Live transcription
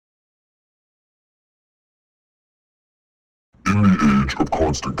In the age of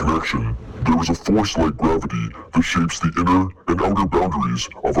constant connection, there is a force like gravity that shapes the inner and outer boundaries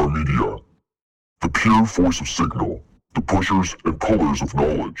of our media. The pure force of signal, the pushers and pullers of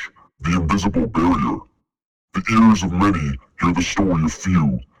knowledge, the invisible barrier. The ears of many hear the story of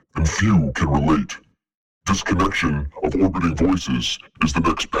few, and few can relate. Disconnection of orbiting voices is the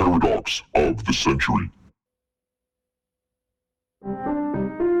next paradox of the century.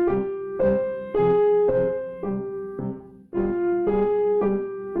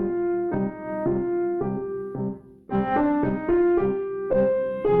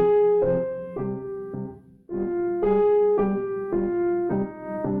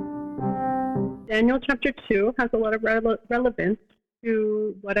 Daniel chapter 2 has a lot of relevance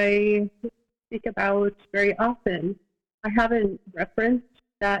to what I speak about very often. I haven't referenced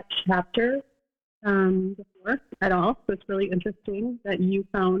that chapter before at all, so it's really interesting that you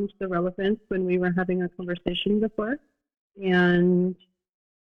found the relevance when we were having a conversation before, and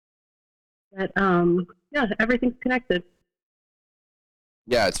that, everything's connected.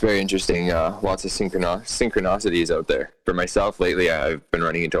 Yeah, it's very interesting. Lots of synchronicities out there. For myself, lately, I've been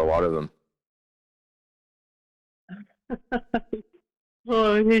running into a lot of them.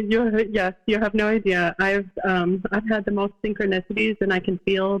 Well, yes, you have no idea. I've had the most synchronicities, and I can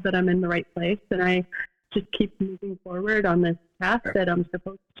feel that I'm in the right place, and I just keep moving forward on this path that I'm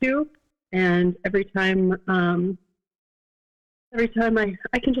supposed to. And every time I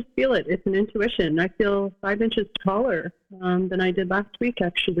can just feel it. It's an intuition. I feel 5 inches taller than I did last week,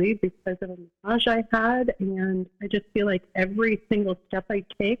 actually, because of a massage I had, and I just feel like every single step I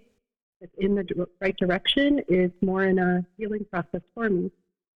take that's in the right direction is more in a healing process for me.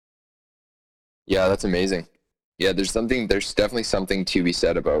 Yeah, that's amazing. Yeah, there's definitely something to be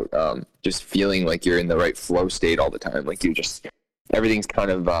said about just feeling like you're in the right flow state all the time. Like everything's kind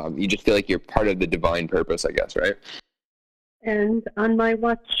of, you just feel like you're part of the divine purpose, I guess, right? And on my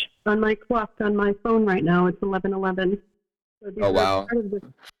watch, on my clock, on my phone right now, it's 11:11. So these Oh, wow. are part of the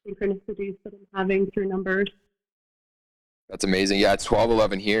synchronicities that I'm having through numbers. That's amazing. Yeah, it's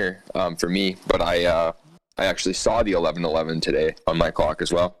 12:11 here for me, but I actually saw the 11:11 today on my clock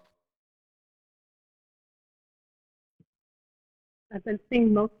as well. I've been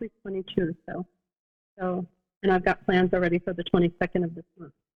seeing mostly 22, so, and I've got plans already for the 22nd of this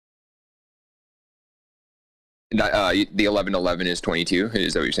month. The 11:11 is 22.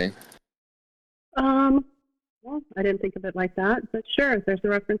 Is that what you're saying? Well, I didn't think of it like that, but sure, there's a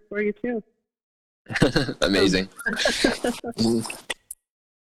reference for you too. Amazing.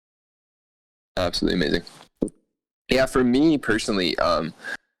 Absolutely amazing. Yeah, for me personally,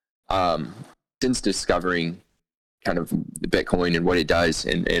 since discovering kind of the Bitcoin and what it does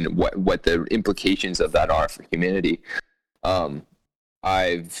and what the implications of that are for humanity,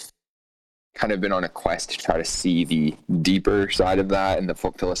 I've kind of been on a quest to try to see the deeper side of that and the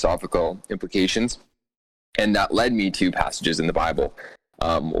philosophical implications. And that led me to passages in the Bible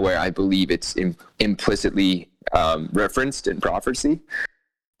where I believe it's implicitly referenced in prophecy.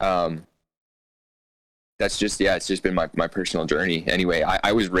 That's just, it's just been my personal journey. Anyway,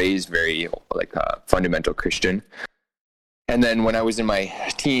 I was raised very fundamental Christian. And then when I was in my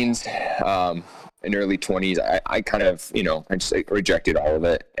teens and early 20s, I kind of, I just rejected all of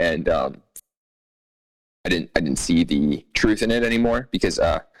it. And I didn't see the truth in it anymore because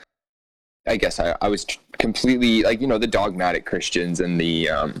I guess I was completely the dogmatic Christians and the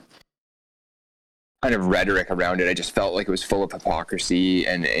kind of rhetoric around it. I just felt like it was full of hypocrisy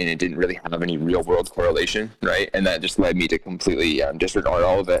and it didn't really have any real world correlation, right? And that just led me to completely disregard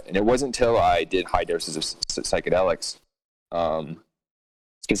all of it. And it wasn't until I did high doses of psychedelics,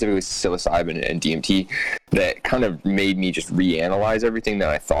 specifically psilocybin and DMT, that kind of made me just reanalyze everything that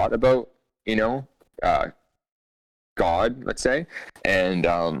I thought about, God, let's say. And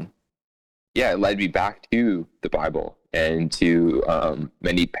it led me back to the Bible and to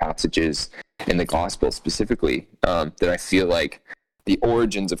many passages in the gospel specifically that I feel like the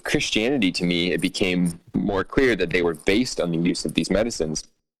origins of Christianity, to me, it became more clear that they were based on the use of these medicines.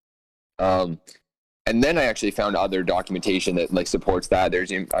 And then I actually found other documentation that supports that. There's,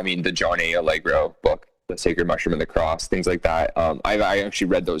 the John A. Allegro book, The Sacred Mushroom and the Cross, things like that. I actually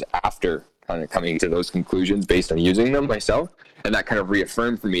read those after kind of coming to those conclusions based on using them myself. And that kind of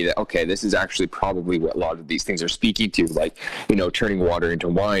reaffirmed for me that, okay, this is actually probably what a lot of these things are speaking to, turning water into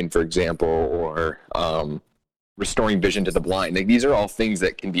wine, for example, or restoring vision to the blind. These are all things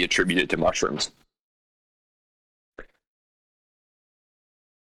that can be attributed to mushrooms.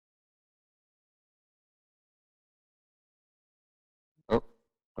 Oh,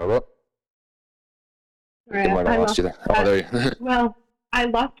 hello? All right, I lost you there. Oh, there you Well, I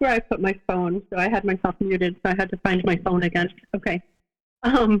lost where I put my phone, so I had myself muted, so I had to find my phone again. Okay.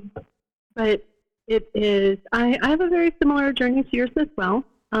 But it is, I have a very similar journey to yours as well.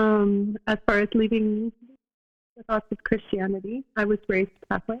 As far as leaving the thoughts of Christianity, I was raised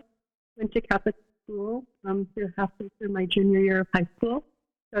Catholic, went to Catholic school halfway through my junior year of high school,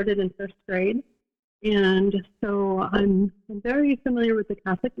 started in first grade. And so I'm very familiar with the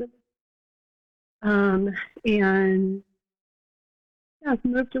Catholic religion. And yeah,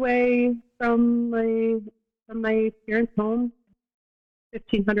 moved away from my parents' home,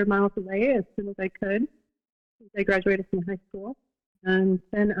 1,500 miles away, as soon as I could, since I graduated from high school. And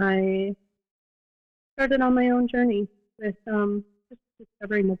then I started on my own journey with just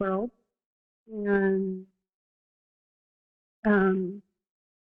discovering the world. And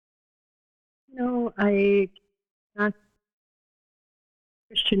I got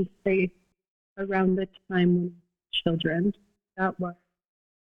Christian faith around the time when I was children. That was.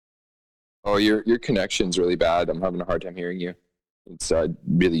 Oh, your connection's really bad. I'm having a hard time hearing you. It's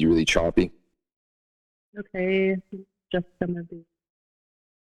really, really choppy. Okay, just some of these.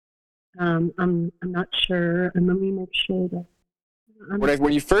 I'm not sure. And let me make sure that.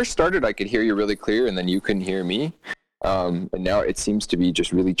 When you first started, I could hear you really clear, and then you couldn't hear me. And now it seems to be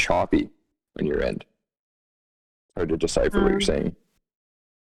just really choppy on your end. It's hard to decipher what you're saying.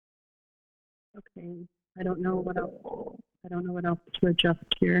 Okay, I don't know what else to adjust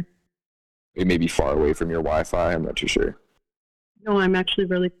here. You may be far away from your Wi-Fi. I'm not too sure. No, I'm actually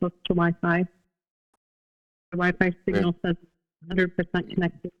really close to Wi-Fi. The Wi-Fi signal says 100%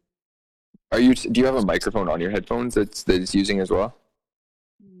 connected. Do you have a microphone on your headphones that it's using as well?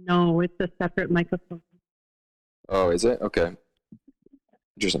 No, it's a separate microphone. Oh, is it? Okay.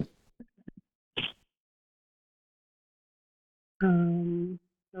 Interesting. So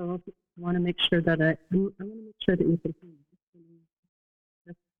I want to make sure that I want to make sure that you can hear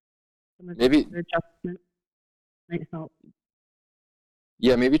me. Some of Maybe the adjustments might help.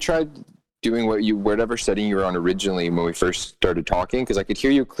 Yeah, maybe try doing whatever setting you were on originally when we first started talking, because I could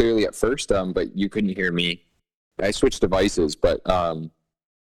hear you clearly at first, but you couldn't hear me. I switched devices, but I'm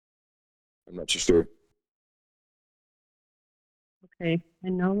not too sure. Okay, I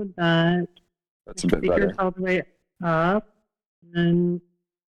know that That's a bit better. Speaker's all the way up, and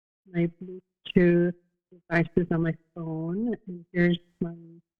my Bluetooth devices on my phone, and here's my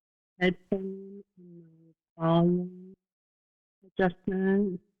headphone and my volume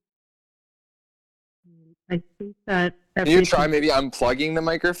adjustment. I think that. Can you try maybe unplugging the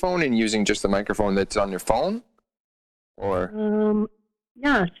microphone and using just the microphone that's on your phone? Or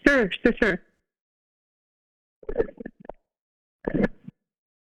yeah, sure.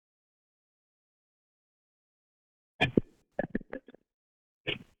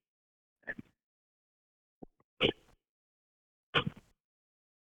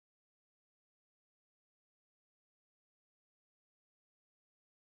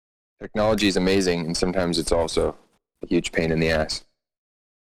 Technology is amazing, and sometimes it's also a huge pain in the ass.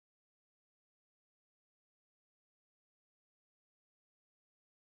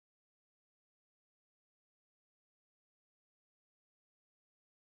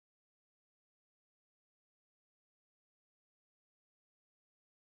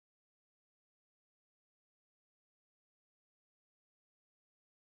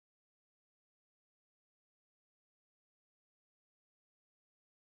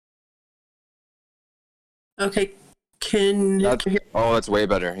 Okay, that's way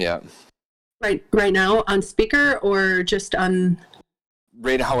better. Yeah. Right now on speaker or just on?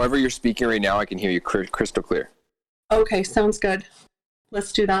 Right, however you're speaking right now, I can hear you crystal clear. Okay, sounds good.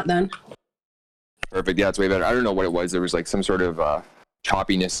 Let's do that then. Perfect. Yeah, it's way better. I don't know what it was. There was like some sort of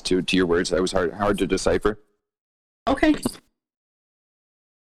choppiness to your words that was hard to decipher. Okay.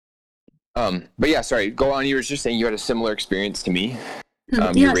 But yeah, sorry. Go on. You were just saying you had a similar experience to me.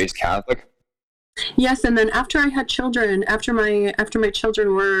 Yes. You were raised Catholic. Yes, and then after I had children, after my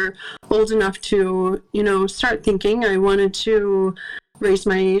children were old enough to, start thinking, I wanted to raise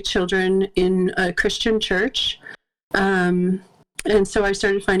my children in a Christian church. And so I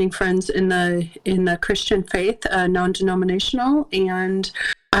started finding friends in the Christian faith, non-denominational, and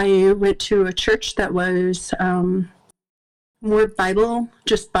I went to a church that was more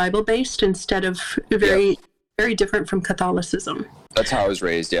Bible-based instead of very different from Catholicism. That's how I was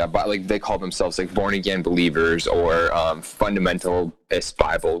raised, yeah. But like they call themselves like born again believers or fundamentalist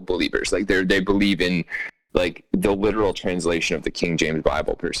Bible believers. Like they believe in like the literal translation of the King James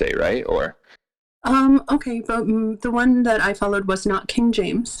Bible per se, right? Or okay, but the one that I followed was not King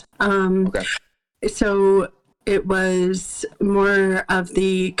James. Okay. So it was more of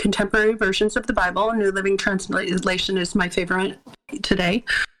the contemporary versions of the Bible. New Living Translation is my favorite today.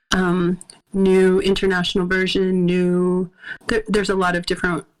 New International Version, there's a lot of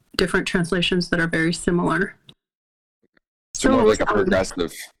different translations that are very similar. So more like a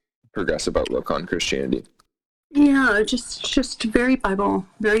progressive outlook on Christianity. Yeah, just very Bible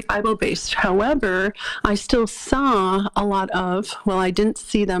based. However, I still saw a lot of, well, I didn't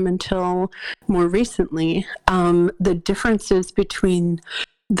see them until more recently, the differences between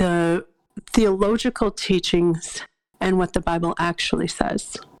the theological teachings and what the Bible actually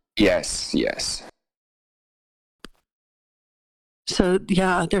says. Yes. So,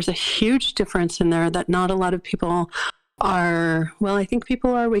 yeah, there's a huge difference in there that not a lot of people are, well, I think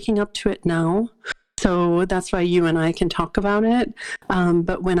people are waking up to it now. So that's why you and I can talk about it.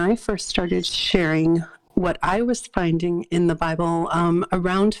 But when I first started sharing what I was finding in the Bible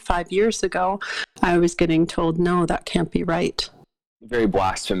around 5 years ago, I was getting told, no, that can't be right. Very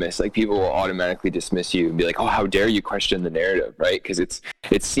blasphemous. Like, people will automatically dismiss you and be like, oh, how dare you question the narrative, right? Because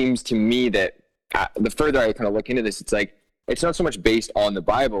it seems to me that the further I kind of look into this, it's like, it's not so much based on the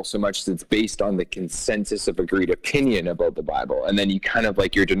Bible so much as it's based on the consensus of agreed opinion about the Bible. And then you kind of,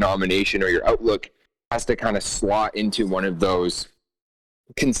 like, your denomination or your outlook has to kind of slot into one of those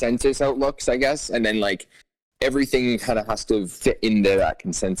consensus outlooks, I guess. And then, like, everything kind of has to fit into that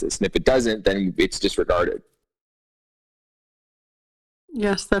consensus. And if it doesn't, then it's disregarded.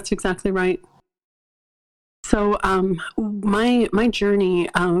 Yes, that's exactly right. So my journey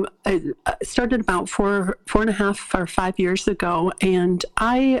started about four and a half or 5 years ago, and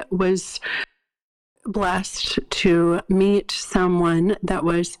I was blessed to meet someone that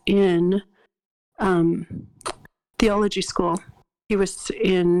was in theology school. He was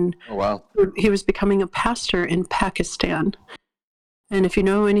in. Oh, wow. He was becoming a pastor in Pakistan, and if you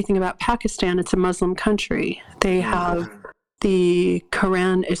know anything about Pakistan, it's a Muslim country. They have. The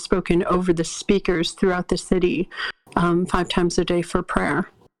Quran is spoken over the speakers throughout the city 5 times a day for prayer.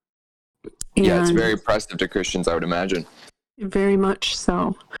 Yeah, it's very impressive to Christians, I would imagine. Very much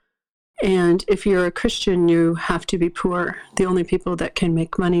so. And if you're a Christian, you have to be poor. The only people that can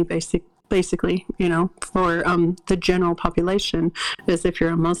make money, basically, you know, for the general population is if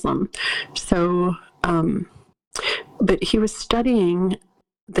you're a Muslim. So, but he was studying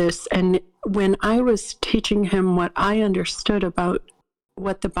this, and when I was teaching him what I understood about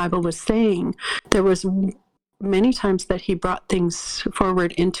what the Bible was saying, there was many times that he brought things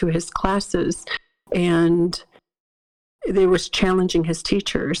forward into his classes, and they was challenging his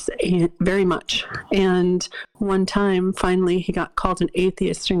teachers very much. And one time, finally, he got called an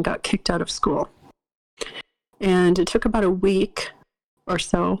atheist and got kicked out of school. And it took about a week or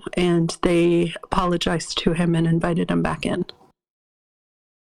so, and they apologized to him and invited him back in.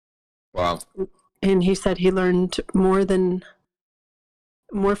 Wow. And he said he learned more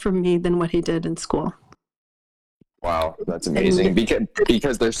from me than what he did in school. Wow, that's amazing.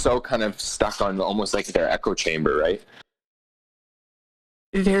 Because they're so kind of stuck on almost like their echo chamber, right?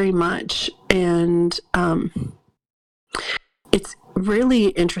 Very much. And it's really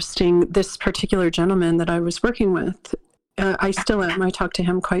interesting. This particular gentleman that I was working with, I still am. I talk to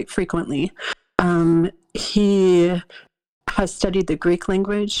him quite frequently. He has studied the Greek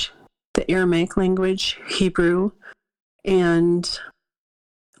language, the Aramaic language, Hebrew, and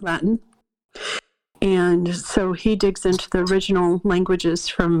Latin. And so he digs into the original languages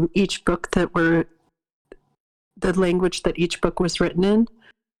from each book that were the language that each book was written in.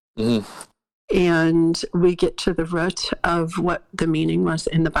 Mm-hmm. And we get to the root of what the meaning was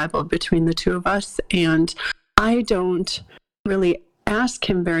in the Bible between the two of us. And I don't really ask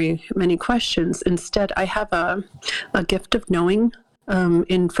him very many questions. Instead, I have a gift of knowing.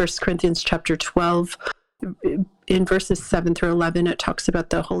 In 1 Corinthians chapter 12, in verses 7 through 11, it talks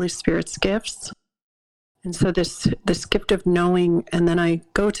about the Holy Spirit's gifts. And so this gift of knowing, and then I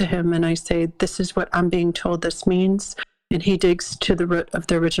go to him and I say, this is what I'm being told this means. And he digs to the root of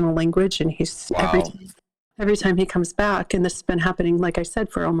the original language, and he's every time he comes back, and this has been happening, like I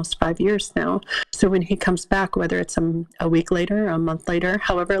said, for almost 5 years now. So when he comes back, whether it's a week later, a month later,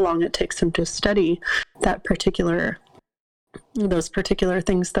 however long it takes him to study those particular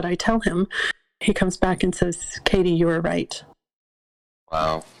things that I tell him, he comes back and says, Katie, you were right.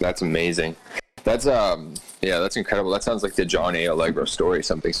 Wow, that's amazing. That's that's incredible. That sounds like the John A. Allegro story,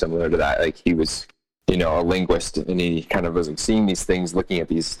 something similar to that. Like, he was, you know, a linguist, and he kind of was seeing these things, looking at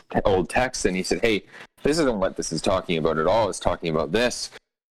these old texts, and he said, hey, this isn't what this is talking about at all. It's talking about this.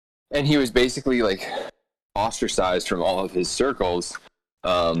 And he was basically, like, ostracized from all of his circles.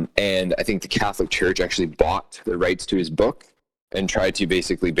 And I think the Catholic Church actually bought the rights to his book and tried to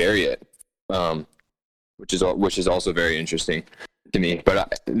basically bury it, which is also very interesting to me.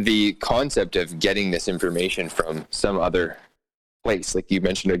 But the concept of getting this information from some other place, like you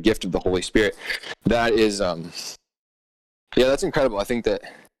mentioned, a gift of the Holy Spirit. That is, yeah, that's incredible. I think that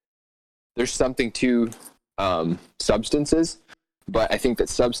there's something to substances, but I think that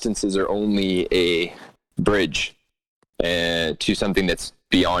substances are only a bridge to something that's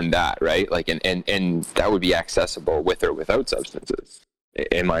beyond that, right? Like, and that would be accessible with or without substances,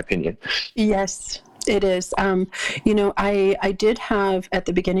 in my opinion. Yes, it is. I did have, at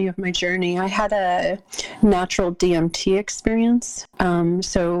the beginning of my journey, I had a natural DMT experience.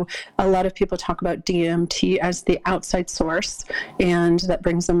 So a lot of people talk about DMT as the outside source, and that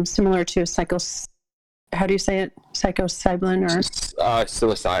brings them similar to how do you say it? Psilocybin or?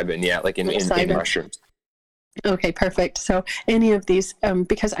 Psilocybin, yeah, like in mushrooms. Okay, perfect. So any of these,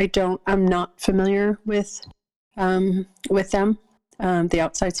 because I'm not familiar with them, the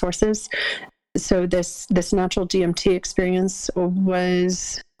outside sources. So this natural DMT experience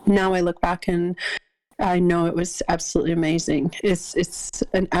was, now I look back and I know it was absolutely amazing. It's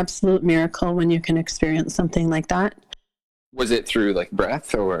an absolute miracle when you can experience something like that. Was it through like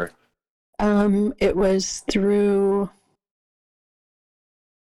breath or? It was through,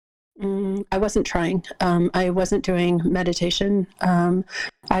 I wasn't trying. I wasn't doing meditation.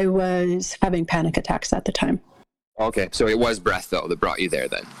 I was having panic attacks at the time. Okay, so it was breath though that brought you there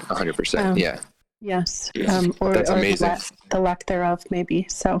then, 100%. Yeah. Yes. Or that's amazing. The lack thereof, maybe.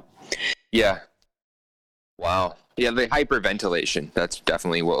 So. Yeah. Wow. Yeah, the hyperventilation. That's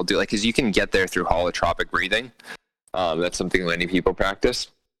definitely what we'll do. Like, because you can get there through holotropic breathing. That's something many people practice.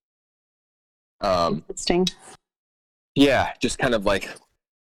 Interesting. Yeah, just kind of like.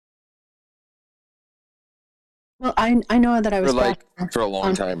 Well, I know that I was for a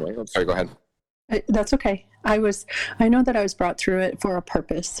long time. Right? I'm sorry. Go ahead. That's okay. I know that I was brought through it for a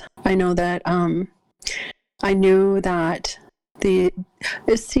purpose. I know that I knew that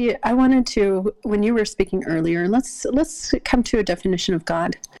I wanted to, when you were speaking earlier, let's come to a definition of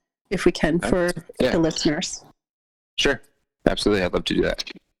God, if we can, for the listeners. Sure. Absolutely. I'd love to do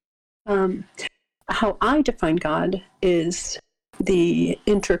that. How I define God is the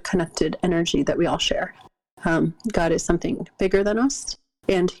interconnected energy that we all share. God is something bigger than us,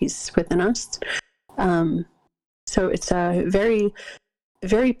 and he's within us. So it's a very,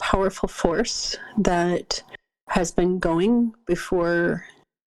 very powerful force that has been going before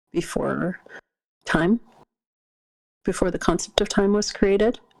time, before the concept of time was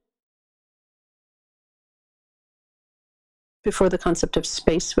created, before the concept of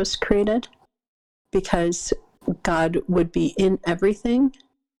space was created, because God would be in everything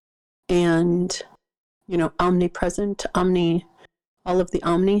and, omnipresent, all of the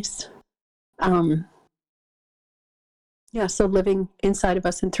omnis. So living inside of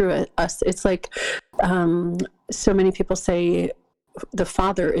us and through us, it's like so many people say the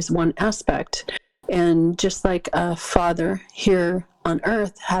Father is one aspect, and just like a father here on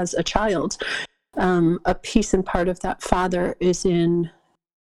earth has a child, a piece and part of that father is in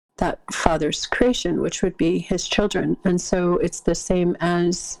that father's creation, which would be his children. And so it's the same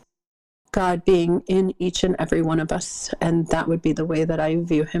as God being in each and every one of us, and that would be the way that I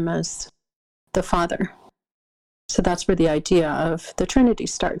view him, as the Father. So that's where the idea of the Trinity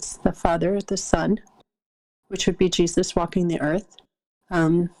starts. The Father, the Son, which would be Jesus walking the earth.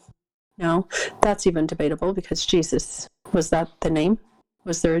 Now, that's even debatable, because Jesus, was that the name?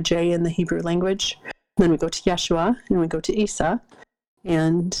 Was there a J in the Hebrew language? And then we go to Yeshua, and we go to Isa.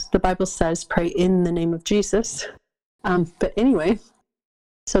 And the Bible says, pray in the name of Jesus. But anyway,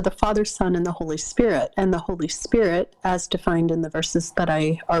 so the Father, Son, and the Holy Spirit. And the Holy Spirit, as defined in the verses that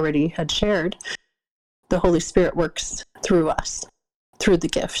I already had shared, the Holy Spirit works through us, through the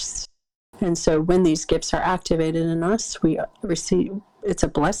gifts. And so when these gifts are activated in us, we receive, it's a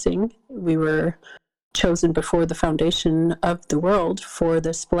blessing. We were chosen before the foundation of the world for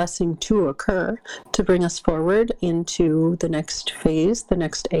this blessing to occur, to bring us forward into the next phase, the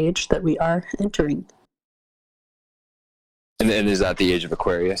next age that we are entering. And is that the age of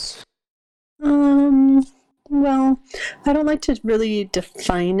Aquarius? Well, I don't like to really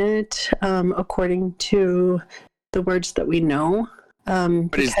define it according to the words that we know.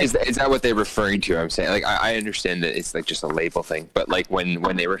 But is that what they're referring to? I'm saying, like, I understand that it's like just a label thing, but like when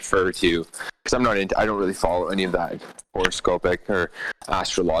they refer to, because I don't really follow any of that horoscopic or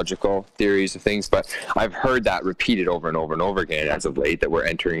astrological theories of things, but I've heard that repeated over and over and over again as of late, that we're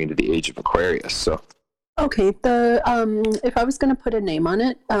entering into the age of Aquarius. So. Okay, if I was going to put a name on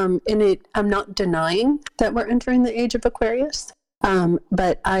it, I'm not denying that we're entering the age of Aquarius,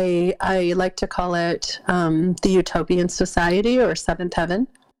 but I like to call it the Utopian Society, or Seventh Heaven.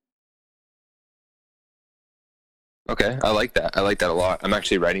 Okay, I like that. I like that a lot. I'm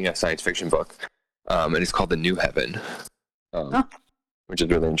actually writing a science fiction book, and it's called The New Heaven. which is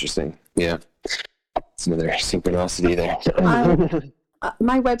really interesting. Yeah. It's another synchronicity there.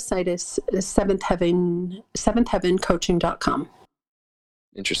 My website is seventhheavencoaching.com.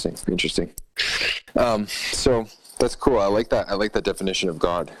 Interesting. So that's cool. I like that definition of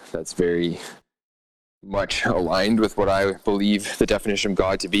God. That's very much aligned with what I believe the definition of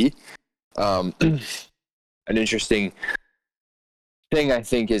God to be. An interesting thing, I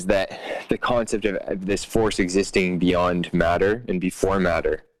think, is that the concept of this force existing beyond matter and before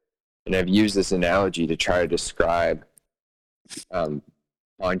matter. And I've used this analogy to try to describe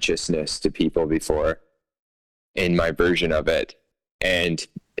consciousness to people before in my version of it. And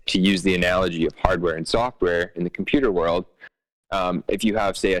to use the analogy of hardware and software in the computer world, if you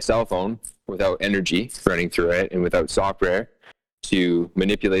have, say, a cell phone without energy running through it and without software to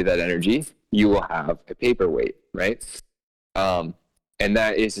manipulate that energy, you will have a paperweight, right? And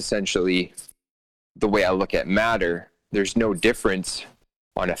that is essentially the way I look at matter. There's no difference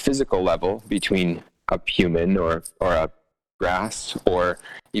on a physical level between a human or a grass or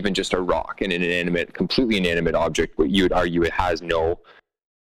even just a rock and an completely inanimate object. What you would argue it has no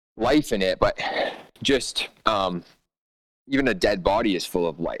life in it, but just even a dead body is full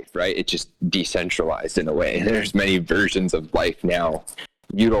of life, right? It's just decentralized in a way. There's many versions of life now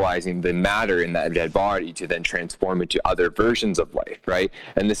utilizing the matter in that dead body to then transform into other versions of life, right?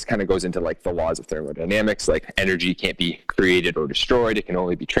 And this kind of goes into like the laws of thermodynamics, like energy can't be created or destroyed, it can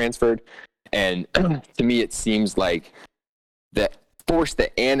only be transferred. And to me, it seems like the force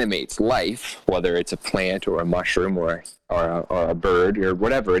that animates life, whether it's a plant or a mushroom or a bird or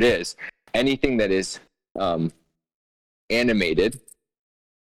whatever it is, anything that is animated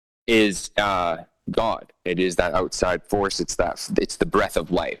is God. It is that outside force. It's the breath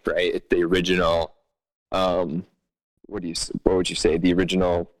of life, right? It's the original. What would you say? The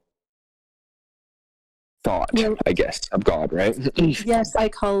original thought, I guess, of God, right? Yes, I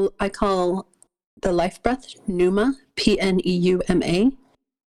call the life breath pneuma, Pneuma.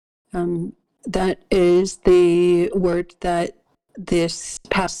 That is the word that this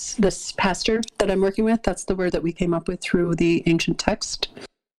pastor that I'm working with, that's the word that we came up with through the ancient text.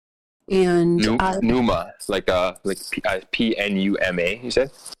 And pneuma, like Pneuma, you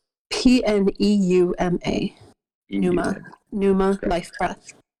said? Pneuma. Pneuma, okay. Life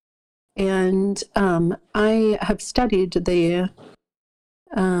breath. And I have studied the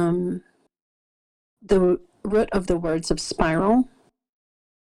root of the words of spiral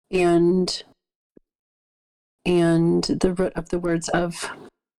and the root of the words of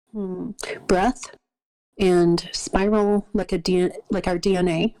breath and spiral, like our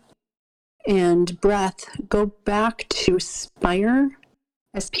DNA, and breath go back to spire,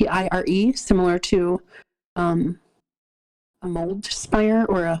 spire, similar to a mold spire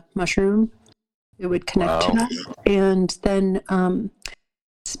or a mushroom. It would connect to that. And then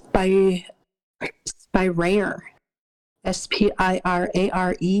spirare, spirare.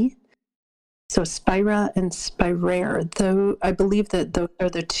 So spira and spirare, though I believe that those are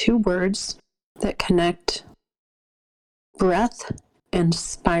the two words that connect breath and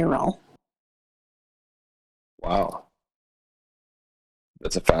spiral. Wow.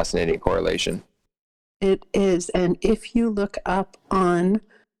 That's a fascinating correlation. It is. And if you look it up on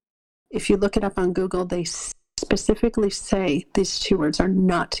Google, they specifically say these two words are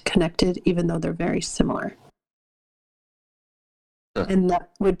not connected, even though they're very similar. Huh. And that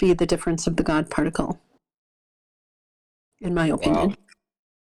would be the difference of the God particle, in my opinion. Wow.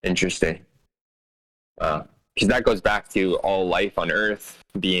 Interesting. Wow. Because that goes back to all life on Earth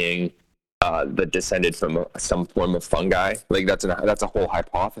being the descended from some form of fungi. Like that's a whole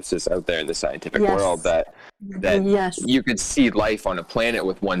hypothesis out there in the scientific world that you could see life on a planet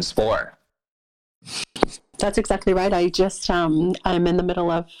with one spore. That's exactly right. I just I'm in the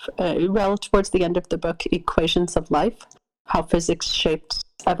middle of towards the end of the book, Equations of Life: How Physics Shaped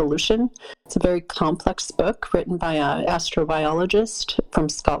Evolution. It's a very complex book written by an astrobiologist from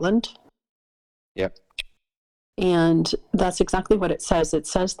Scotland. Yep. And that's exactly what it says. It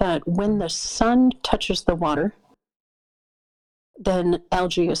says that when the sun touches the water, then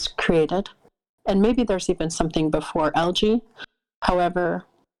algae is created. And maybe there's even something before algae. However,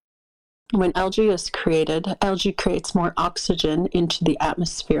 when algae is created, algae creates more oxygen into the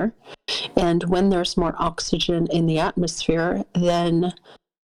atmosphere. And when there's more oxygen in the atmosphere, then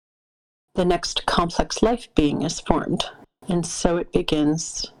the next complex life being is formed. And so it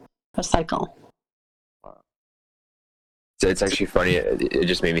begins a cycle. So it's actually funny. It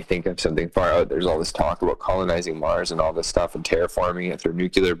just made me think of something far out. There's all this talk about colonizing Mars and all this stuff and terraforming it through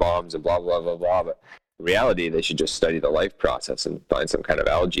nuclear bombs and blah, blah, blah, blah. But in reality, they should just study the life process and find some kind of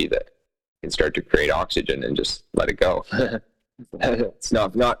algae that can start to create oxygen and just let it go. It's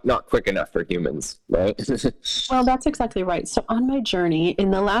not quick enough for humans, right? Well, that's exactly right. So on my journey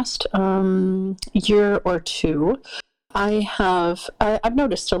in the last year or two, I've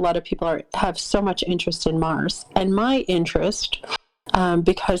noticed a lot of people have so much interest in Mars, and my interest,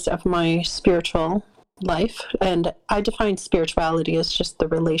 because of my spiritual life, and I define spirituality as just the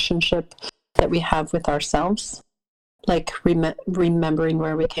relationship that we have with ourselves, like remembering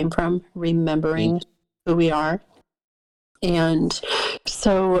where we came from, remembering who we are. And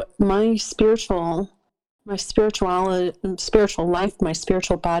so my spiritual life, my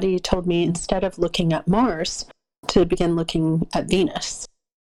spiritual body told me, instead of looking at Mars, to begin looking at Venus.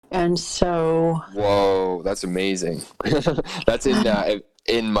 And so, whoa, that's amazing. That's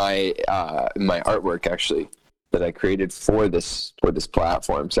in my artwork, actually, that I created for this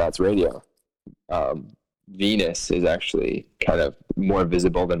platform, Sats Radio. Venus is actually kind of more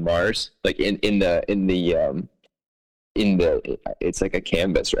visible than Mars. Like it's like a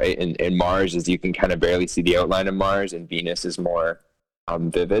canvas, right? And Mars is, you can kind of barely see the outline of Mars, and Venus is more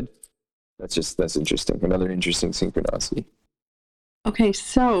vivid. That's interesting. Another interesting synchronicity. Okay,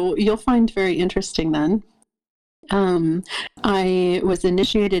 so you'll find very interesting then. I was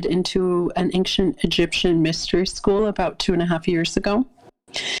initiated into an ancient Egyptian mystery school about 2.5 years ago.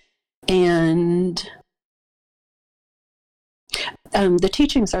 And the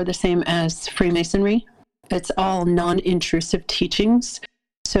teachings are the same as Freemasonry. It's all non-intrusive teachings.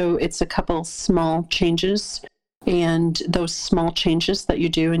 So it's a couple small changes. And those small changes that you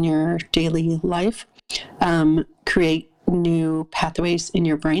do in your daily life create new pathways in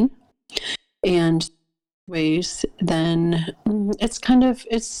your brain. And ways, then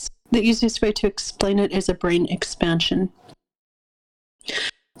it's the easiest way to explain it is a brain expansion.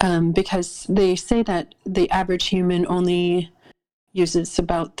 Because they say that the average human only uses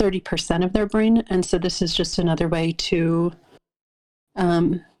about 30% of their brain, and so this is just another way to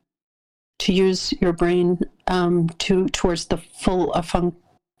use your brain towards the full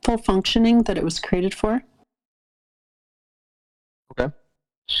functioning that it was created for. Okay,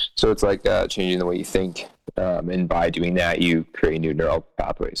 so it's like changing the way you think, and by doing that, you create new neural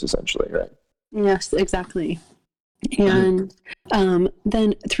pathways, essentially, right? Yes, exactly. And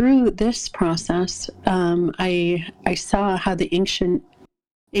then through this process, I saw how the ancient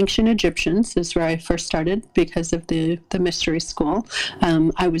Egyptians is where I first started because of the mystery school.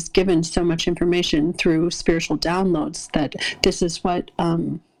 I was given so much information through spiritual downloads that this is why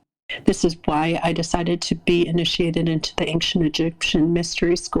I decided to be initiated into the ancient Egyptian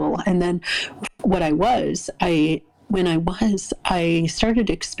mystery school. And then I started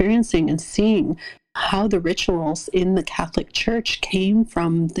experiencing and seeing how the rituals in the Catholic Church came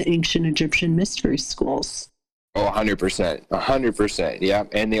from the ancient Egyptian mystery schools. Oh, 100%. 100%. Yeah.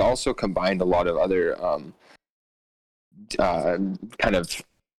 And they also combined a lot of other kind of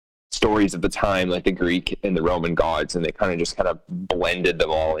stories of the time, like the Greek and the Roman gods, and they kind of blended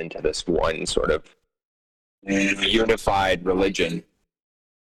them all into this one sort of unified religion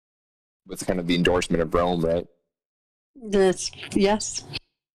with kind of the endorsement of Rome, right? Yes.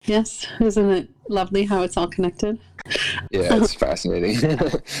 Isn't it lovely how it's all connected? Yeah, it's fascinating.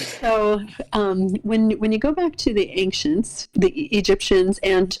 So when you go back to the ancients, the Egyptians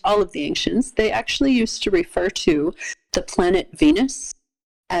and all of the ancients, they actually used to refer to the planet Venus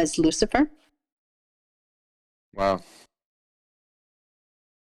as Lucifer. Wow.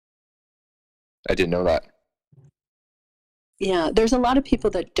 I didn't know that. Yeah, there's a lot of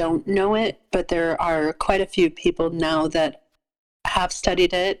people that don't know it, but there are quite a few people now that have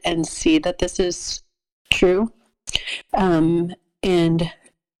studied it and see that this is true. And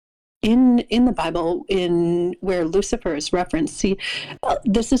in the Bible, in where Lucifer is referenced,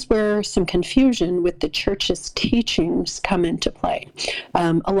 this is where some confusion with the church's teachings come into play.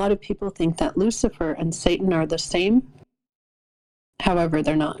 A lot of people think that Lucifer and Satan are the same. However,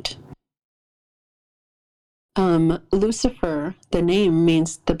 they're not. Lucifer, the name,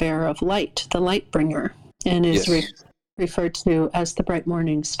 means the bearer of light, the light bringer, and is referred to as the bright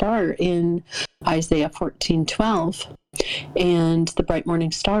morning star in Isaiah 14:12. And the bright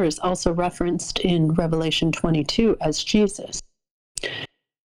morning star is also referenced in Revelation 22 as Jesus,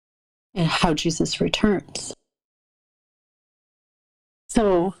 and how Jesus returns.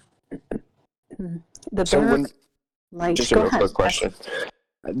 So the bearer of light. Just a real quick question.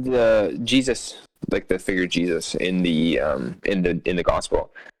 The Jesus, like the figure Jesus in the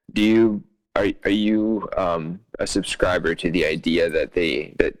gospel, are you a subscriber to the idea that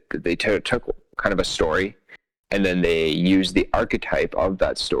they took kind of a story and then they used the archetype of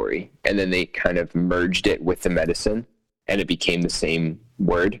that story and then they kind of merged it with the medicine and it became the same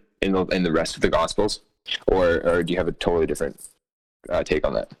word? in the rest of the Gospels, or do you have a totally different take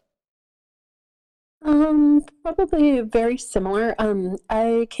on that? Probably very similar.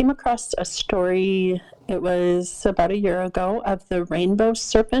 I came across a story, it was about a year ago, of the rainbow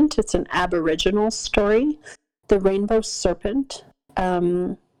serpent. It's an Aboriginal story. The rainbow serpent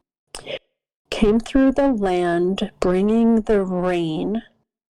came through the land bringing the rain.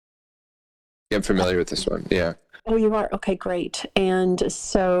 Yeah, I'm familiar with this one. Yeah. Oh, you are? Okay, great. And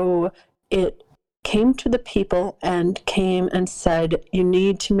so it came to the people and came and said, you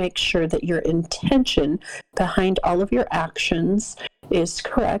need to make sure that your intention behind all of your actions is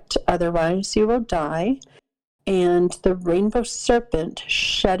correct, otherwise you will die. And the rainbow serpent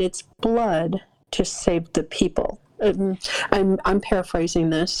shed its blood to save the people. I'm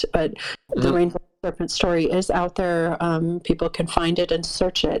paraphrasing this, but the rainbow serpent story is out there. People can find it and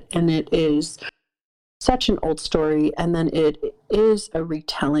search it, and it is such an old story, and then it is a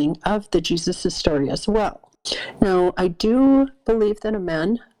retelling of the Jesus' story as well. Now, I do believe that a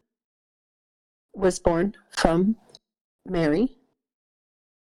man was born from Mary,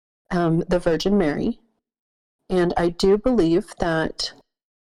 the Virgin Mary, and I do believe that,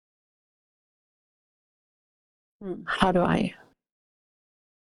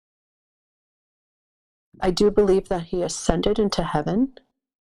 I do believe that he ascended into heaven.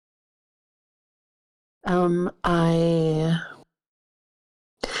 I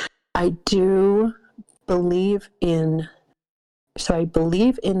do believe I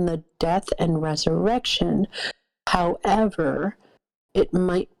believe in the death and resurrection. However, it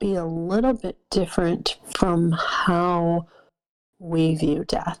might be a little bit different from how we view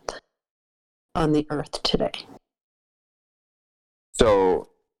death on the earth today. So,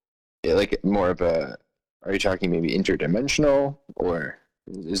 like more of a, are you talking maybe interdimensional, or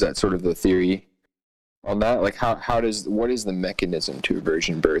is that sort of the theory on that? Like what is the mechanism to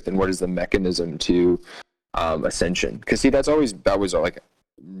virgin birth, and what is the mechanism to ascension? Because see, that was like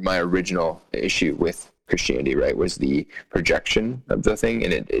my original issue with Christianity, right? Was the projection of the thing,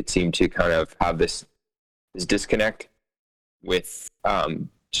 and it seemed to kind of have this disconnect with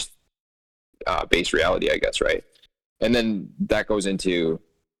just base reality, I guess, right? And then that goes into,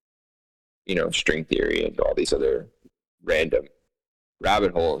 string theory and all these other random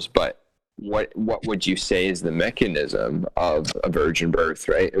rabbit holes. But what would you say is the mechanism of a virgin birth,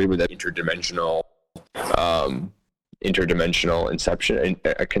 right? With that interdimensional inception,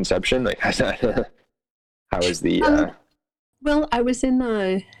 conception, like how's that? How is the? Well, I was in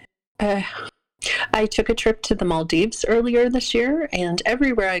the. I took a trip to the Maldives earlier this year, and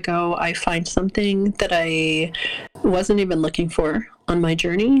everywhere I go, I find something that I wasn't even looking for on my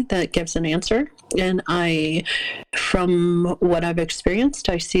journey that gives an answer. And from what I've experienced,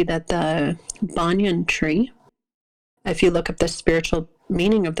 I see that the banyan tree, if you look up the spiritual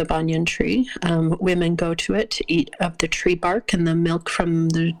meaning of the banyan tree, women go to it to eat of the tree bark and the milk from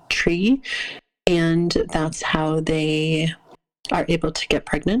the tree, and that's how they are able to get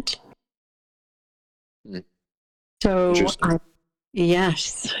pregnant. So,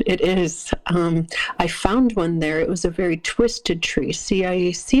 yes, it is. I found one there. It was a very twisted tree. See, I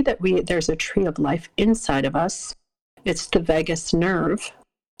see that there's a tree of life inside of us. It's the vagus nerve.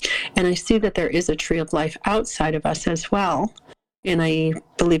 And I see that there is a tree of life outside of us as well. And I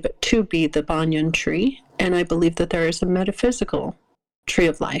believe it to be the banyan tree. And I believe that there is a metaphysical tree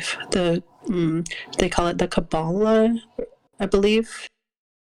of life. They call it the Kabbalah, I believe.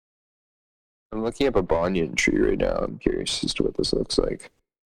 I'm looking up a banyan tree right now. I'm curious as to what this looks like.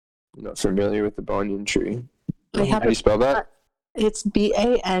 I'm not familiar with the banyan tree. How do you spell that? It's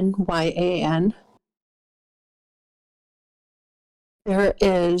Banyan. There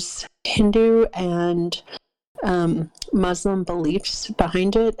is Hindu and Muslim beliefs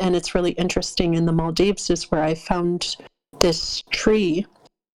behind it, and it's really interesting. In the Maldives is where I found this tree.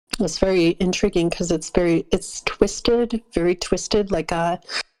 It's very intriguing because it's twisted, very twisted, like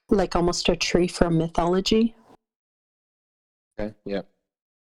almost a tree from mythology. Okay, yeah.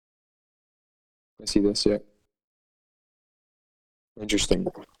 I see this, yeah. Interesting.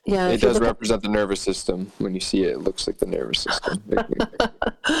 Yeah, it does represent the nervous system. When you see it, it looks like the nervous system.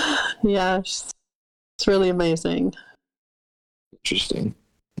 Yes. It's really amazing. Interesting.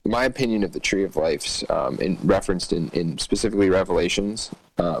 My opinion of the Tree of Life, referenced in specifically Revelations,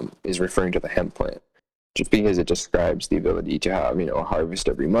 is referring to the hemp plant. Just because it describes the ability to have, a harvest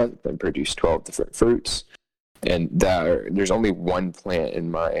every month and produce 12 different fruits. And there's only one plant in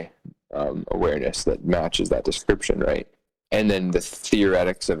my awareness that matches that description, right? And then the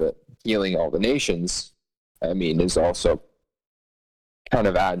theoretics of it healing all the nations, is also kind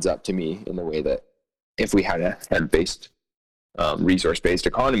of adds up to me in the way that if we had a hemp-based resource-based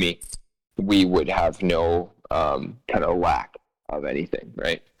economy, we would have no kind of lack of anything,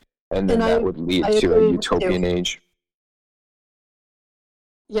 right? And then that would lead to a utopian age.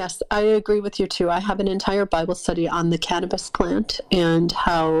 Yes, I agree with you too. I have an entire Bible study on the cannabis plant and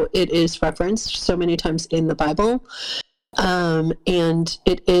how it is referenced so many times in the Bible. And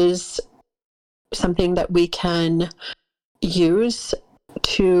it is something that we can use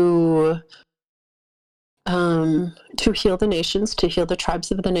to heal the nations, to heal the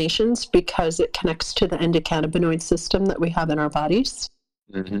tribes of the nations, because it connects to the endocannabinoid system that we have in our bodies.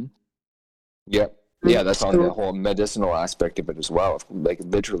 Mm-hmm. Yep. Yeah, that's on the whole medicinal aspect of it as well, like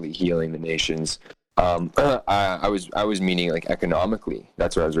literally healing the nations. I was meaning like economically.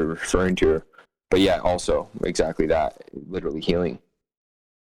 That's what I was referring to. But yeah, also exactly that, literally healing.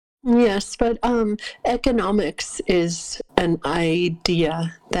 Yes, but economics is an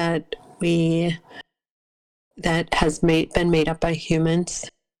idea that has been made up by humans.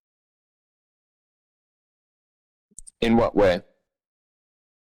 In what way?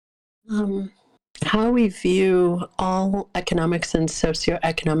 How we view all economics and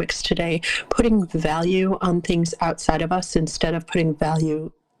socioeconomics today, putting value on things outside of us instead of putting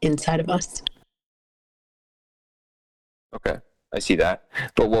value inside of us. Okay, I see that.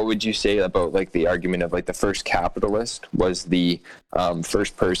 But what would you say about like the argument of like the first capitalist was the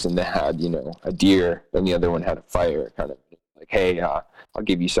first person that had, you know, a deer, and the other one had a fire, kind of like, hey, I'll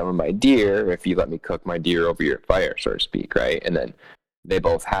give you some of my deer if you let me cook my deer over your fire, so to speak, right? And then they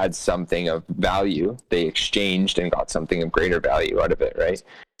both had something of value. They exchanged and got something of greater value out of it, right?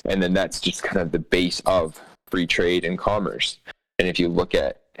 And then that's just kind of the base of free trade and commerce. And if you look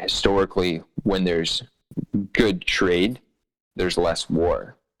at historically, when there's good trade, there's less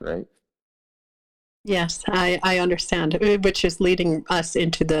war, right? Yes, I understand, which is leading us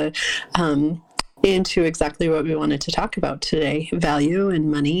into into exactly what we wanted to talk about today: value and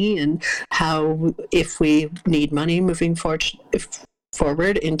money, and how if we need money moving forward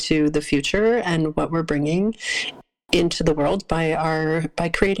into the future, and what we're bringing into the world by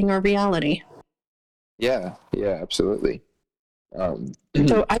creating our reality. Yeah, absolutely.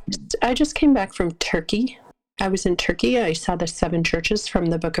 So I just came back from Turkey. I was in Turkey. I saw the 7 churches from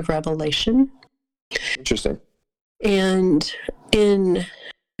the Book of Revelation. Interesting. And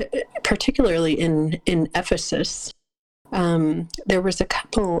particularly in Ephesus, there was a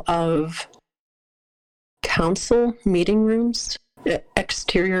couple of council meeting rooms,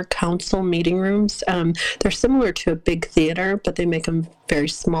 exterior council meeting rooms. They're similar to a big theater, but they make them very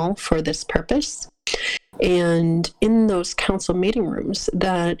small for this purpose. And in those council meeting rooms,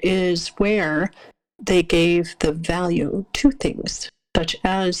 that is where they gave the value to things such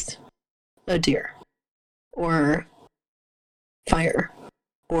as a deer or fire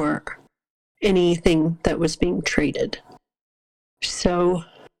or anything that was being traded. So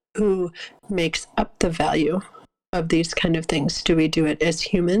who makes up the value of these kind of things? Do we do it as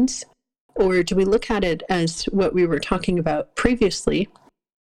humans, or do we look at it as what we were talking about previously,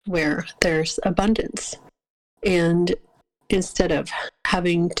 where there's abundance? And instead of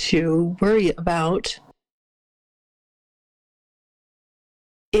having to worry about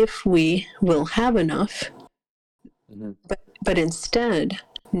if we will have enough, Mm-hmm. but instead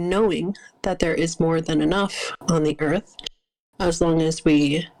knowing that there is more than enough on the earth, as long as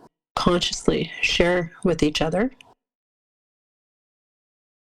we consciously share with each other.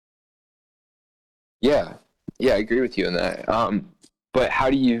 Yeah, I agree with you on that. But how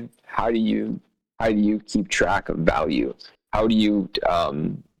do you keep track of value? How do you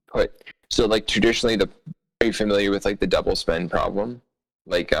so like traditionally are you familiar with like the double spend problem?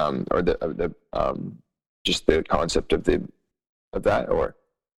 Like or the just the concept of that, or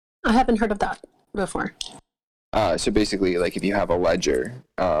I haven't heard of that before. So basically, like if you have a ledger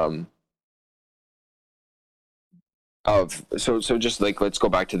so just like let's go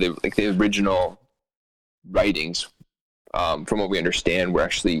back to the original writings. From what we understand, we're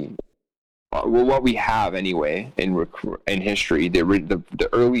actually what we have anyway in history. The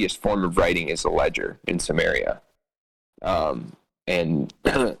earliest form of writing is a ledger in Samaria, and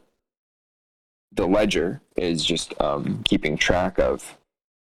the ledger is just keeping track of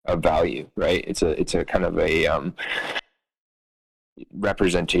value, right? It's a kind of a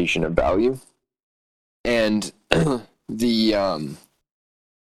representation of value, and I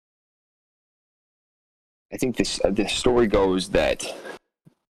think the story goes that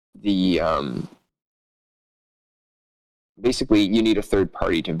basically you need a third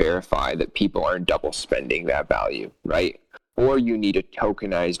party to verify that people aren't double spending that value, right? Or you need a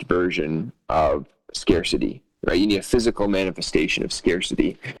tokenized version of scarcity, right? You need a physical manifestation of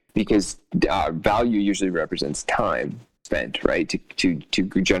scarcity, because value usually represents time, spent, right, to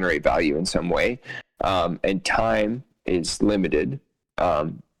generate value in some way. And time is limited.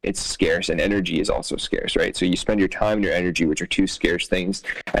 It's scarce, and energy is also scarce, right? So you spend your time and your energy, which are two scarce things,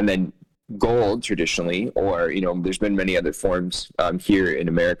 and then gold traditionally, or there's been many other forms. Here in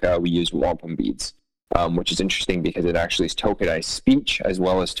America, we use wampum beads, which is interesting because it actually is tokenized speech as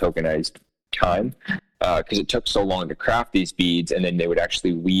well as tokenized time, because it took so long to craft these beads, and then they would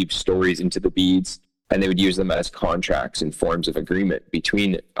actually weave stories into the beads, and they would use them as contracts and forms of agreement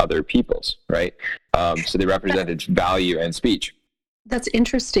between other peoples, right? So they represented value and speech. That's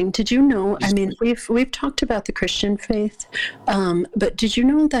interesting. Did you know, I mean, we've talked about the Christian faith, but did you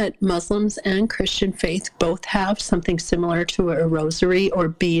know that Muslims and Christian faith both have something similar to a rosary or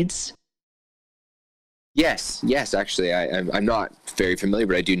beads? Yes, actually, I'm not very familiar,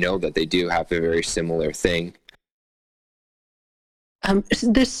 but I do know that they do have a very similar thing.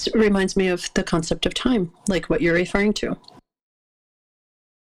 This reminds me of the concept of time, like what you're referring to.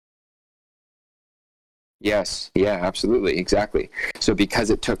 Yes, yeah, absolutely, exactly. So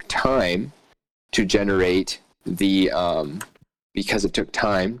because it took time to generate the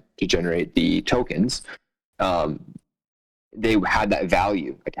tokens, they had that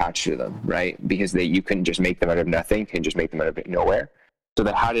value attached to them, right? Because you couldn't just make them out of nothing, couldn't just make them out of nowhere. So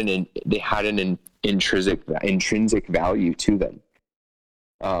they had an intrinsic value to them.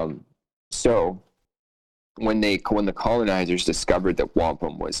 So when the colonizers discovered that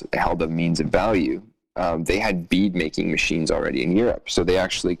wampum held a means of value, they had bead making machines already in Europe. So they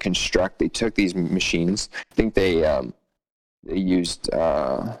actually they took these machines. I think they used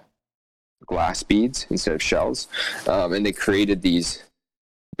glass beads instead of shells, and they created these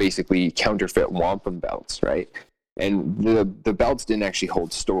basically counterfeit wampum belts, right? And the belts didn't actually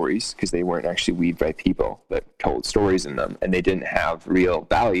hold stories because they weren't actually weaved by people that told stories in them, and they didn't have real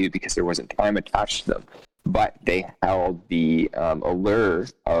value because there wasn't time attached to them. But they held the allure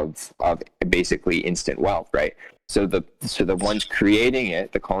of basically instant wealth, right? So the ones creating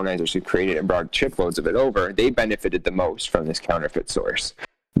it, the colonizers who created it and brought shiploads of it over, they benefited the most from this counterfeit source.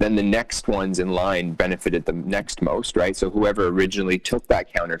 Then the next ones in line benefited the next most, right? So whoever originally took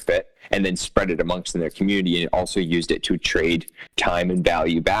that counterfeit and then spread it amongst in their community and also used it to trade time and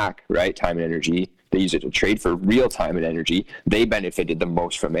value back, right? Time and energy. They used it to trade for real time and energy. They benefited the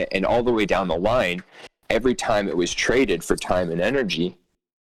most from it. And all the way down the line, every time it was traded for time and energy,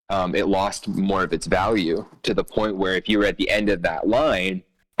 it lost more of its value, to the point where if you were at the end of that line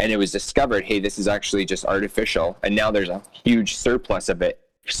and it was discovered, hey, this is actually just artificial, and now there's a huge surplus of it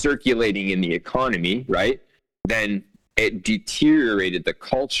circulating in the economy, right? Then it deteriorated the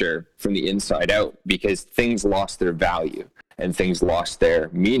culture from the inside out, because things lost their value and things lost their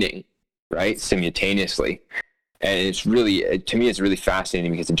meaning, right? Simultaneously. And it's really, to me, it's really fascinating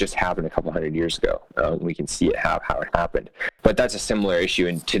because it just happened a couple hundred years ago. We can see it how it happened. But that's a similar issue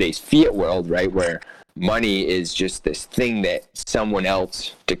in today's fiat world, right? Where money is just this thing that someone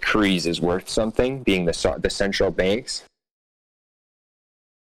else decrees is worth something, being the central banks.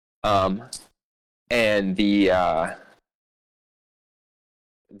 And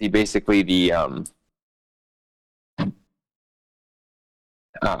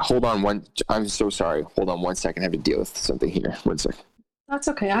hold on I'm so sorry. Hold on one second. I have to deal with something here. 1 second. That's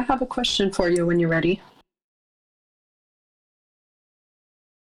okay. I have a question for you when you're ready.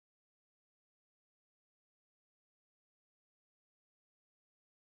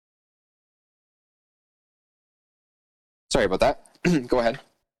 Sorry about that. Go ahead.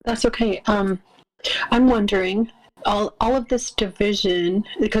 That's okay. I'm wondering, all of this division,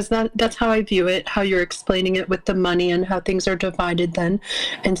 because that's how I view it, how you're explaining it with the money and how things are divided then.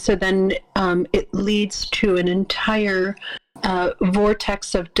 And so then it leads to an entire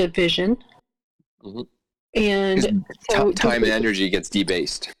vortex of division. Mm-hmm. And so time and energy gets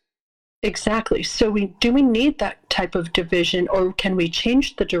debased. Exactly. So do we need that type of division, or can we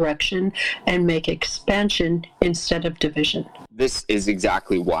change the direction and make expansion instead of division? This is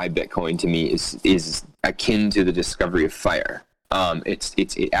exactly why Bitcoin to me is akin to the discovery of fire.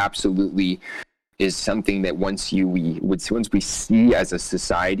 It absolutely is something that once we see as a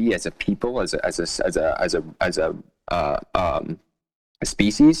society, as a people, as a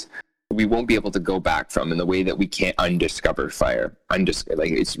species, we won't be able to go back from, in the way that we can't undiscover fire.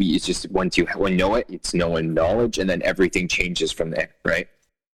 It's just once you know it, it's known knowledge, and then everything changes from there, right?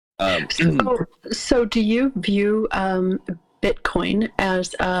 So do you view Bitcoin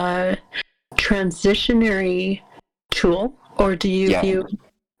as a transitionary tool, or do you view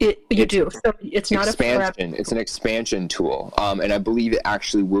it? You do. So it's not expansion. It's an expansion tool, and I believe it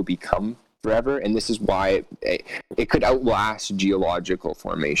actually will become forever, and this is why it could outlast geological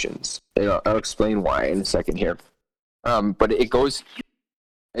formations. I'll explain why in a second here. But it goes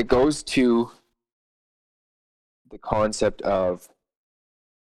to the concept of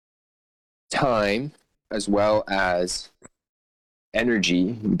time as well as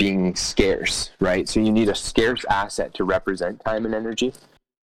energy being scarce, right? So you need a scarce asset to represent time and energy.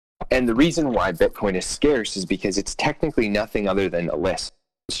 And the reason why Bitcoin is scarce is because it's technically nothing other than a list.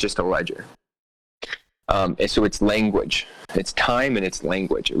 It's just a ledger. And so it's language. It's time and it's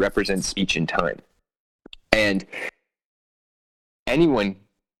language. It represents speech and time. And anyone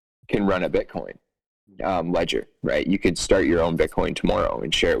can run a Bitcoin ledger, right? You could start your own Bitcoin tomorrow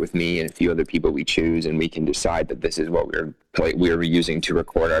and share it with me and a few other people we choose, and we can decide that this is what we're using to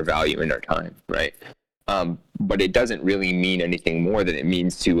record our value and our time, right? But it doesn't really mean anything more than it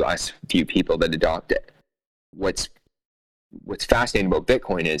means to us few people that adopt it. What's fascinating about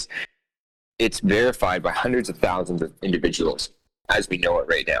Bitcoin is it's verified by hundreds of thousands of individuals as we know it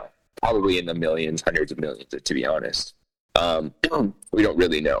right now. Probably in the millions, hundreds of millions, to be honest. We don't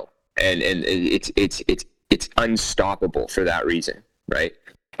really know. And it's unstoppable for that reason, right?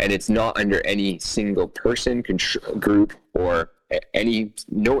 And it's not under any single person, group, or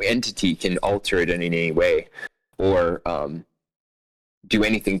no entity can alter it in any way or do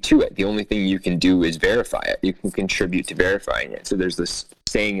anything to it. The only thing you can do is verify it. You can contribute to verifying it. So there's this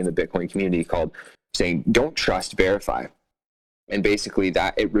saying in the Bitcoin community called saying, don't trust, verify. And basically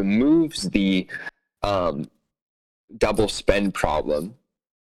that it removes the double spend problem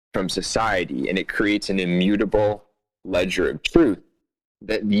from society, and it creates an immutable ledger of truth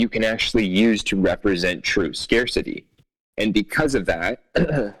that you can actually use to represent true scarcity. And because of that,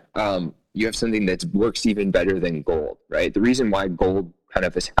 you have something that works even better than gold, right? The reason why gold kind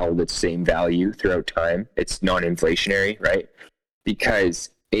of has held its same value throughout time, it's non-inflationary, right? Because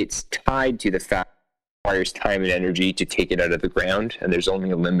it's tied to the fact it requires time and energy to take it out of the ground, and there's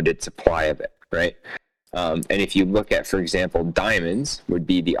only a limited supply of it, right? And if you look at, for example, diamonds would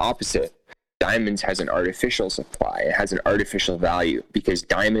be the opposite. Diamonds has an artificial supply. It has an artificial value because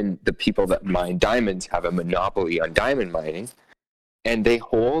the people that mine diamonds have a monopoly on diamond mining, and they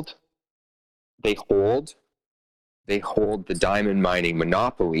hold the diamond mining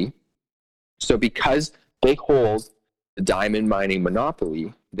monopoly. So because they hold the diamond mining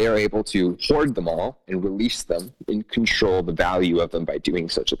monopoly, they're able to hoard them all and release them and control the value of them by doing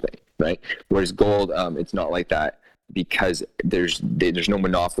such a thing, right? Whereas gold, it's not like that because there's no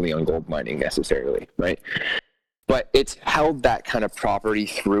monopoly on gold mining necessarily, right? But it's held that kind of property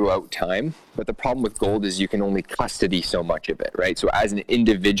throughout time. But the problem with gold is you can only custody so much of it, right? So as an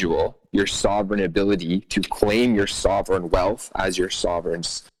individual, your sovereign ability to claim your sovereign wealth as your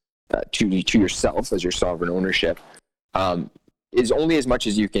sovereign's, to yourself as your sovereign ownership, is only as much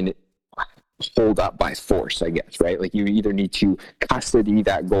as you can hold up by force, I guess, right? Like you either need to custody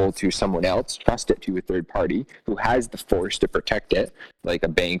that gold to someone else, trust it to a third party who has the force to protect it, like a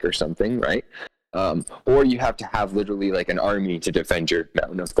bank or something, right? Or you have to have literally like an army to defend your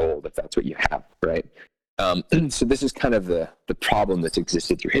mountain of gold if that's what you have, right? So this is kind of the problem that's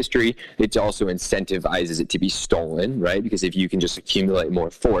existed through history. It also incentivizes it to be stolen, right? Because if you can just accumulate more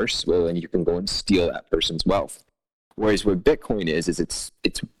force, well, then you can go and steal that person's wealth. Whereas what Bitcoin is it's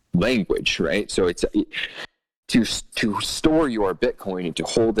language, right? So it's to store your Bitcoin and to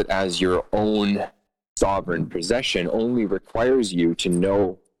hold it as your own sovereign possession only requires you to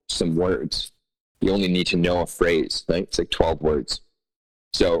know some words. You only need to know a phrase, right? It's like 12 words.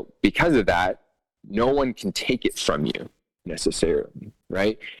 So because of that, no one can take it from you necessarily,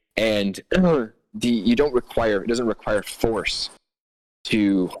 right? And it doesn't require force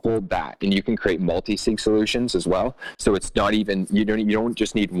to hold that, and you can create multi-sig solutions as well. So it's not even you don't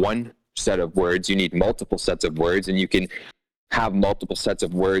just need one set of words, you need multiple sets of words, and you can have multiple sets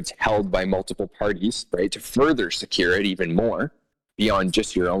of words held by multiple parties, right, to further secure it even more beyond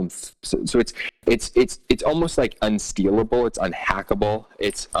just your own. So it's almost like unstealable, it's unhackable,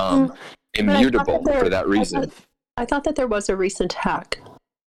 it's immutable for that reason. I thought that there was a recent hack.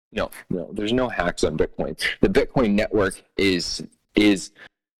 No, there's no hacks on Bitcoin. The Bitcoin network it's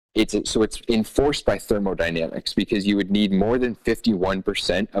enforced by thermodynamics, because you would need more than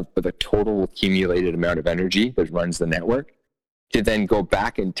 51% of the total accumulated amount of energy that runs the network to then go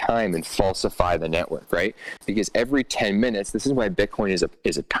back in time and falsify the network, right? Because every 10 minutes, this is why Bitcoin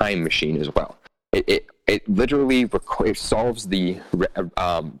is a time machine as well. It literally solves the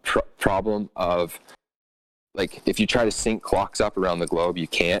problem of, like, if you try to sync clocks up around the globe, you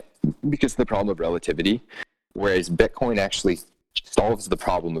can't because of the problem of relativity. Whereas Bitcoin actually solves the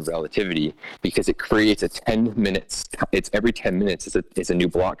problem of relativity because it creates a 10 minutes. It's every 10 minutes is a new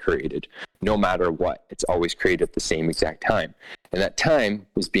block created, no matter what. It's always created at the same exact time. And that time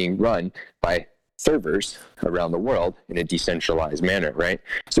is being run by servers around the world in a decentralized manner, right?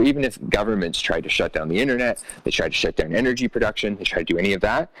 So even if governments try to shut down the internet, they try to shut down energy production, they try to do any of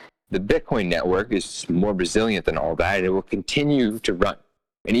that, the Bitcoin network is more resilient than all that, and it will continue to run.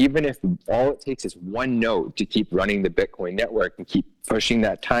 And even if all it takes is one node to keep running the Bitcoin network and keep pushing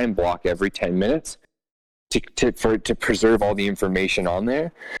that time block every 10 minutes to preserve all the information on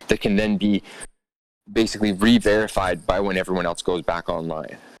there, that can then be basically re-verified by when everyone else goes back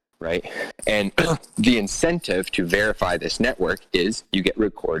online, right? And the incentive to verify this network is you get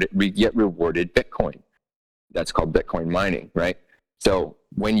rewarded Bitcoin. That's called Bitcoin mining, right? So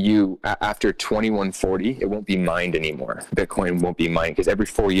when you, after 2140, it won't be mined anymore. Bitcoin won't be mined because every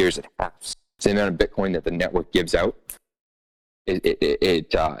 4 years it halves. So the amount of Bitcoin that the network gives out,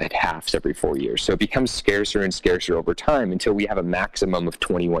 it halves every 4 years. So it becomes scarcer and scarcer over time until we have a maximum of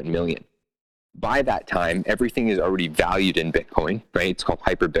 21 million. By that time, everything is already valued in Bitcoin, right? It's called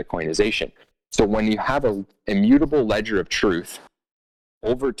hyper-Bitcoinization. So when you have an immutable ledger of truth,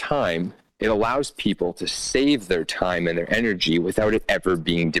 over time, it allows people to save their time and their energy without it ever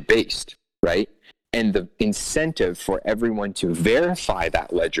being debased, right? And the incentive for everyone to verify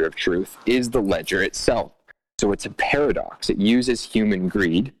that ledger of truth is the ledger itself. So it's a paradox. It uses human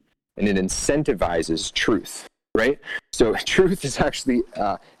greed and it incentivizes truth, right? So truth is actually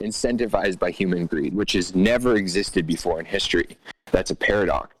incentivized by human greed, which has never existed before in history. That's a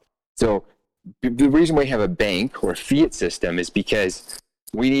paradox. So the reason we have a bank or a fiat system is because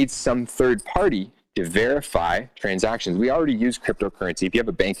we need some third party to verify transactions. We already use cryptocurrency. If you have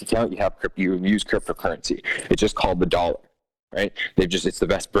a bank account, you use cryptocurrency. It's just called the dollar, right? It's the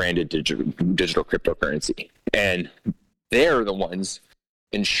best branded digital cryptocurrency. And they're the ones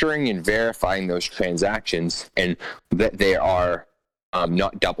ensuring and verifying those transactions and that they are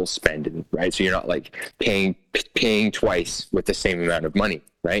not double spending, right? So you're not like paying twice with the same amount of money,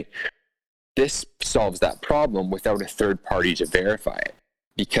 right? This solves that problem without a third party to verify it,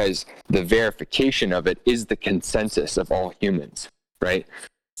 because the verification of it is the consensus of all humans, right?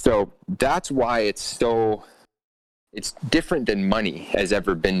 So that's why it's different than money has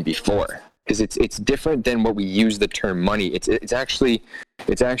ever been before, because it's different than what we use the term money. It's actually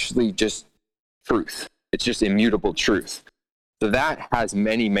just truth. It's just immutable truth. So that has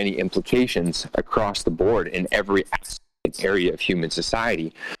many, many implications across the board in every area of human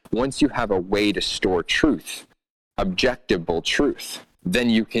society. Once you have a way to store truth, objectable truth,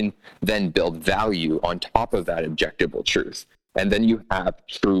 then you can then build value on top of that objectable truth. And then you have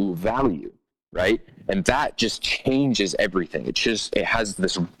true value, right? And that just changes everything. It has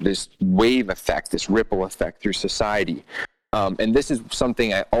this wave effect, this ripple effect through society. And this is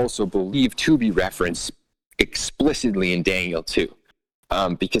something I also believe to be referenced explicitly in Daniel 2,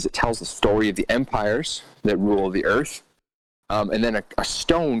 because it tells the story of the empires that rule the earth. And then a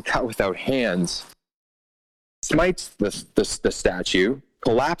stone cut without hands smites the statue,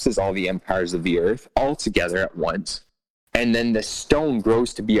 collapses all the empires of the earth all together at once, and then the stone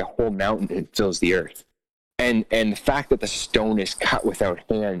grows to be a whole mountain and fills the earth. And the fact that the stone is cut without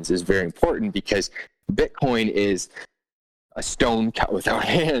hands is very important, because Bitcoin is a stone cut without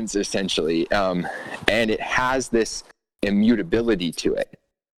hands, essentially, and it has this immutability to it.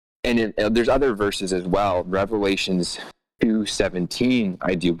 And there's other verses as well. Revelations 2:17,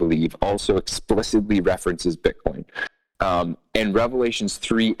 I do believe, also explicitly references Bitcoin. And Revelations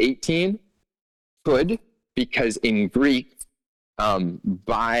 3:18 could, because in Greek,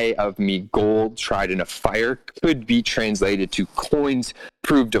 buy of me gold tried in a fire could be translated to coins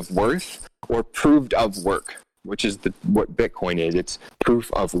proved of worth or proved of work, which is what Bitcoin is. It's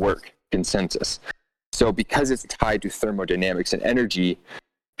proof of work consensus. So because it's tied to thermodynamics and energy,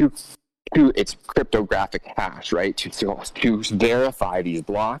 to its cryptographic hash, right? To verify these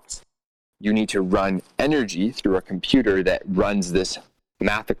blocks, you need to run energy through a computer that runs this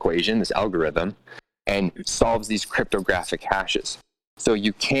math equation, this algorithm, and solves these cryptographic hashes. So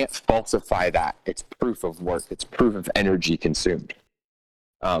you can't falsify that. It's proof of work. It's proof of energy consumed.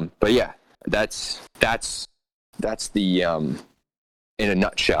 But yeah, that's the in a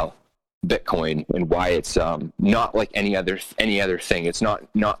nutshell, Bitcoin, and why it's not like any other thing. It's not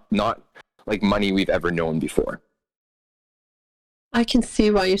like money we've ever known before. I can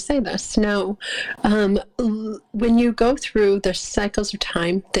see why you say this. Now, when you go through the cycles of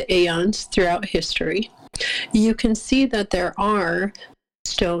time, the aeons throughout history, you can see that there are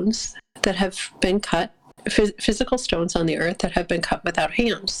stones that have been cut, physical stones on the earth that have been cut without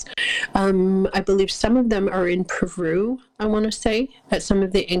hands. I believe some of them are in Peru, I want to say, at some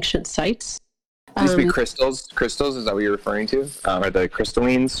of the ancient sites. These be crystals. Crystals, is that what you're referring to? Are the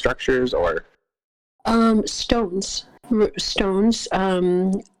crystalline structures or? Stones.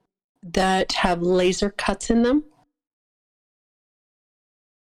 that have laser cuts in them.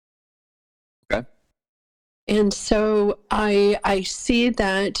 Okay. And so I see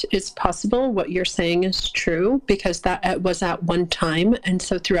that it's possible what you're saying is true, because that was at one time. And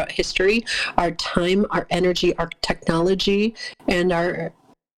so throughout history, our time, our energy, our technology, and our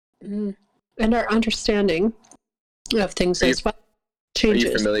understanding of things as well changes.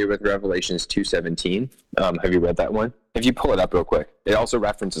 Are you familiar with Revelations 2:17? Have you read that one? If you pull it up real quick. It also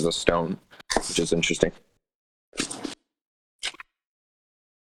references a stone, which is interesting.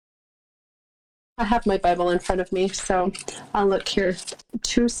 I have my Bible in front of me, so I'll look here.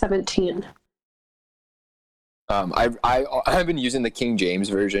 2:17. I've been using the King James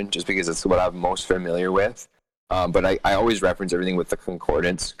version just because it's what I'm most familiar with. But I always reference everything with the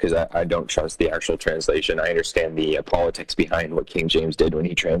concordance because I don't trust the actual translation. I understand the politics behind what King James did when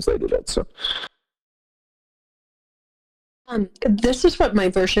he translated it. So, this is how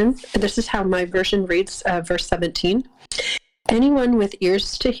my version reads, verse 17. Anyone with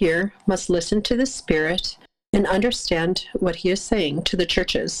ears to hear must listen to the Spirit and understand what he is saying to the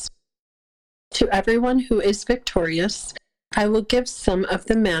churches. To everyone who is victorious, I will give some of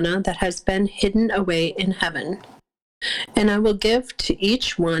the manna that has been hidden away in heaven. And I will give to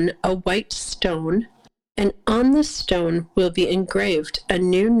each one a white stone, and on the stone will be engraved a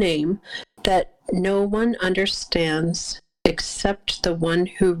new name that no one understands except the one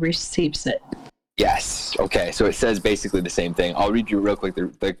who receives it. yes. Okay. So it says basically the same thing. I'll read you real quick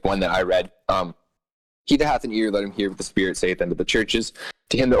the one that I read. He that hath an ear, let him hear what the Spirit saith unto the churches.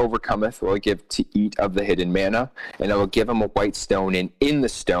 To him that overcometh will I give to eat of the hidden manna, and I will give him a white stone, and in the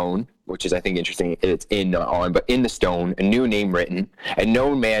stone, which is I think interesting, it's in, not on, but in the stone, a new name written, and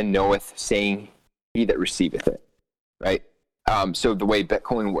no man knoweth, saying, he that receiveth it. Right? So the way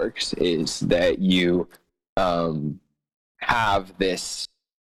Bitcoin works is that you have this,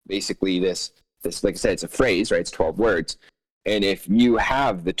 basically this, like I said, it's a phrase, right? It's 12 words. And if you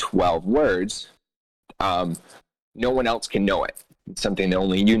have the 12 words, no one else can know it. It's something that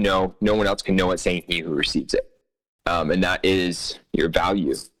only you know. No one else can know it, saying he who receives it. And that is your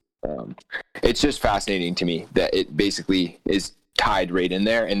value. It's just fascinating to me that it basically is tied right in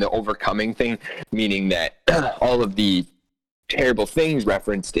there. And the overcoming thing, meaning that all of the terrible things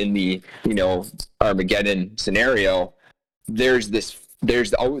referenced in the, Armageddon scenario, there's this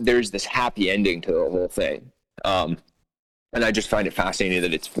happy ending to the whole thing. And I just find it fascinating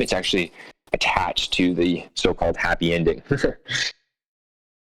that it's actually attached to the so-called happy ending.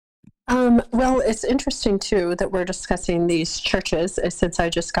 Well, it's interesting, too, that we're discussing these churches, since I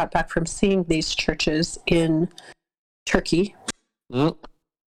just got back from seeing these churches in Turkey.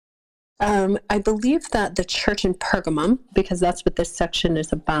 Mm-hmm. I believe that the church in Pergamum, because that's what this section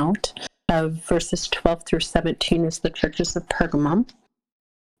is about, verses 12 through 17 is the churches of Pergamum.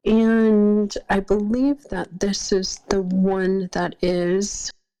 And I believe that this is the one that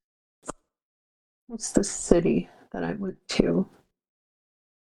is... What's the city that I went to?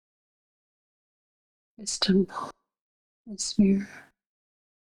 Istanbul. Izmir.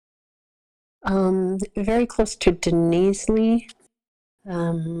 Very close to Denizli.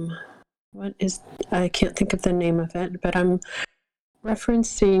 I can't think of the name of it, but I'm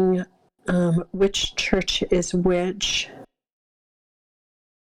referencing which church is which.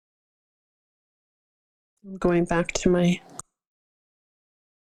 I'm going back to my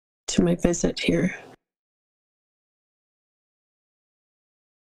visit here.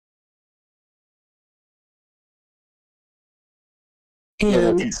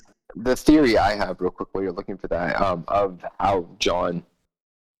 And the theory I have, real quick, while you're looking for that, of how John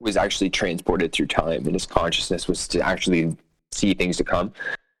was actually transported through time and his consciousness was to actually see things to come,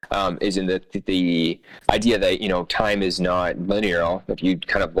 is in the idea that, time is not linear. If you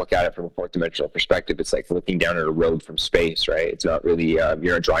kind of look at it from a fourth dimensional perspective, it's like looking down at a road from space, right? It's not really,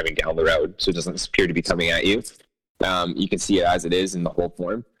 you're not driving down the road, so it doesn't appear to be coming at you. You can see it as it is in the whole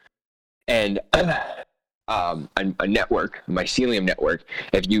form. And a network, a mycelium network,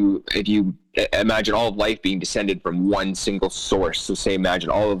 if you imagine all of life being descended from one single source, so say imagine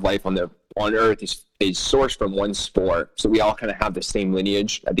all of life on Earth is sourced from one spore, so we all kind of have the same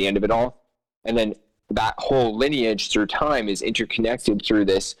lineage at the end of it all, and then that whole lineage through time is interconnected through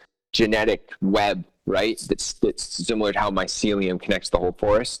this genetic web, right? That's similar to how mycelium connects the whole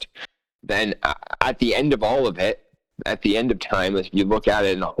forest. Then at the end of all of it, at the end of time, if you look at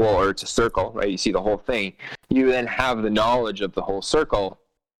it in a whole, or it's a circle, right? You see the whole thing. You then have the knowledge of the whole circle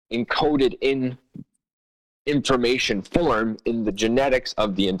encoded in information form in the genetics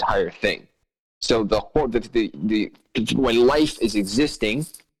of the entire thing. So when life is existing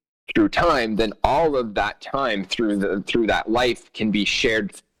through time, then all of that time through that life can be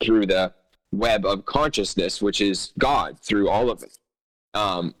shared through the web of consciousness, which is God through all of it.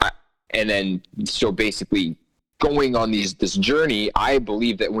 And then, so basically going on this journey, I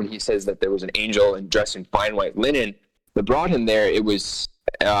believe that when he says that there was an angel and dressed in fine white linen that brought him there, it was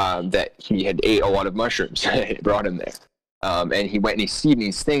that he had ate a lot of mushrooms. It brought him there. And he went and he's seen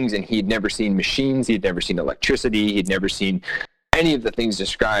these things, and he'd never seen machines, he'd never seen electricity, he'd never seen any of the things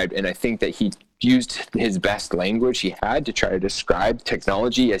described. And I think that he used his best language he had to try to describe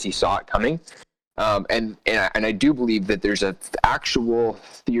technology as he saw it coming. And I do believe that there's an actual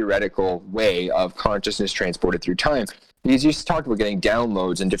theoretical way of consciousness transported through time. Because you just talked about getting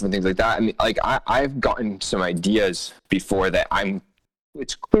downloads and different things like that. I mean, like I've gotten some ideas before that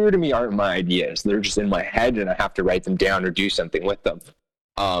it's clear to me aren't my ideas. They're just in my head, and I have to write them down or do something with them.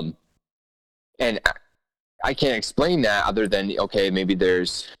 And I can't explain that other than, okay, maybe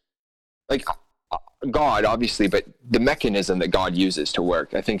there's like God, obviously, but the mechanism that God uses to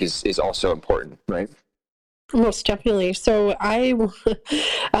work, I think, is also important, right? Most definitely. So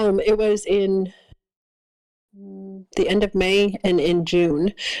it was in the end of May and in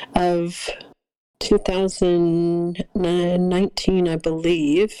June of 2019, I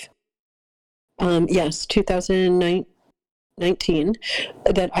believe. Yes, 2019,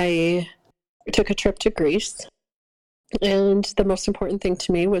 that I took a trip to Greece. And the most important thing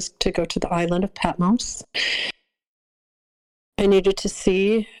to me was to go to the island of Patmos. I needed to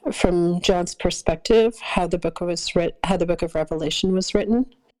see from John's perspective how the book of Revelation was written.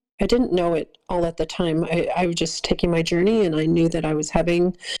 I didn't know it all at the time. I was just taking my journey, and I knew that I was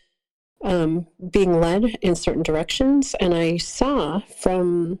being led in certain directions. And I saw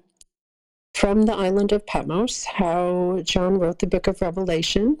from the island of Patmos how John wrote the book of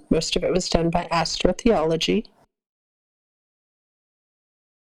Revelation. Most of it was done by astrotheology.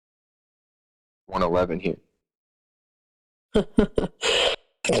 111 here.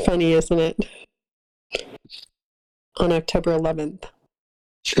 It's funny, isn't it? On October 11th.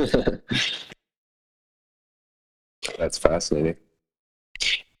 That's fascinating.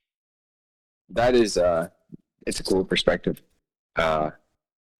 That is, it's a cool perspective.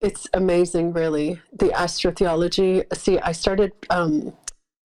 It's amazing, really. The astrotheology. See, I started, I've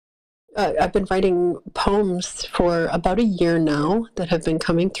been writing poems for about a year now that have been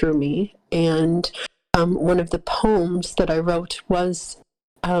coming through me. And one of the poems that I wrote was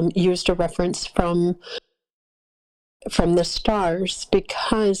used a reference from the stars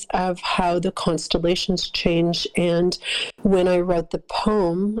because of how the constellations change. And when I wrote the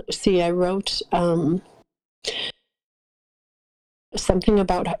poem, I wrote something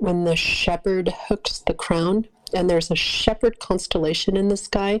about when the shepherd hooks the crown, and there's a shepherd constellation in the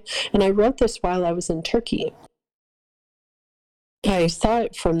sky. And I wrote this while I was in Turkey. I saw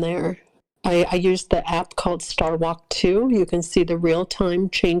it from there. I used the app called Starwalk 2. You can see the real-time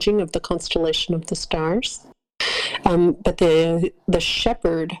changing of the constellation of the stars. But the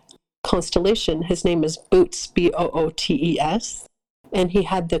shepherd constellation, his name is Bootes, Bootes, and he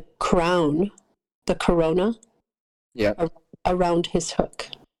had the crown, the corona, around his hook.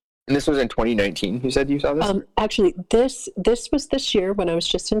 And this was in 2019, you said you saw this? Actually, this was this year when I was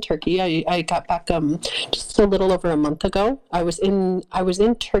just in Turkey. I got back just a little over a month ago. I was in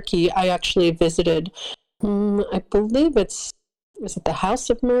Turkey. I actually visited, I believe was it the House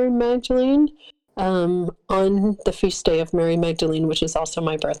of Mary Magdalene? On the feast day of Mary Magdalene, which is also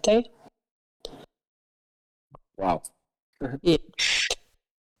my birthday. Wow. Yeah.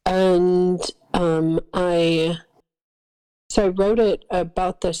 And I wrote it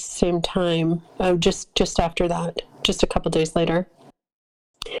about the same time, just after that, just a couple days later.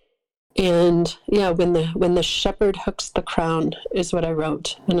 And yeah, when the shepherd hooks the crown is what I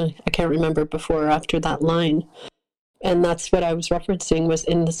wrote, and I can't remember before or after that line. And that's what I was referencing, was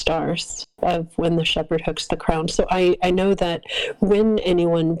in the stars of when the shepherd hooks the crown. So I know that when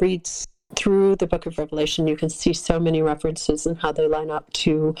anyone reads through the book of Revelation, you can see so many references and how they line up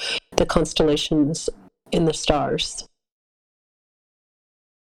to the constellations in the stars.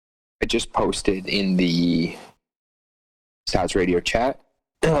 I just posted in the Stats Radio chat.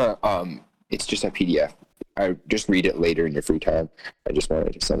 It's just a PDF. I just read it later in your free time. I just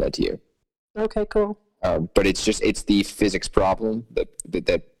wanted to send that to you. Okay, cool. But it's the physics problem that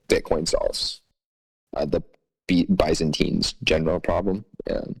Bitcoin solves. The Byzantine's general problem.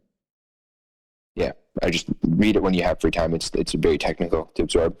 Yeah, I just read it when you have free time. It's very technical to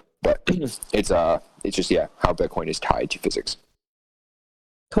absorb, but it's just how Bitcoin is tied to physics.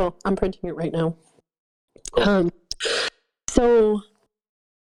 Cool. I'm printing it right now. Cool.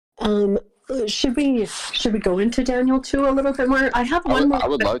 Should we go into Daniel 2 a little bit more? I have one more. I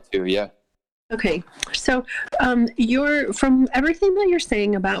would love to. Yeah. Okay, so you're from everything that you're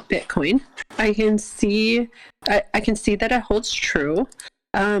saying about Bitcoin, I can see that it holds true.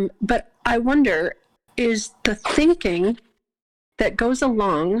 But I wonder, is the thinking that goes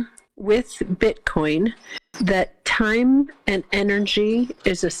along with Bitcoin that time and energy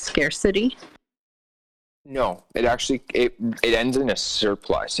is a scarcity? No, it actually it ends in a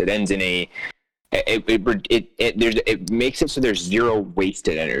surplus. It ends in a it makes it so there's zero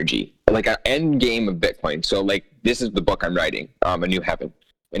wasted energy, like an end game of Bitcoin. So like this is the book I'm writing, A New Heaven,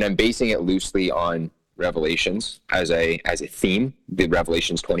 and I'm basing it loosely on Revelations as a theme, the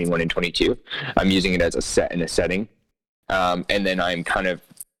Revelations 21 and 22. I'm using it as a set and a setting, and then I'm kind of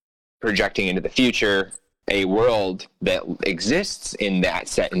projecting into the future a world that exists in that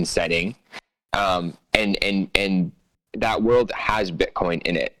set and setting, and that world has Bitcoin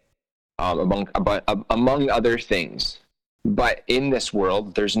in it. Among other things. But in this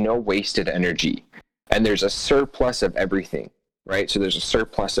world, there's no wasted energy, and there's a surplus of everything, right? So there's a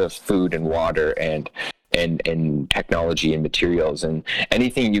surplus of food and water and technology and materials and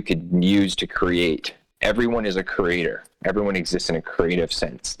anything you could use to create. Everyone is a creator. Everyone exists in a creative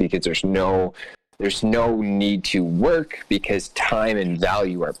sense because there's no need to work because time and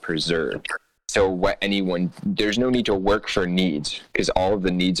value are preserved. So there's no need to work for needs because all of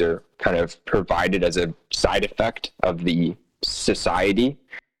the needs are kind of provided as a side effect of the society.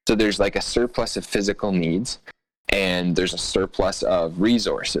 So there's like a surplus of physical needs and there's a surplus of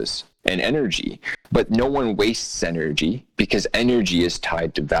resources and energy, but no one wastes energy because energy is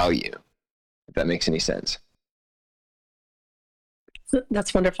tied to value, if that makes any sense.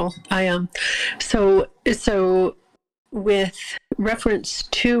 That's wonderful. So with reference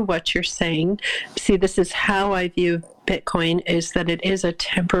to what you're saying, see, this is how I view Bitcoin, is that it is a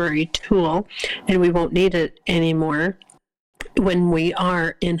temporary tool and we won't need it anymore when we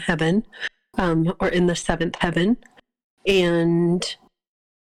are in heaven, or in the seventh heaven. And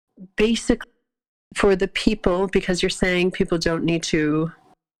basically for the people, because you're saying people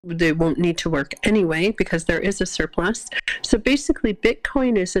they won't need to work anyway because there is a surplus. So basically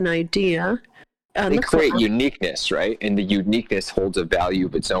Bitcoin is an idea. They create uniqueness, right? And the uniqueness holds a value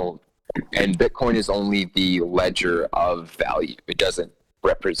of its own. And Bitcoin is only the ledger of value. It doesn't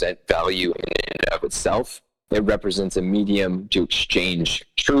represent value in and of itself. It represents a medium to exchange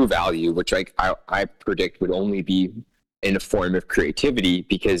true value, which I predict would only be in a form of creativity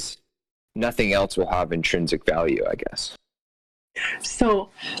because nothing else will have intrinsic value, I guess. So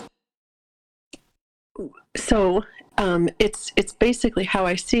it's basically how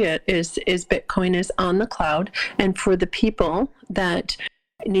I see it is Bitcoin is on the cloud, and for the people that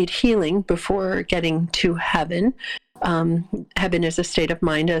need healing before getting to heaven, heaven is a state of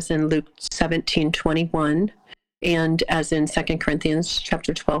mind, as in Luke 17:21, and as in 2 Corinthians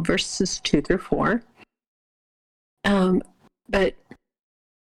chapter 12 verses 2 through 4. But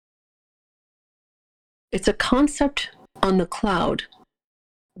it's a concept on the cloud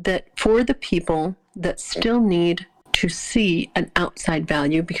that for the people that still need to see an outside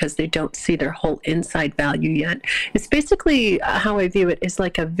value because they don't see their whole inside value yet. It's basically how I view it is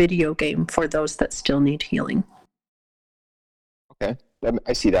like a video game for those that still need healing. Okay,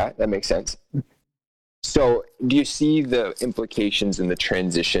 I see that. That makes sense. So do you see the implications in the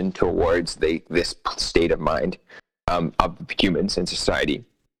transition towards this state of mind of humans and society,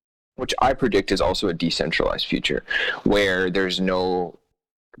 which I predict is also a decentralized future where there's no...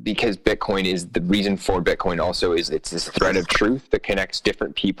 Because Bitcoin is the reason for Bitcoin also is it's this thread of truth that connects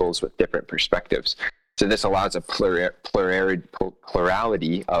different peoples with different perspectives. So this allows a plurality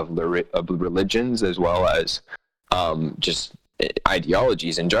of religions as well as just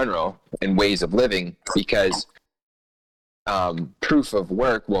ideologies in general and ways of living, because proof of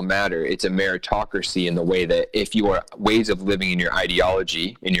work will matter. It's a meritocracy in the way that if your ways of living in your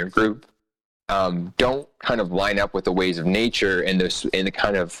ideology in your group don't kind of line up with the ways of nature and the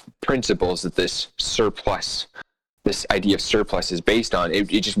kind of principles that this idea of surplus is based on, it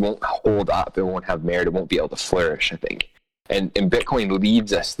just won't hold up. It won't have merit. It won't be able to flourish, I think. And Bitcoin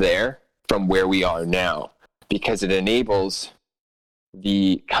leads us there from where we are now because it enables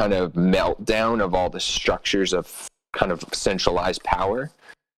the kind of meltdown of all the structures of kind of centralized power.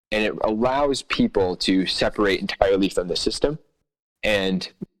 And it allows people to separate entirely from the system and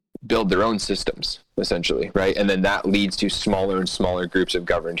build their own systems, essentially, right? And then that leads to smaller and smaller groups of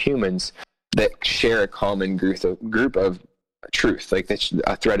governed humans that share a common group of truth, like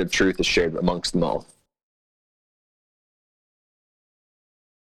a thread of truth is shared amongst them all.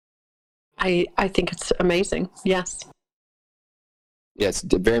 I think it's amazing, yes. Yeah, it's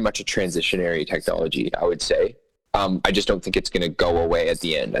very much a transitionary technology, I would say. I just don't think it's going to go away at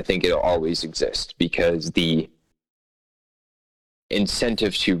the end. I think it'll always exist because the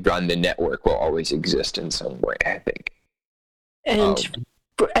incentive to run the network will always exist in some way, I think.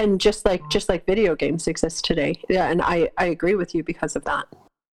 And just like video games exist today. Yeah, and I agree with you because of that.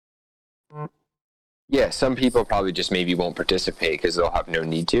 Yeah, some people probably just maybe won't participate because they'll have no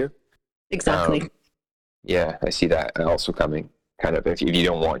need to. Exactly. Yeah, I see that also coming. Kind of, if you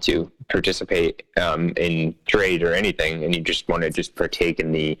don't want to participate in trade or anything, and you just want to just partake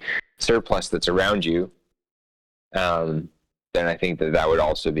in the surplus that's around you, then I think that would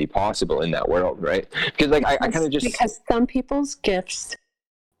also be possible in that world, right? Because like I kind of just because some people's gifts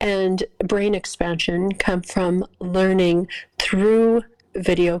and brain expansion come from learning through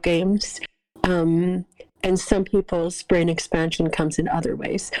video games. And some people's brain expansion comes in other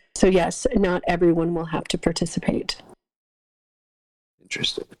ways. So yes, not everyone will have to participate.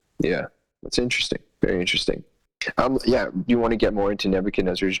 Interesting. Yeah, that's interesting. Very interesting. Yeah, you want to get more into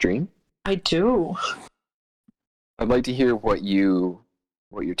Nebuchadnezzar's dream? I do. I'd like to hear what your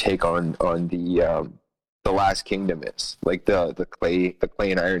take on the last kingdom is, like the clay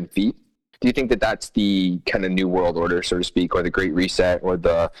and iron feet. Do you think that that's the kind of new world order, so to speak, or the Great Reset, or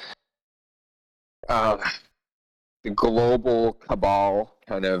the global cabal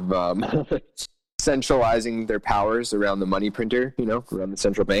kind of centralizing their powers around the money printer, around the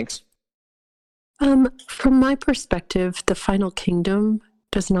central banks? From my perspective, the final kingdom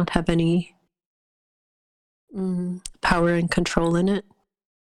does not have any power and control in it.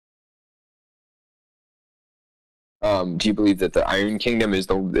 Do you believe that the Iron Kingdom is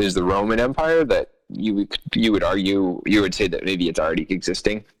the Roman Empire, that you would argue, you would say that maybe it's already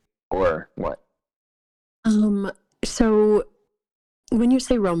existing, or what? So when you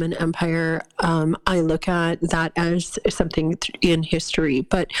say Roman Empire, I look at that as something in history,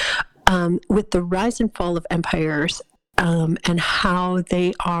 but with the rise and fall of empires and how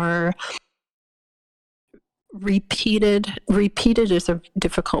they are repeated is a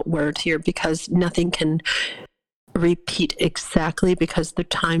difficult word here because nothing can repeat exactly because the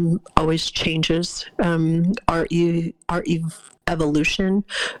time always changes. Our evolution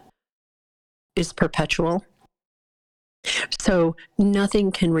is perpetual. So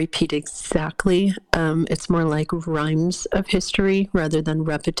nothing can repeat exactly. It's more like rhymes of history rather than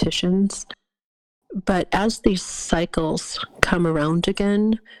repetitions. But as these cycles come around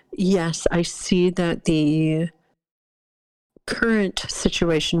again, yes, I see that the current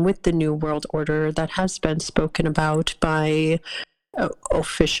situation with the New World Order that has been spoken about by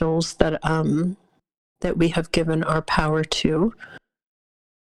officials that we have given our power to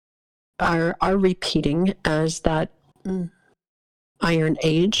are repeating as that Iron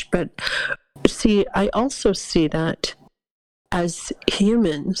Age. But see, I also see that as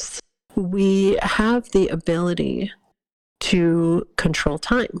humans, we have the ability to control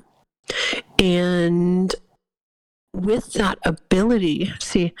time. And with that ability,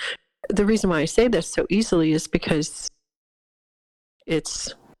 see, the reason why I say this so easily is because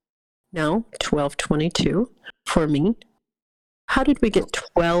it's now 12:22 for me. How did we get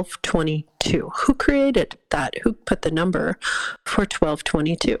 12:22? Who created that? Who put the number for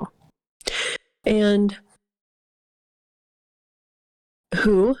 12:22? And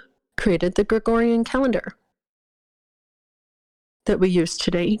who created the Gregorian calendar that we use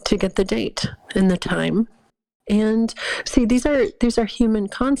today to get the date and the time? And see, these are human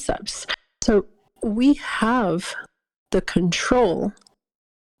concepts. So we have the control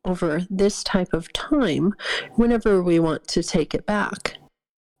over this type of time whenever we want to take it back.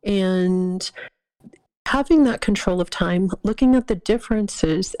 And having that control of time, looking at the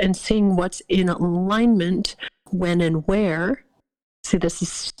differences and seeing what's in alignment when and where. See, this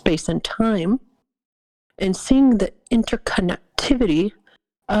is space and time. And seeing the interconnectivity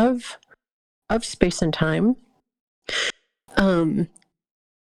of space and time.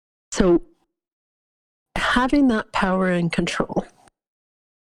 So having that power and control.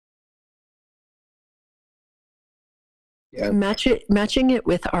 Yeah. Matching it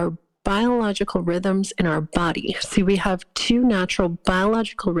with our biological rhythms in our body. See, we have two natural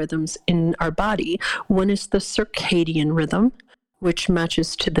biological rhythms in our body. One is the circadian rhythm, which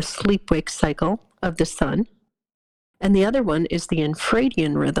matches to the sleep-wake cycle of the sun. And the other one is the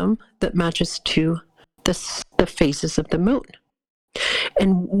infradian rhythm that matches to the phases of the moon.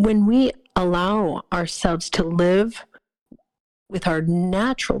 And when we allow ourselves to live with our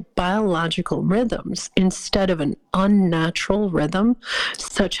natural biological rhythms instead of an unnatural rhythm,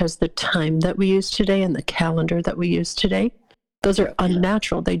 such as the time that we use today and the calendar that we use today, those are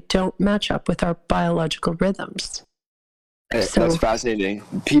unnatural. They don't match up with our biological rhythms. That's fascinating.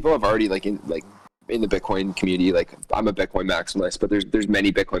 People have already in the Bitcoin community, like I'm a Bitcoin maximalist, but there's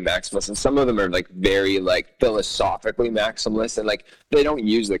many Bitcoin maximalists, and some of them are like very like philosophically maximalist, and like they don't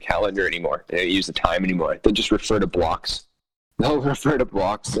use the calendar anymore. They don't use the time anymore. They just refer to blocks. They'll refer to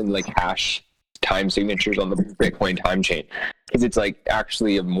blocks and like hash time signatures on the Bitcoin time chain, because it's like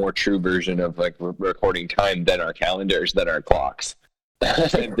actually a more true version of like recording time than our calendars, than our clocks.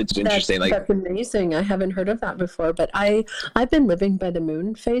 It's interesting. That's amazing. I haven't heard of that before, but I've been living by the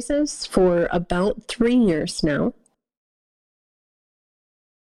moon phases for about 3 years now,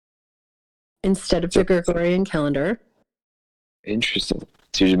 instead of the Gregorian calendar. Interesting.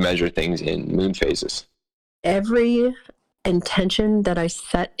 So you measure things in moon phases. Every intention that I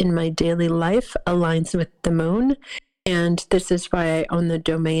set in my daily life aligns with the moon, and this is why I own the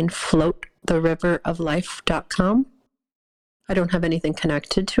domain floattheriveroflife.com. I don't have anything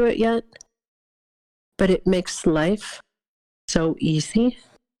connected to it yet, but it makes life so easy.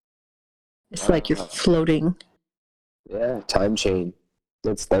 It's like you're floating. Yeah, time chain.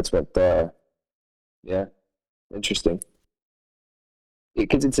 That's what yeah, interesting.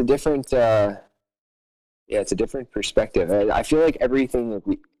 Because it's a different it's a different perspective. I feel like everything that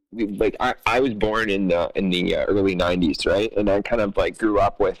we like I was born in the early 90s, right? And I kind of like grew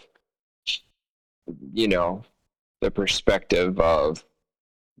up with, you know, the perspective of,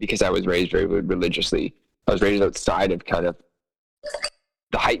 because I was raised very religiously, I was raised outside of kind of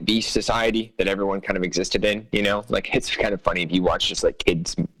the hype beast society that everyone kind of existed in, you know? Like, it's kind of funny if you watch just like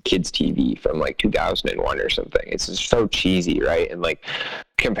kids TV from like 2001 or something. It's just so cheesy, right? And like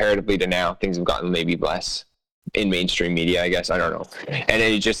comparatively to now, things have gotten maybe less in mainstream media, I guess. I don't know. And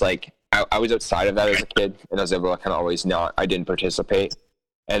it just like I was outside of that as a kid, and I was able to kind of always I didn't participate.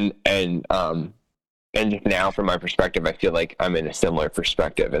 And just now, from my perspective, I feel like I'm in a similar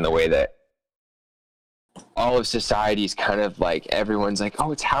perspective in the way that all of society's kind of like, everyone's like,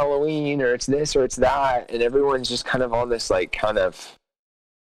 oh, it's Halloween, or it's this, or it's that. And everyone's just kind of on this like kind of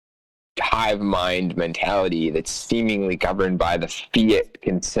hive mind mentality that's seemingly governed by the fiat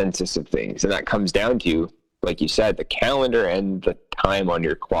consensus of things. And that comes down to, like you said, the calendar and the time on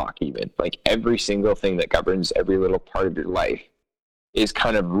your clock even. Like every single thing that governs every little part of your life is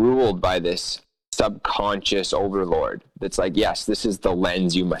kind of ruled by this subconscious overlord that's like, yes, this is the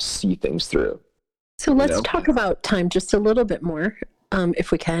lens you must see things through. So let's talk about time just a little bit more,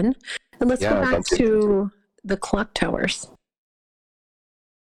 if we can. And let's go back to the clock towers.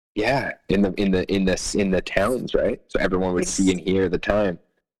 Yeah, in the towns, right? So everyone would see and hear the time.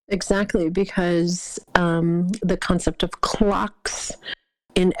 Exactly, because the concept of clocks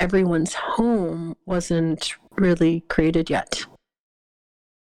in everyone's home wasn't really created yet.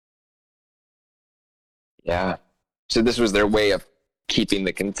 Yeah. So this was their way of keeping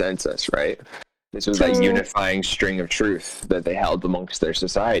the consensus, right? This was that unifying string of truth that they held amongst their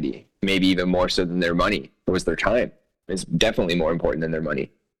society. Maybe even more so than their money. It was their time. It's definitely more important than their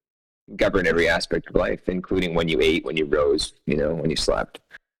money. Govern every aspect of life, including when you ate, when you rose, when you slept.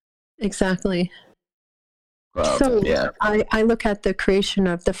 Exactly. I look at the creation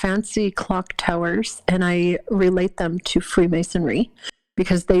of the fancy clock towers, and I relate them to Freemasonry,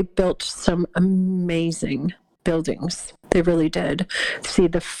 because they built some amazing buildings. They really did. See,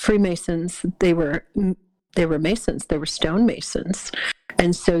 the Freemasons, they were masons. They were stonemasons.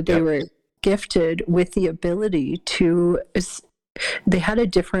 And so they were gifted with the ability to, they had a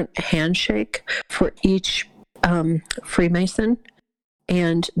different handshake for each Freemason.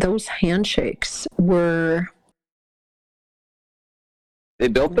 And those handshakes were... They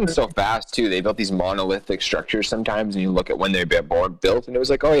built them so fast, too. They built these monolithic structures sometimes, and you look at when they were built, and it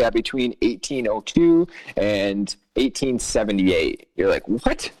was like, oh, yeah, between 1802 and 1878. You're like,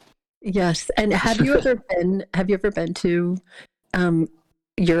 what? Yes. And have you ever been to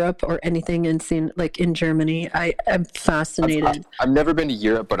Europe or anything and seen, like, in Germany? I'm fascinated. I've never been to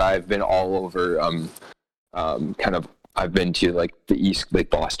Europe, but I've been all over I've been to like the East, like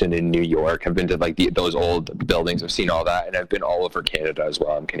Boston and New York. I've been to like those old buildings. I've seen all that, and I've been all over Canada as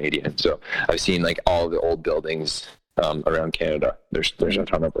well. I'm Canadian, so I've seen like all the old buildings around Canada. There's a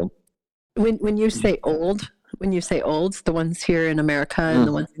ton of them. When you say old, the ones here in America and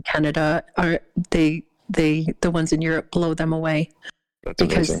the ones in Canada the ones in Europe blow them away. That's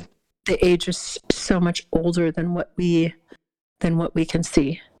because amazing. The age is so much older than what we can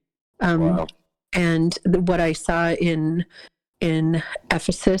see. Wow. And what I saw in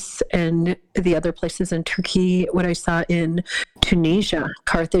Ephesus and the other places in Turkey, what I saw in Tunisia,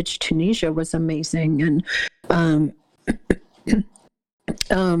 Carthage, Tunisia, was amazing. And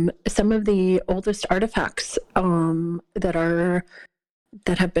some of the oldest artifacts that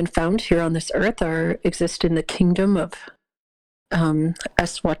have been found here on this earth exist in the kingdom of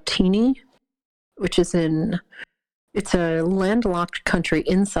Eswatini, which is it's a landlocked country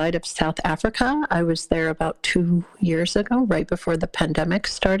inside of South Africa. I was there about 2 years ago, right before the pandemic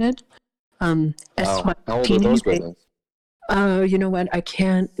started. Wow. How old are those buildings? You know what? I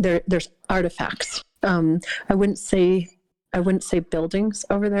can't. There's artifacts. I wouldn't say buildings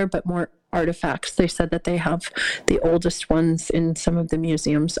over there, but more artifacts. They said that they have the oldest ones in some of the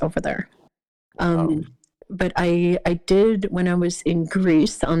museums over there. But I did, when I was in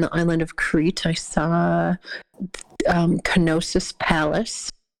Greece on the island of Crete, I saw Knossos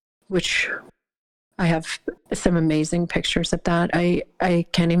Palace, which I have some amazing pictures of that. I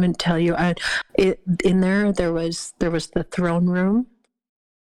can't even tell you. In there was the throne room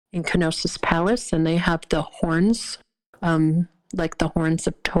in Knossos Palace, and they have the horns, like the horns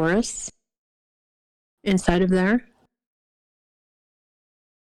of Taurus, inside of there.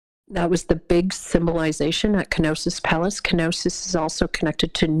 That was the big symbolization at Knossos Palace. Knossos is also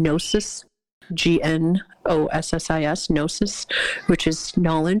connected to Gnosis, Gnossis, Gnosis, which is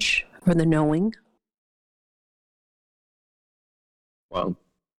knowledge or the knowing. Wow.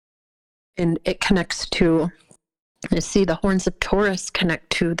 And it connects to, see, the horns of Taurus connect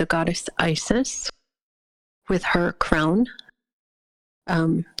to the goddess Isis with her crown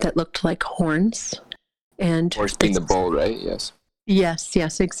that looked like horns. And horse being the bull, right? Yes.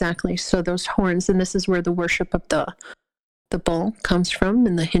 Yes, exactly. So those horns, and this is where the worship of the bull comes from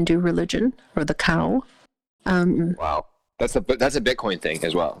in the Hindu religion, or the cow. Wow. That's a Bitcoin thing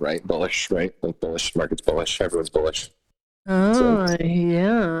as well, right? Bullish, right? Like bullish, market's bullish, everyone's bullish. Oh,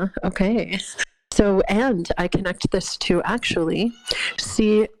 yeah. Okay. So, and I connect this to actually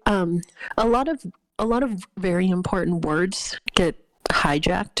see a lot of very important words get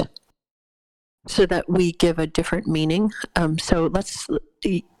hijacked so that we give a different meaning. So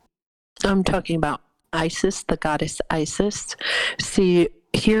I'm talking about Isis, the goddess Isis. See,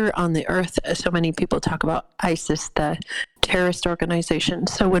 here on the earth, so many people talk about ISIS, the terrorist organization.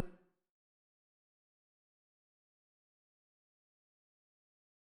 So when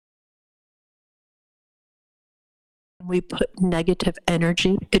we put negative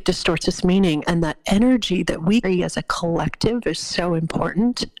energy, it distorts its meaning. And that energy that we carry as a collective is so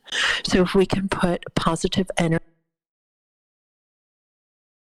important. So if we can put positive energy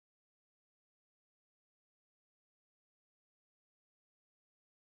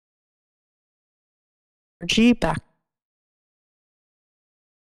back,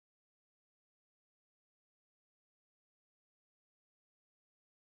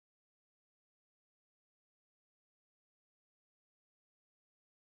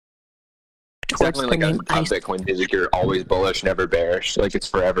 definitely like on Bitcoin music, you're always bullish, never bearish. Like it's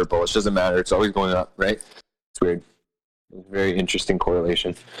forever bullish. Doesn't matter. It's always going up, right? It's weird. It's a very interesting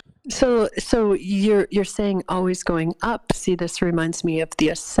correlation. So you're saying always going up. See, this reminds me of the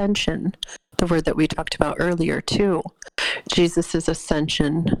ascension, the word that we talked about earlier too. Jesus'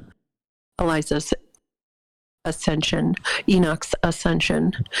 ascension, Elijah's ascension, Enoch's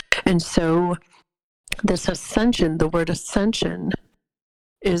ascension. And so this ascension, the word ascension,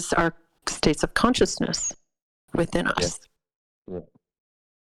 is our states of consciousness within us. Yeah.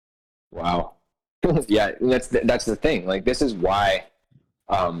 Wow. Yeah, that's the thing. Like this is why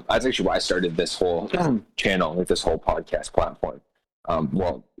that's actually why I started this whole channel, like this whole podcast platform.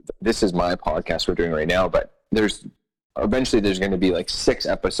 Well, this is my podcast we're doing right now, but eventually there's going to be like 6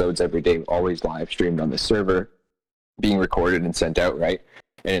 episodes every day, always live streamed on the server, being recorded and sent out, right?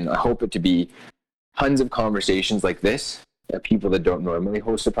 And I hope it to be tons of conversations like this that people that don't normally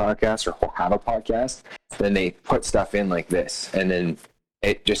host a podcast or have a podcast, then they put stuff in like this, and then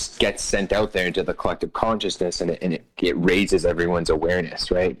it just gets sent out there into the collective consciousness, and it raises everyone's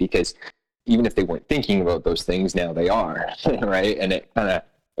awareness, right? Because even if they weren't thinking about those things, now they are, right? And it kind of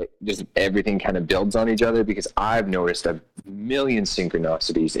just everything kind of builds on each other, because I've noticed a million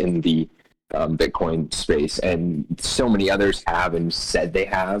synchronicities in the Bitcoin space, and so many others have and said they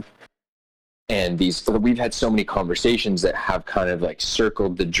have. And we've had so many conversations that have kind of like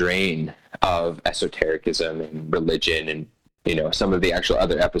circled the drain of esotericism and religion, and some of the actual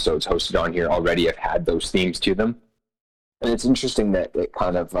other episodes hosted on here already have had those themes to them. And it's interesting that it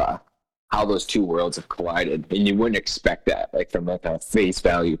kind of how those two worlds have collided, and you wouldn't expect that, like from like a face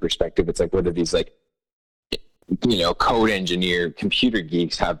value perspective. It's like, what do these like code engineer computer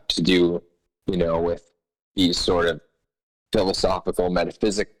geeks have to do with these sort of philosophical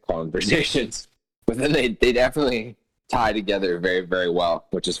metaphysic conversations? But then they definitely tie together very, very well,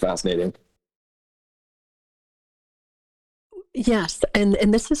 which is fascinating. Yes, and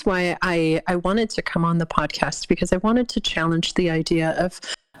this is why I wanted to come on the podcast, because I wanted to challenge the idea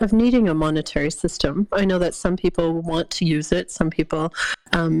of needing a monetary system. I know that some people want to use it. Some people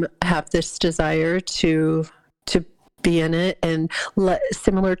have this desire to be in it, and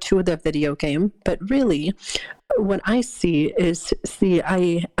similar to the video game. But really, what I see is,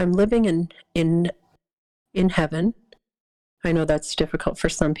 I'm living in heaven. I know that's difficult for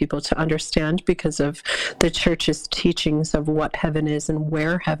some people to understand because of the church's teachings of what heaven is and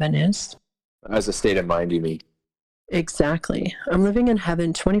where heaven is. As a state of mind, you mean? Exactly. I'm living in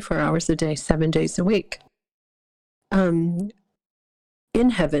heaven 24 hours a day, 7 days a week. In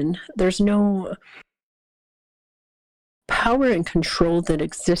heaven, there's no power and control that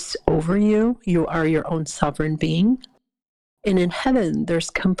exists over you. You are your own sovereign being. And in heaven, there's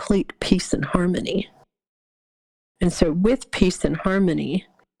complete peace and harmony. And so with peace and harmony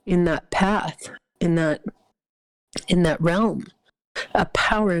in that path, in that realm, a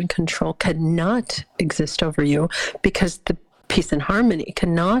power and control cannot exist over you, because the peace and harmony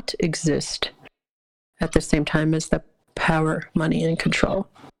cannot exist at the same time as the power, money, and control.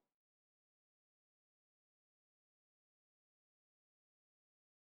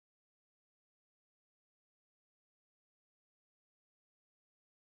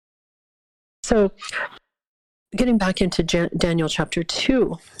 So getting back into Daniel chapter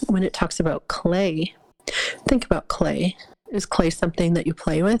 2, when it talks about clay, think about clay. Is clay something that you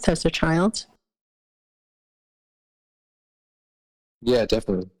play with as a child? Yeah,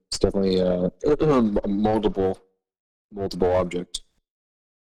 definitely. It's definitely a moldable object.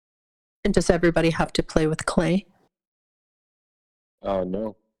 And does everybody have to play with clay? Oh,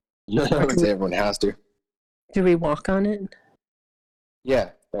 no. I would say everyone has to. Do we walk on it? Yeah.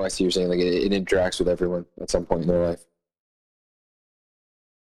 Oh, I see you're saying like it interacts with everyone at some point in their life.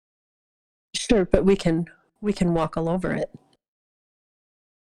 Sure, but we can walk all over it.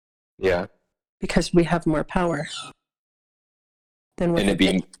 Yeah. Because we have more power than with and it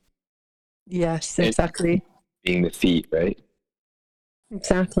being. Yes, exactly. Being the feet, right?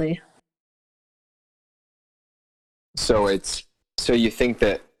 Exactly. So you think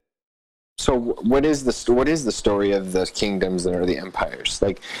that. So what is the story of the kingdoms that are the empires?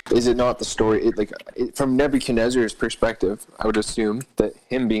 Like, is it not the story? From Nebuchadnezzar's perspective, I would assume that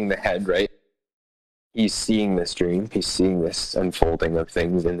him being the head, right? He's seeing this dream. He's seeing this unfolding of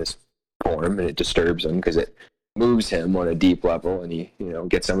things in this form, and it disturbs him because it moves him on a deep level, and he,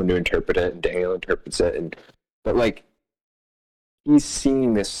 gets someone to interpret it, and Daniel interprets it, but like, he's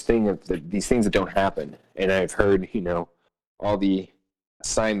seeing this thing of these things that don't happen, and I've heard, all the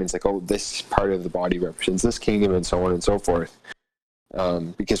assignments, like, oh, this part of the body represents this kingdom, and so on and so forth.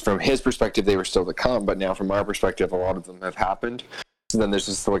 Because from his perspective, they were still to come, but now from our perspective, a lot of them have happened. So then there's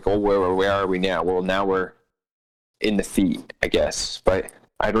this like, oh, where are we now? Well, now we're in the feet, I guess. But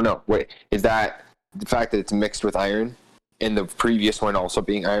I don't know. Wait, is that the fact that it's mixed with iron, and the previous one also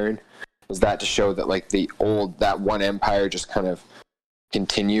being iron? Is that to show that like that one empire just kind of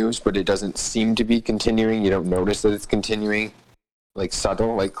continues, but it doesn't seem to be continuing? You don't notice that it's continuing. Like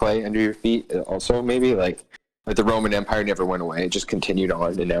subtle, like clay under your feet. Also, maybe like the Roman Empire never went away; it just continued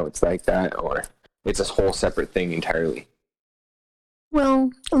on, and now it's like that, or it's a whole separate thing entirely.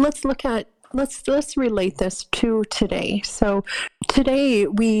 Well, let's relate this to today. So today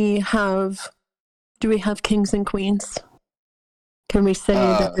do we have kings and queens? Can we say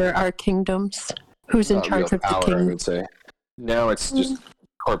that there are kingdoms? Who's in charge of the king? I would say now it's just.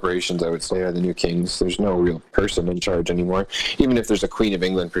 Corporations, I would say, are the new kings. There's no real person in charge anymore. Even if there's a Queen of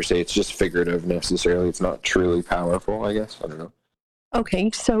England per se, it's just figurative necessarily. It's not truly powerful, I guess. I don't know.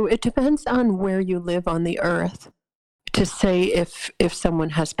 Okay, so it depends on where you live on the earth to say if someone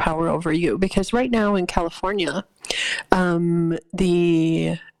has power over you. Because right now in California,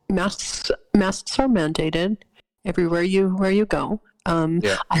 the masks are mandated everywhere where you go.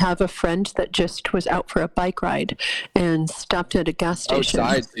 I have a friend that just was out for a bike ride and stopped at a gas station.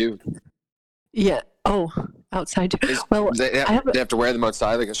 Outside too. Yeah. Oh, outside too. Well, they have to wear them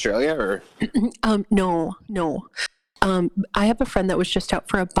outside like Australia, or? No. I have a friend that was just out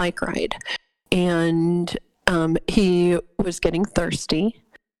for a bike ride, and he was getting thirsty,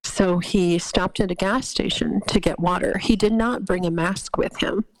 so he stopped at a gas station to get water. He did not bring a mask with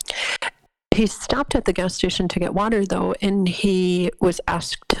him. He stopped at the gas station to get water, though, and he was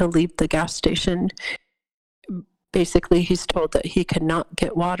asked to leave the gas station. Basically, he's told that he cannot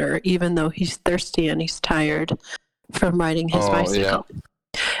get water, even though he's thirsty and he's tired from riding his bicycle. Yeah.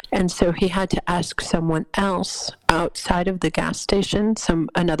 And so he had to ask someone else outside of the gas station,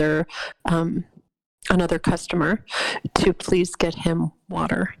 another customer, to please get him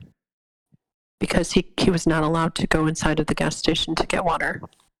water, because he was not allowed to go inside of the gas station to get water.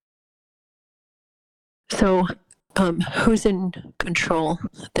 So Who's in control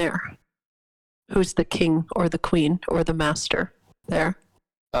there? Who's the king or the queen or the master there?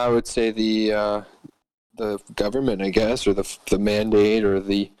 I would say the government, I guess, or the mandate, or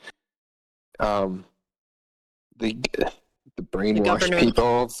the brainwashed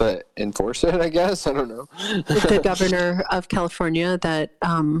people that enforce it, I guess. I don't know. The governor of California that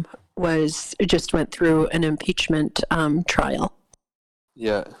just went through an impeachment trial.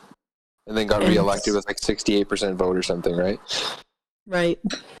 Yeah. And then got reelected with like 68% vote or something, right? Right.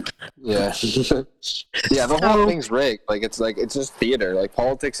 Yeah. Yeah, the whole thing's rigged. Like it's just theater. Like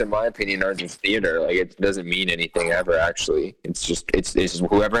politics, in my opinion, aren't just theater. Like it doesn't mean anything ever, actually. It's just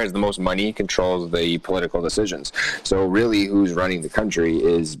whoever has the most money controls the political decisions. So really who's running the country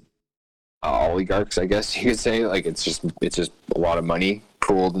is oligarchs, I guess you could say. Like it's just a lot of money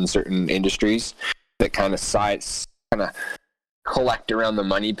pooled in certain industries that kind of collect around the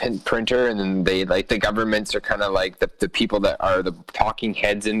money printer, and then they, like, the governments are kind of like the people that are the talking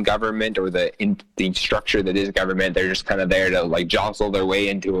heads in government, or the structure that is government. They're just kind of there to like jostle their way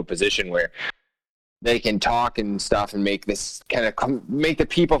into a position where they can talk and stuff and make this kind of make the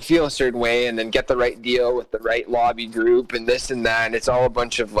people feel a certain way, and then get the right deal with the right lobby group and this and that, and it's all a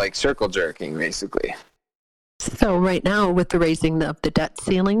bunch of like circle jerking, basically. So right now, with the raising of the debt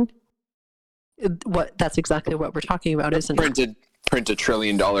ceiling, that's exactly what we're talking about, isn't it? Print $1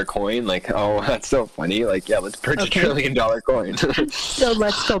 trillion coin. Like, oh, that's so funny. Like, yeah, let's print $1 trillion coin. So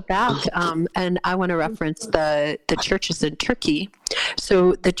let's go back, and I want to reference the churches in Turkey.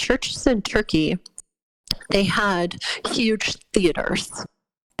 So the churches in Turkey, they had huge theaters.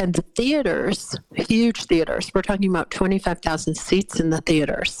 And the theaters, huge theaters, we're talking about 25,000 seats in the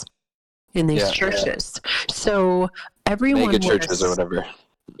theaters in these churches. Yeah. So everyone mega churches or whatever.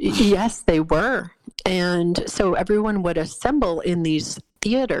 Yes, they were. And so everyone would assemble in these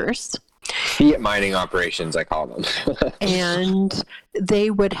theaters. Fiat mining operations, I call them. And they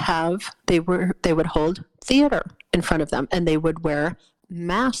would hold theater in front of them, and they would wear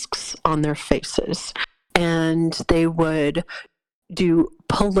masks on their faces, and they would do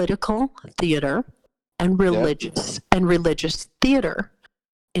political theater and religious theater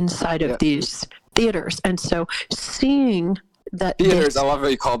inside of these theaters. And so seeing that theaters, I love how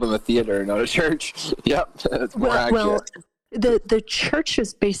you call them a theater, not a church. Yep, that's more accurate. Well, the church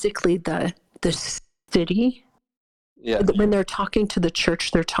is basically the city. Yeah. When they're talking to the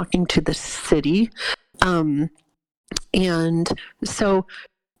church, they're talking to the city, and so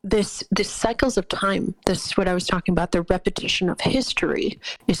this cycles of time. This is what I was talking about. The repetition of history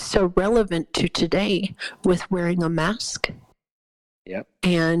is so relevant to today, with wearing a mask. Yep.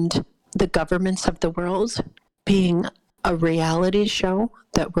 And the governments of the world being a reality show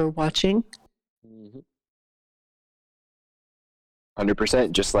that we're watching.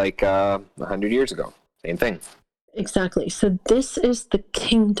 100%, just like 100 years ago. Same thing. Exactly. So this is the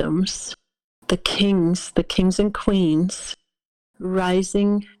kingdoms, the kings and queens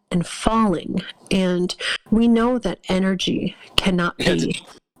rising and falling. And we know that energy cannot be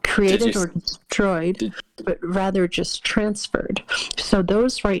created or destroyed, but rather just transferred. So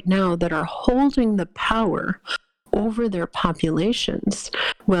those right now that are holding the power over their populations,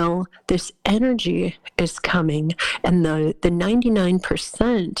 well, this energy is coming, and the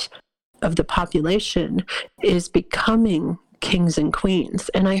 99% of the population is becoming kings and queens.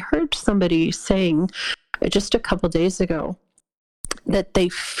 And I heard somebody saying just a couple days ago that they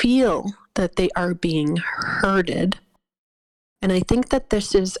feel that they are being herded. And I think that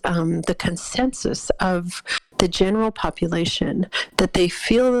this is the consensus of the general population, that they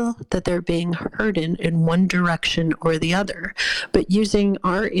feel that they're being herded in one direction or the other. But using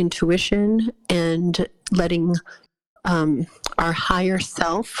our intuition and letting our higher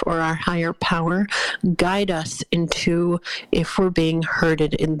self or our higher power guide us into if we're being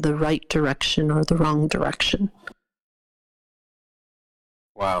herded in the right direction or the wrong direction.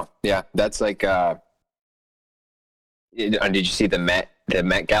 Wow. Yeah, that's like... did you see the Met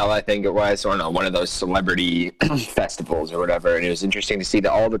Gala, I think it was, or no, one of those celebrity festivals or whatever, and it was interesting to see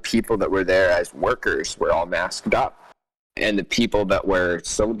that all the people that were there as workers were all masked up, and the people that were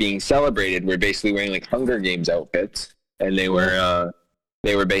still being celebrated were basically wearing like Hunger Games outfits, and they were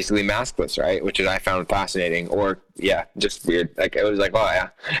basically maskless, right? Which I found fascinating, or just weird. Like it was like, oh yeah,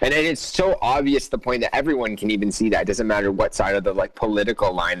 and it's so obvious, the point that everyone can even see that. It doesn't matter what side of the like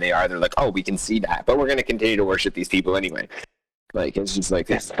political line they are. They're like, oh, we can see that, but we're going to continue to worship these people anyway. Like it's just like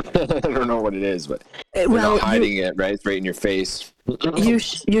this. I don't know what it is, but they're not hiding it, right? It's right in your face. You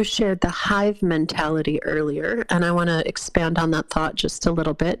shared the hive mentality earlier, and I want to expand on that thought just a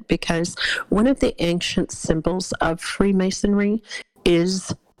little bit, because one of the ancient symbols of Freemasonry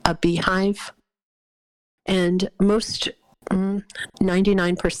is a beehive. And most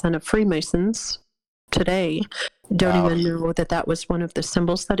 99% of Freemasons today don't even know that that was one of the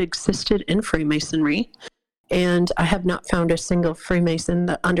symbols that existed in Freemasonry. And I have not found a single Freemason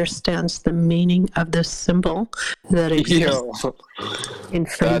that understands the meaning of this symbol that exists in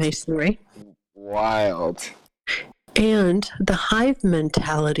Freemasonry. Wild. And the hive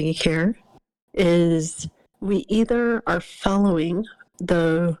mentality here is we either are following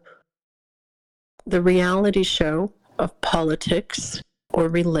the reality show of politics or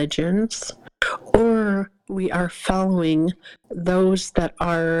religions, or we are following those that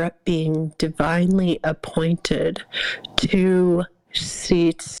are being divinely appointed to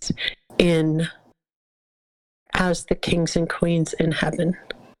seats in as the kings and queens in heaven.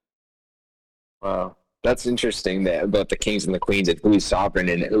 Wow. That's interesting about the kings and the queens and who's sovereign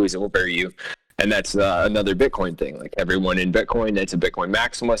and who's over you. And that's another Bitcoin thing. Like everyone in Bitcoin that's a Bitcoin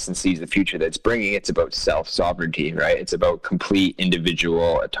maximalist and sees the future that's bringing. It's about self-sovereignty, right? It's about complete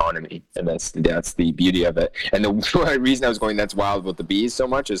individual autonomy. And that's the beauty of it. And the reason I was going that's wild about the bees so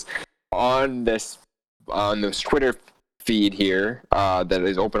much is on this Twitter feed here that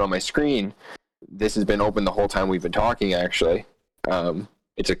is open on my screen. This has been open the whole time we've been talking, actually.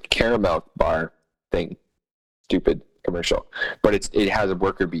 It's a caramel bar thing. Stupid commercial. But it has a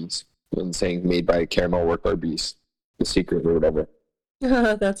worker bees. And saying made by caramel worker bees, the secret or whatever.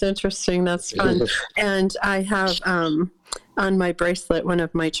 That's interesting. That's fun. And I have on my bracelet, one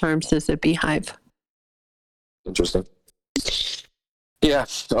of my charms is a beehive. Interesting. Yeah,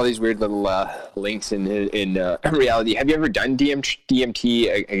 all these weird little links in reality. Have you ever done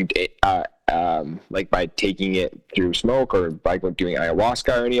DMT like by taking it through smoke or by doing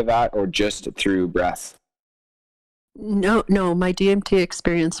ayahuasca or any of that, or just through breath? No, my DMT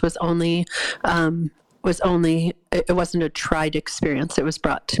experience was only, it wasn't a tried experience. It was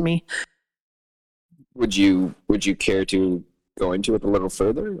brought to me. Would you care to go into it a little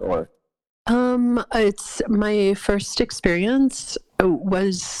further, or? It's my first experience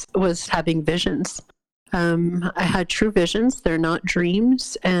was having visions. I had true visions. They're not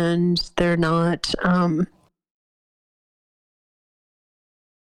dreams, and they're not,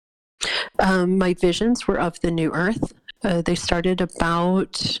 my visions were of the new earth. They started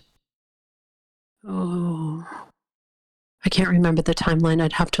about, I can't remember the timeline.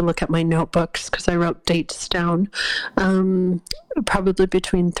 I'd have to look at my notebooks because I wrote dates down. Probably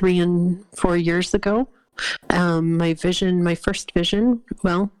between 3 and 4 years ago. My first vision,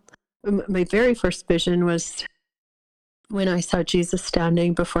 my very first vision was when I saw Jesus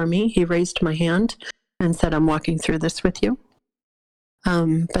standing before me. He raised my hand and said, "I'm walking through this with you."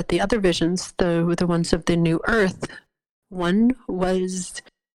 But the other visions, the ones of the new earth, one was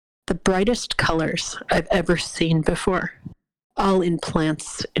the brightest colors I've ever seen before, all in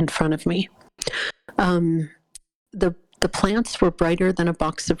plants in front of me. The plants were brighter than a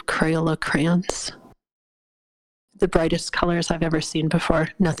box of Crayola crayons. The brightest colors I've ever seen before.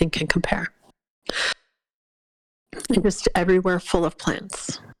 Nothing can compare. And just everywhere full of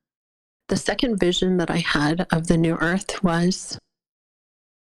plants. The second vision that I had of the new earth was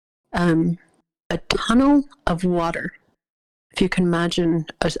a tunnel of water. If you can imagine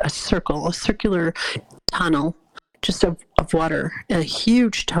a circular tunnel just of water, a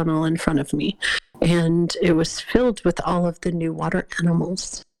huge tunnel in front of me. And it was filled with all of the new water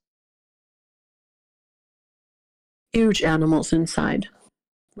animals. Huge animals inside,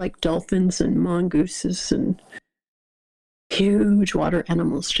 like dolphins and mongooses and huge water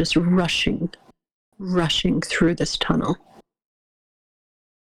animals just rushing through this tunnel.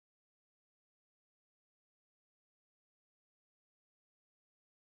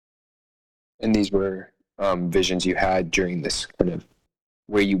 And these were visions you had during this kind of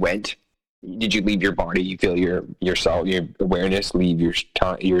where you went. Did you leave your body? You feel your awareness leave your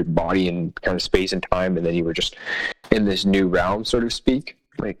body in kind of space and time, and then you were just in this new realm, so to speak.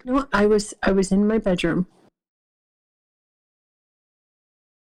 Like no, I was in my bedroom.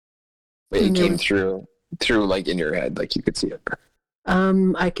 But it came through like in your head, like you could see it.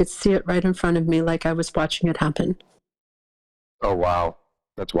 I could see it right in front of me, like I was watching it happen. Oh wow,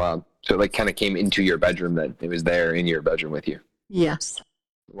 that's wild. So it like kind of came into your bedroom then. It was there in your bedroom with you. Yes.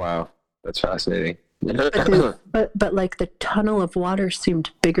 Wow, that's fascinating. but like the tunnel of water seemed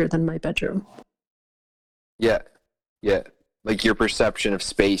bigger than my bedroom. Yeah. Like your perception of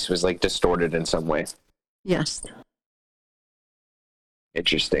space was like distorted in some way. Yes.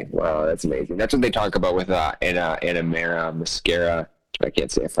 Interesting. Wow, that's amazing. That's what they talk about with Anamera muscara. I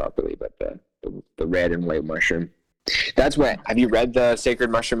can't say it properly, but the red and white mushroom. That's what. Have you read The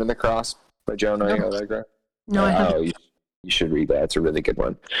Sacred Mushroom and the Cross by Joan Allegro? No, I haven't. You should read that. It's a really good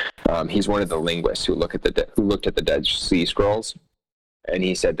one. He's one of the linguists who looked at the Dead Sea Scrolls, and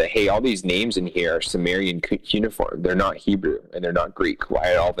he said that, hey, all these names in here are Sumerian cuneiform. They're not Hebrew and they're not Greek.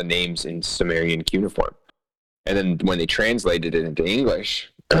 Why are all the names in Sumerian cuneiform? And then when they translated it into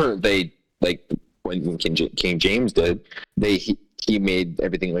English, they, like when King James did, he made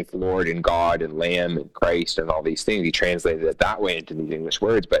everything like Lord and God and Lamb and Christ and all these things. He translated it that way into these English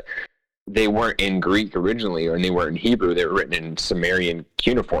words, but they weren't in Greek originally, or they weren't in Hebrew. They were written in Sumerian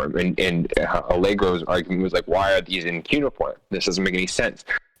cuneiform. And Allegro's argument was like, why are these in cuneiform? This doesn't make any sense.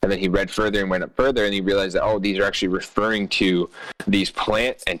 And then he read further and went up further, and he realized that, oh, these are actually referring to these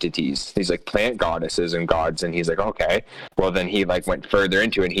plant entities, these like plant goddesses and gods. And he's like, okay. Well, then he like went further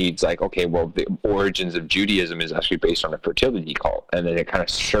into it, and he's like, okay, well, the origins of Judaism is actually based on a fertility cult. And then it kind of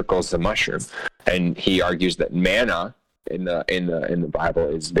circles the mushroom. And he argues that manna in the Bible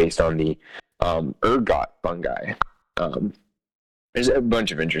is based on the ergot fungi. There's a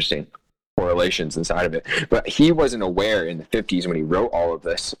bunch of interesting correlations inside of it, but he wasn't aware in the 50s when he wrote all of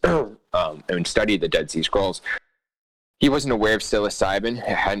this and studied the Dead Sea Scrolls. He wasn't aware of psilocybin.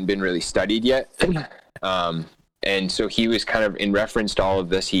 It hadn't been really studied yet. And so he was kind of, in reference to all of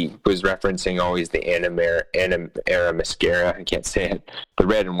this, he was referencing always the Anamascara, I can't say it, the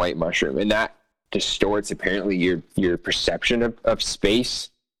red and white mushroom, and that distorts apparently your perception of space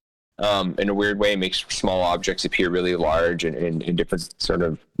in a weird way. It makes small objects appear really large and different sort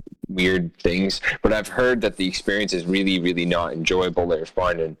of weird things. But I've heard that the experience is really, really not enjoyable or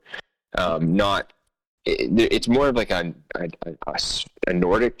fun, and it's more of like a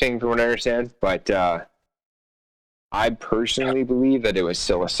Nordic thing from what I understand. But I personally believe that it was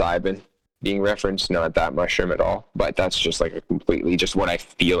psilocybin being referenced, not that mushroom at all. But that's just like a completely just what I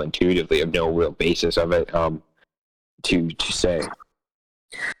feel intuitively. I have no real basis of it to say.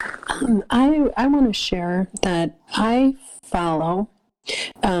 I want to share that I follow.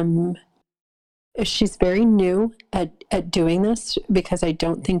 She's very new at doing this, because I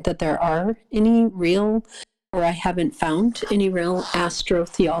don't think that there are any real, or I haven't found any real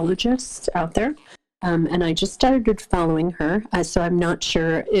astrotheologists out there. And I just started following her, so I'm not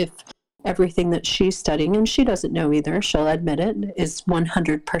sure if everything that she's studying, and she doesn't know either, she'll admit it, is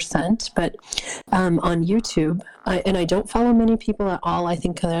 100%. But on YouTube, and I don't follow many people at all. I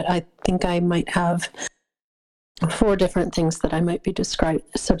think I might have 4 different things that I might be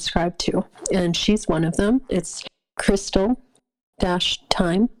subscribed to, and she's one of them. It's Crystal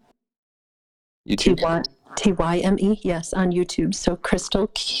Time. YouTube. Tyme, yes, on YouTube. So Crystal,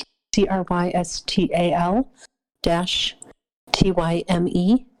 Crystal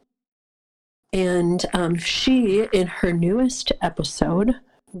Tyme. And she, in her newest episode,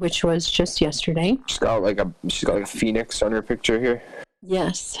 which was just yesterday, She's got like a phoenix on her picture here.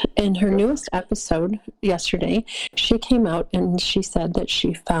 Yes, in her newest episode yesterday, she came out and she said that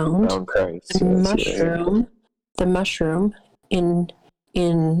she found the mushroom in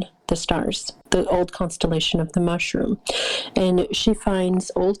the stars, the old constellation of the mushroom. And she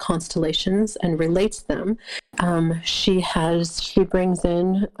finds old constellations and relates them. She brings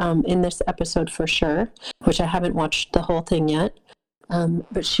in this episode for sure, which I haven't watched the whole thing yet,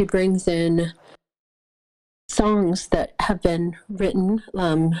 but she brings in songs that have been written.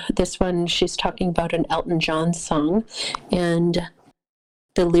 This one, she's talking about an Elton John song, and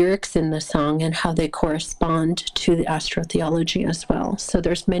the lyrics in the song and how they correspond to the astrotheology as well. So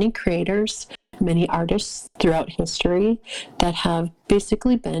there's many creators, many artists throughout history that have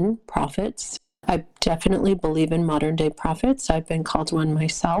basically been prophets. I definitely believe in modern day prophets. I've been called one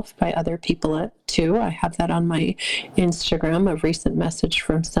myself by other people too. I have that on my Instagram, a recent message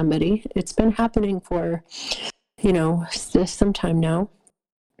from somebody. It's been happening for, some time now.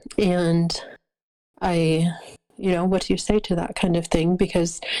 And what do you say to that kind of thing?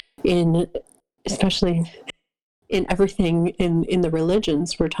 Because especially in everything in the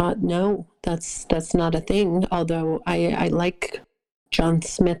religions, we're taught, no, that's not a thing. Although I like John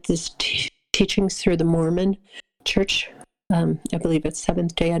Smith's teachings through the Mormon Church. I believe it's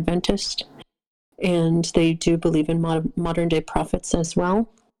Seventh-day Adventist. And they do believe in modern day prophets as well.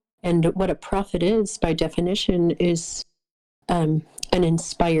 And what a prophet is, by definition, is an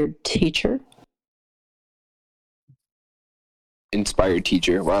inspired teacher. Inspired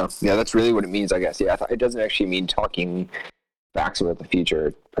teacher. Wow. Yeah, that's really what it means, I guess. Yeah, it doesn't actually mean talking facts about the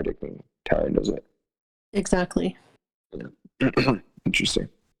future, predicting time, does it? Exactly. Yeah. Interesting.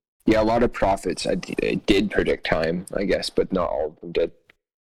 Yeah, a lot of prophets did predict time, I guess, but not all of them did.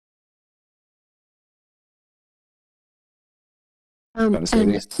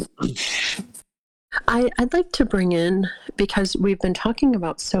 I'd like to bring in, because we've been talking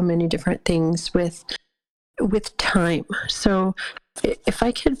about so many different things with with time. So if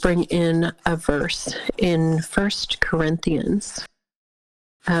I could bring in a verse in 1 Corinthians,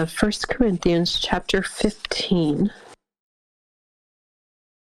 1 Corinthians chapter 15,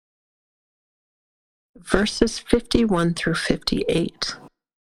 verses 51 through 58.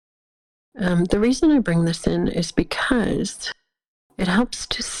 The reason I bring this in is because it helps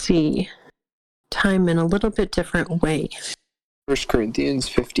to see time in a little bit different way. 1 Corinthians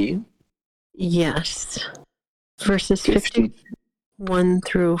 15? Yes. Verses 51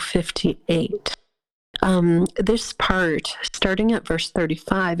 through 58. This part, starting at verse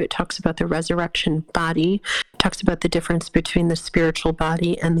 35, it talks about the resurrection body, talks about the difference between the spiritual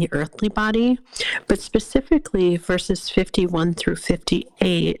body and the earthly body, but specifically verses 51 through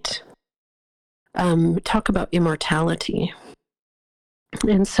 58 talk about immortality.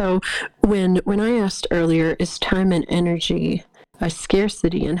 And so when I asked earlier, is time and energy a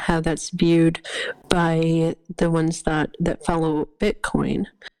scarcity, and how that's viewed by the ones that follow Bitcoin?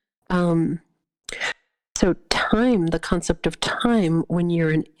 So time, the concept of time when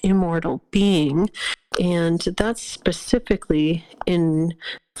you're an immortal being, and that's specifically in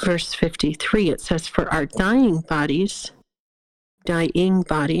verse 53. It says, for our dying bodies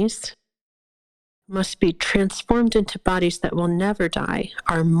must be transformed into bodies that will never die.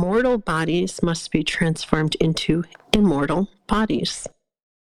 Our mortal bodies must be transformed into immortal bodies.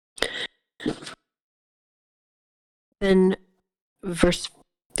 Then verse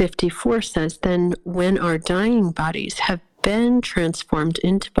 54 says, then when our dying bodies have been transformed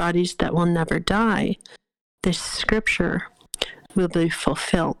into bodies that will never die, this scripture will be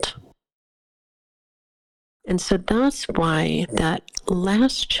fulfilled. And so that's why that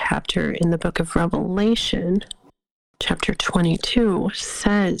last chapter in the book of Revelation, chapter 22,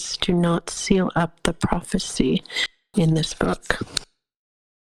 says, do not seal up the prophecy in this book.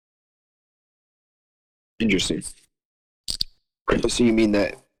 Interesting. So you mean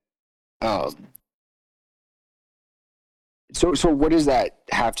that, so what does that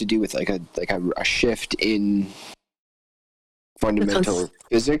have to do with like a shift in fundamental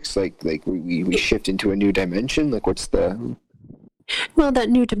physics? Like we shift into a new dimension? Like what's the... Well, that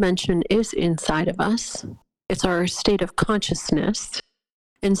new dimension is inside of us. It's our state of consciousness.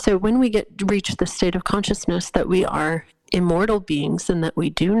 And so when we reach the state of consciousness that we are immortal beings and that we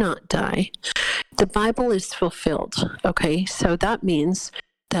do not die, the Bible is fulfilled. Okay, so that means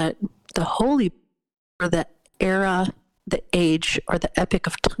that the holy, or the era, the age, or the epoch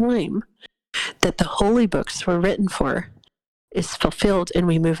of time that the holy books were written for is fulfilled, and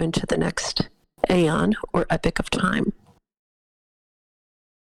we move into the next aeon or epoch of time.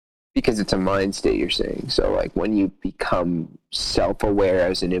 Because it's a mind state, you're saying. So like when you become self-aware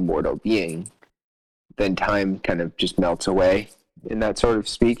as an immortal being, then time kind of just melts away in that sort of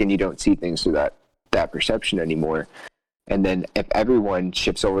speak, and you don't see things through that perception anymore. And then if everyone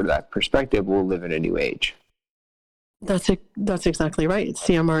shifts over to that perspective, we'll live in a new age. That's exactly right.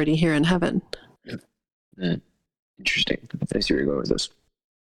 See, I'm already here in heaven. Interesting. I see where you're going with this.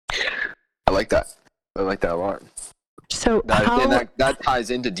 I like that. I like that a lot. So that ties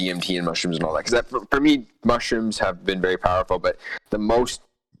into DMT and mushrooms and all that. Because for me, mushrooms have been very powerful, but the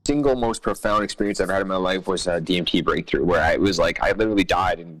single most profound experience I've had in my life was a DMT breakthrough, where I was like, I literally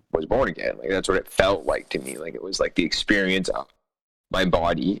died and was born again. Like that's what it felt like to me. Like it was like the experience of my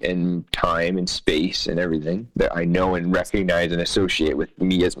body and time and space and everything that I know and recognize and associate with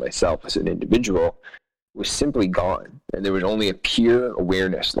me as myself as an individual was simply gone. And there was only a pure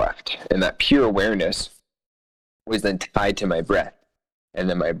awareness left. And that pure awareness was then tied to my breath. And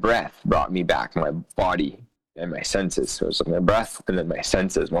then my breath brought me back my body and my senses. So it was like my breath and then my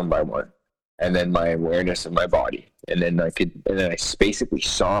senses one by one. And then my awareness of my body. And then I basically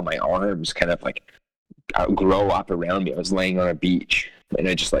saw my arms kind of like grow up around me. I was laying on a beach and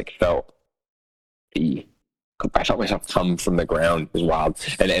I just like felt I felt myself come from the ground. It was wild.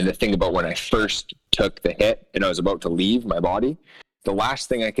 And the thing about when I first took the hit and I was about to leave my body, the last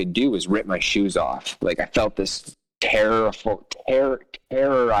thing I could do was rip my shoes off. Like I felt this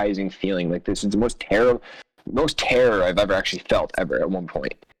terrorizing feeling. Like this is the most terror I've ever actually felt ever at one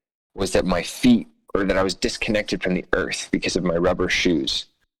point, was that my feet, or that I was disconnected from the earth because of my rubber shoes.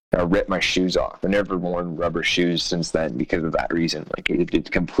 I ripped my shoes off. I've never worn rubber shoes since then because of that reason. Like it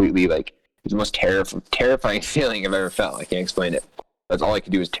completely, like, it was the most terrifying feeling I've ever felt. I can't explain it. That's all I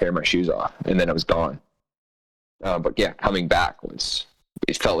could do was tear my shoes off, and then I was gone. But yeah, coming back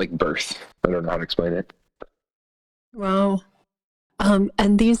it felt like birth. I don't know how to explain it. Wow.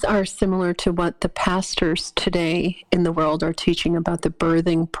 And these are similar to what the pastors today in the world are teaching about the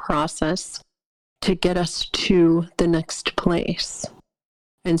birthing process to get us to the next place.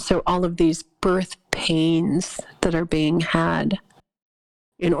 And so all of these birth pains that are being had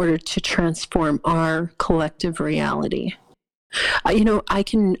in order to transform our collective reality. I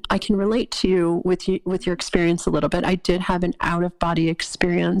can relate to you with your experience a little bit. I did have an out-of-body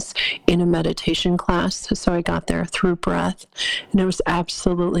experience in a meditation class, so I got there through breath, and it was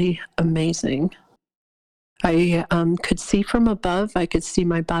absolutely amazing. I could see from above. I could see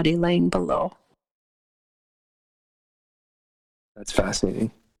my body laying below. That's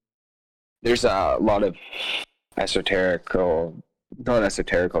fascinating. There's a lot of not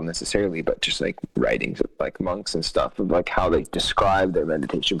esoterical necessarily, but just like writings of like monks and stuff of like how they describe their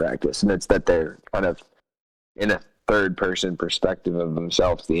meditation practice, and it's that they're kind of in a third person perspective of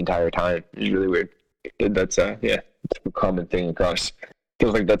themselves the entire time. It's really weird. That's it's a common thing across.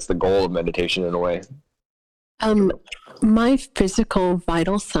 Feels like that's the goal of meditation in a way. My physical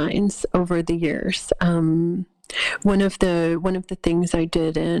vital signs over the years. One of the things I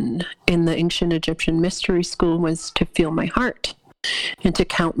did in the ancient Egyptian mystery school was to feel my heart and to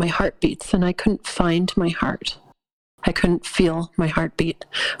count my heartbeats, and I couldn't find my heart. I couldn't feel my heartbeat.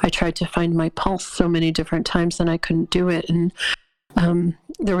 I tried to find my pulse so many different times, and I couldn't do it. And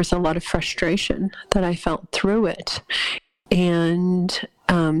there was a lot of frustration that I felt through it. And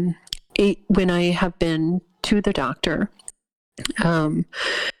when I have been to the doctor,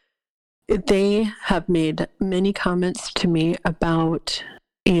 they have made many comments to me about,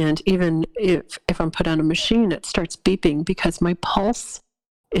 and even if I'm put on a machine, it starts beeping because my pulse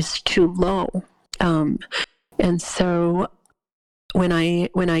is too low. And so when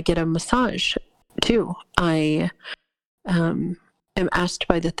I get a massage too, I am asked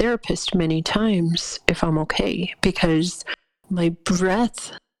by the therapist many times if I'm okay, because my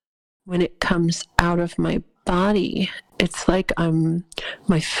breath, when it comes out of my body, it's like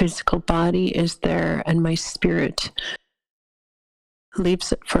my physical body is there and my spirit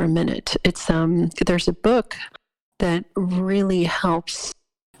leaves it for a minute. It's there's a book that really helps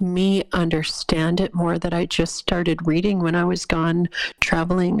me understand it more that I just started reading when I was gone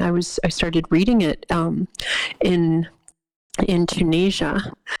traveling. I started reading it in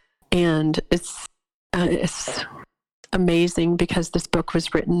Tunisia, and it's amazing because this book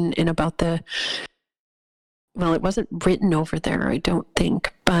was written in about well, it wasn't written over there, I don't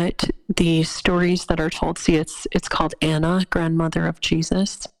think, but the stories that are told, see, it's called Anna, grandmother of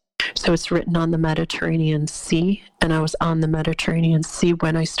Jesus. So it's written on the Mediterranean Sea, and I was on the Mediterranean Sea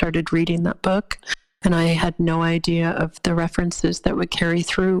when I started reading that book, and I had no idea of the references that would carry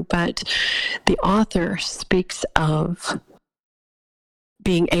through, but the author speaks of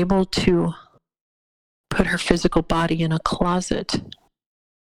being able to put her physical body in a closet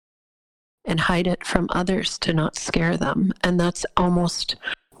and hide it from others to not scare them. And that's almost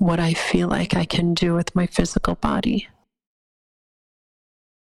what I feel like I can do with my physical body.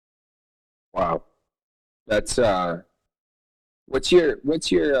 Wow. That's what's your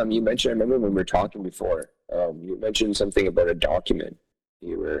you mentioned, I remember when we were talking before, you mentioned something about a document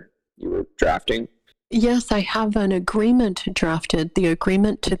you were drafting. Yes, I have an agreement drafted, the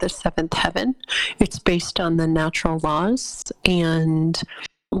agreement to the seventh heaven. It's based on the natural laws, and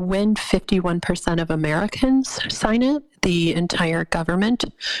when 51% of Americans sign it, the entire government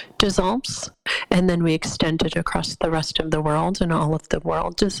dissolves, and then we extend it across the rest of the world, and all of the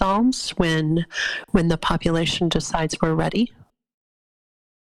world dissolves when the population decides we're ready.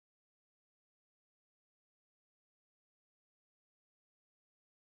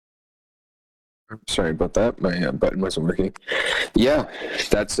 Sorry about that. My button wasn't working. Yeah,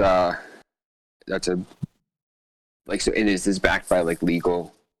 that's a like, so. And is this backed by like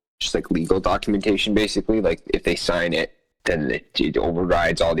legal documentation, basically? Like, if they sign it, then it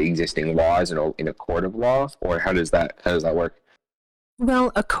overrides all the existing laws in a court of law, or how does that work?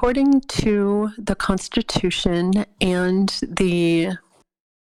 Well, according to the Constitution and the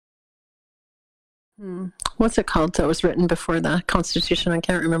what's it called that was written before the Constitution? I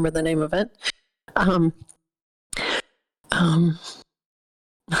can't remember the name of it.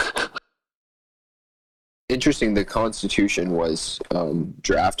 Interesting. The Constitution was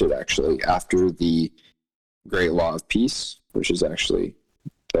drafted actually after the Great Law of Peace, which is actually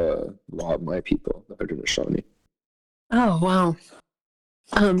the law of my people, the Haudenosaunee. Oh, wow.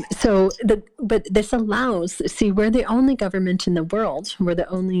 But this allows, see, we're the only government in the world, we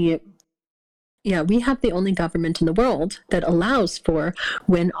have the only government in the world that allows for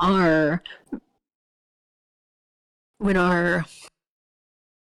when our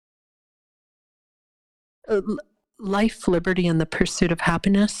life, liberty, and the pursuit of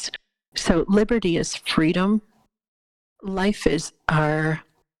happiness. So liberty is freedom. Life is our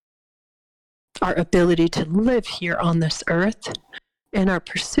ability to live here on this earth. in our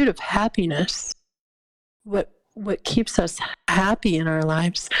pursuit of happiness, what keeps us happy in our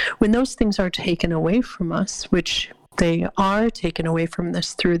lives, when those things are taken away from us, which they are taken away from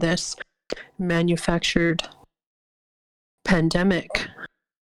us through this manufactured pandemic,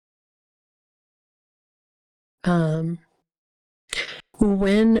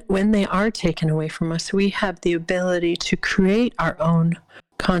 when they are taken away from us, we have the ability to create our own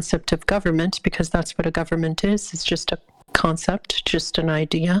concept of government, because that's what a government is. It's just a concept, just an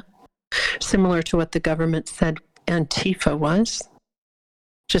idea, similar to what the government said Antifa was,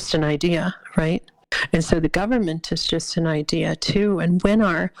 just an idea, right? And so the government is just an idea too. And when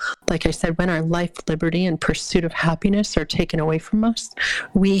like I said, when our life, liberty, and pursuit of happiness are taken away from us,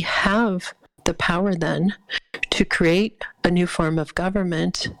 we have the power then to create a new form of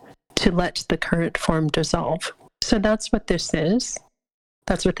government to let the current form dissolve. So that's what this is.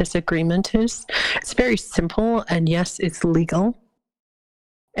 That's what this agreement is. It's very simple, and yes, it's legal.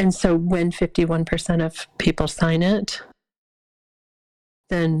 And so when 51% of people sign it,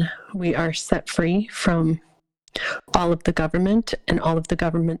 then we are set free from all of the government and all of the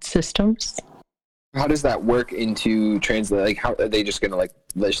government systems. How does that work into translate? Like, how are they just gonna like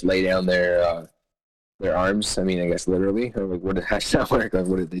just lay down their arms? I mean, I guess literally, or like, how does that work? Like,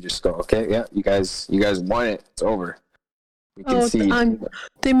 what did they just go? Okay, yeah, you guys won it. It's over. We can see.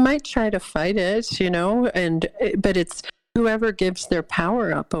 They might try to fight it, but it's whoever gives their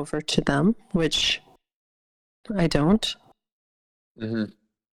power up over to them, which I don't. Mm-hmm.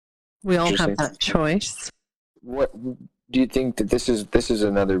 We all have that choice. What do you think that this is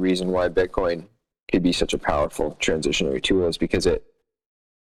another reason why Bitcoin could be such a powerful transitionary tool, is because it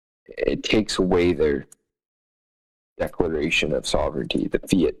takes away their declaration of sovereignty, the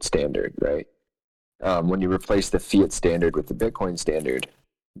fiat standard, right? When you replace the fiat standard with the Bitcoin standard,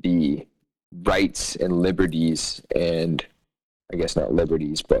 the rights and liberties, and I guess not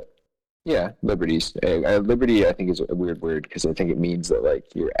liberties, but yeah, liberties. Liberty, I think, is a weird word, because I think it means that like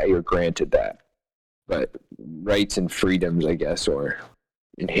you're granted that. But rights and freedoms, I guess, or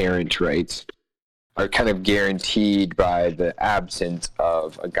inherent rights, are kind of guaranteed by the absence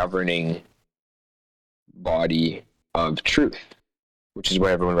of a governing body of truth, which is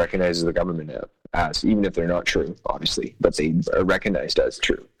what everyone recognizes the government as, even if they're not true, obviously, but they are recognized as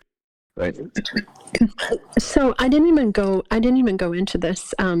true. Right. So I didn't even go into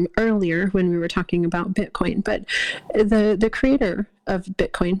this earlier when we were talking about Bitcoin, but the creator of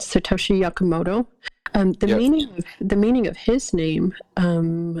Bitcoin, Satoshi Nakamoto, the meaning of his name,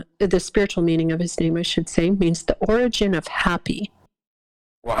 the spiritual meaning of his name, I should say, means the origin of happy.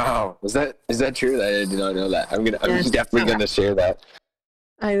 Wow, is that true? I did not know that. I'm definitely gonna share that.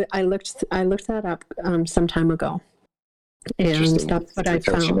 I looked that up some time ago. And that's what I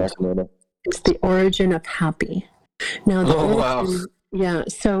found. It's the origin of happy. Now, wow. Yeah,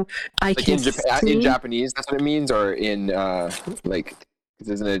 so I can in Japanese, that's what it means, or in like,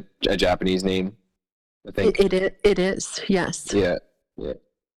 isn't it a Japanese name? I think it is. Yes. Yeah.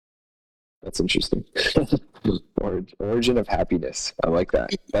 That's interesting. Origin of happiness. I like that.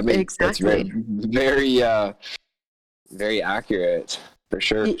 That's very, very, very accurate. For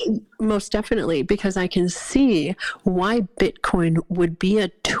sure. Most definitely, because I can see why Bitcoin would be a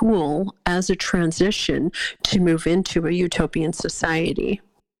tool as a transition to move into a utopian society.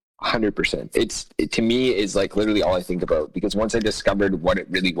 100%. To me is like literally all I think about, because once I discovered what it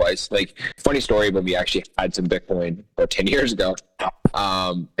really was, like, funny story, when we actually had some Bitcoin about 10 years ago,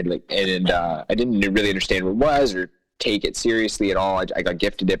 I didn't really understand what it was or take it seriously at all. I got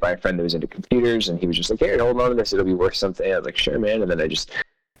gifted it by a friend that was into computers, and he was just like, "Here, hold on to this, it'll be worth something." I was like, "Sure, man." And then I just,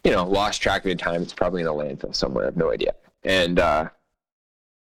 lost track of the time. It's probably in a landfill somewhere. I have no idea. And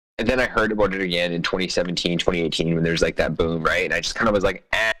then I heard about it again in 2017, 2018, when there's like that boom, right? And I just kind of was like,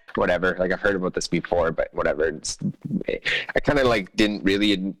 whatever. Like, I've heard about this before, but whatever. I kind of like didn't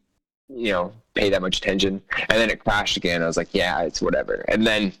really, pay that much attention. And then it crashed again. I was like, yeah, it's whatever. And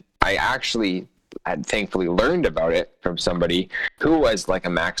then I actually had thankfully learned about it from somebody who was like a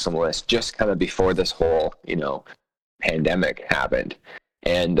maximalist just kind of before this whole, pandemic happened.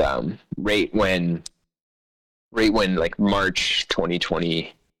 And right when like March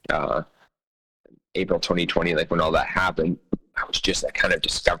 2020, April 2020, like when all that happened, I was just like kind of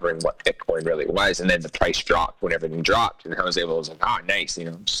discovering what Bitcoin really was. And then the price dropped when everything dropped, and I was like, oh, nice,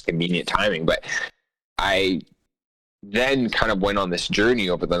 just convenient timing. But I then kind of went on this journey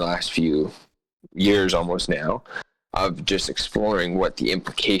over the last few years almost now of just exploring what the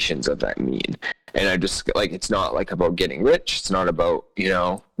implications of that mean. And I just like, it's not like about getting rich. It's not about,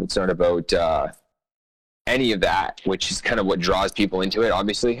 it's not about any of that, which is kind of what draws people into it.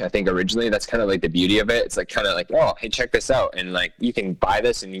 Obviously, I think originally that's kind of like the beauty of it. It's like kind of like, oh, hey, check this out, and like you can buy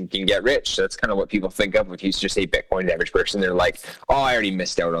this and you can get rich. So that's kind of what people think of if you just say Bitcoin to the average person. They're like, oh, I already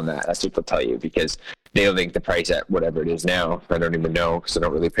missed out on that. That's what they'll tell you, because they'll think the price at whatever it is now. I don't even know because I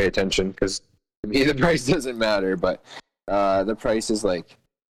don't really pay attention, because to me the price doesn't matter. But the price is like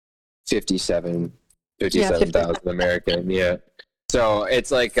 57,000 American. Yeah. So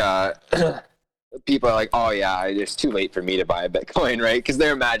it's like people are like, oh yeah, it's too late for me to buy a Bitcoin, right? Because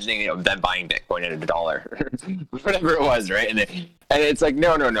they're imagining, them buying Bitcoin at $1, whatever it was, right? And it's like,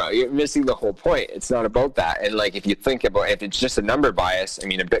 no, you're missing the whole point. It's not about that. And like, if you think about, if it's just a number bias, I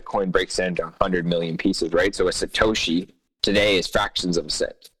mean, a Bitcoin breaks into 100 million pieces, right? So a Satoshi today is fractions of a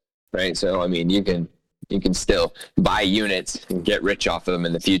cent, right? So I mean, you can still buy units and get rich off of them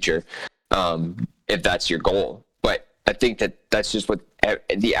in the future, if that's your goal. But I think that's just what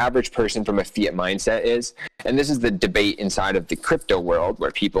the average person from a fiat mindset is. And this is the debate inside of the crypto world,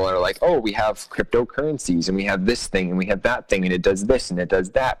 where people are like, oh, we have cryptocurrencies and we have this thing and we have that thing and it does this and it does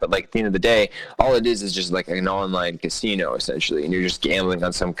that. But like at the end of the day, all it is just like an online casino essentially. And you're just gambling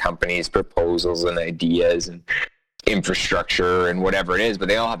on some company's proposals and ideas and infrastructure and whatever it is. But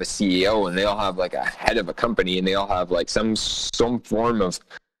they all have a CEO and they all have like a head of a company and they all have like some form of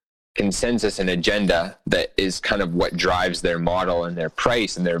consensus and agenda that is kind of what drives their model and their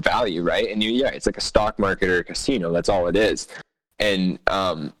price and their value, right? And it's like a stock market or a casino. That's all it is. And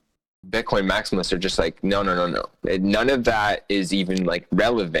Bitcoin maximalists are just like, no. None of that is even like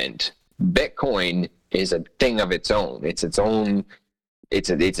relevant. Bitcoin is a thing of its own. It's its own. It's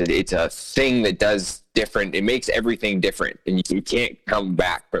a thing that does different. It makes everything different, and you can't come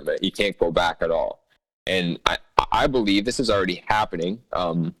back from it. You can't go back at all. And I believe this is already happening.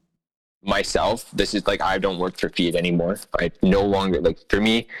 Myself, this is like, I don't work for fiat anymore. I no longer, like, for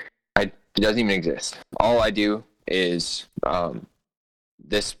me, it doesn't even exist. All I do is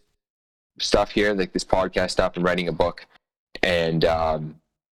this stuff here, like this podcast stuff and writing a book. And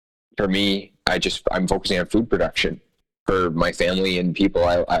for me, I'm focusing on food production for my family and people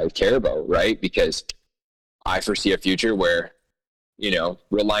I care about, right? Because I foresee a future where,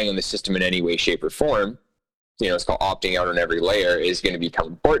 relying on the system in any way, shape, or form, it's called opting out on every layer, is going to become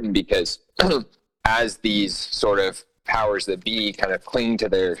important, because as these sort of powers that be kind of cling to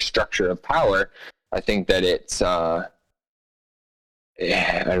their structure of power, I think that it's, I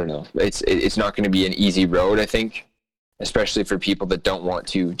don't know, it's not going to be an easy road, I think, especially for people that don't want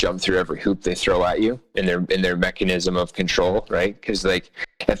to jump through every hoop they throw at you in their mechanism of control, right? Because like,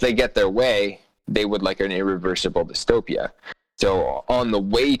 if they get their way, they would like an irreversible dystopia. So on the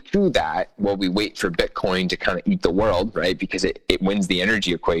way to that, while we wait for Bitcoin to kind of eat the world, right? Because it wins the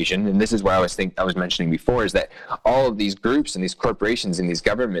energy equation. And this is why I was mentioning before, is that all of these groups and these corporations and these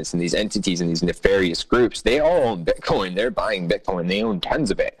governments and these entities and these nefarious groups, they all own Bitcoin. They're buying Bitcoin. They own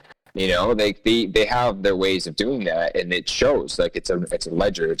tons of it. They have their ways of doing that, and it shows. Like, it's a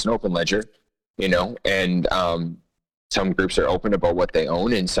ledger. It's an open ledger, and some groups are open about what they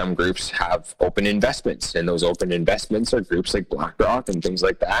own, and some groups have open investments, and those open investments are groups like BlackRock and things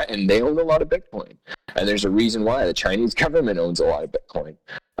like that, and they own a lot of Bitcoin. And there's a reason why the Chinese government owns a lot of Bitcoin,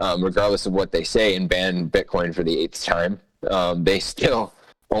 regardless of what they say and ban Bitcoin for the 8th time. They still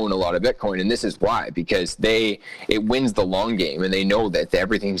own a lot of Bitcoin, and this is why, because it wins the long game, and they know that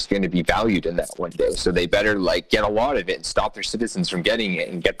everything's going to be valued in that one day. So they better like get a lot of it and stop their citizens from getting it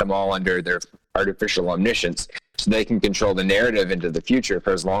and get them all under their artificial omniscience, so they can control the narrative into the future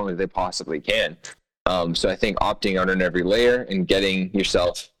for as long as they possibly can. So I think opting out on every layer and getting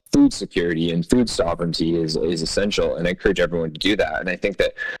yourself food security and food sovereignty is essential, and I encourage everyone to do that. And I think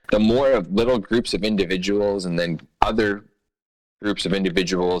that the more of little groups of individuals and then other groups of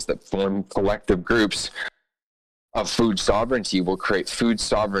individuals that form collective groups of food sovereignty will create food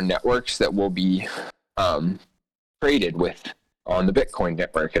sovereign networks that will be traded with on the Bitcoin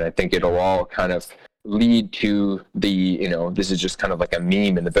network. And I think it'll all kind of lead to the, this is just kind of like a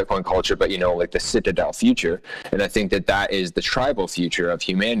meme in the Bitcoin culture, but like the Citadel future. And I think that is the tribal future of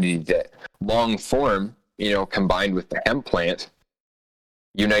humanity, that long form, combined with the hemp plant,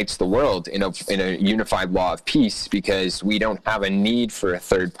 unites the world in a unified law of peace, because we don't have a need for a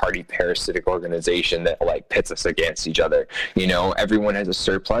third-party parasitic organization that like pits us against each other. Everyone has a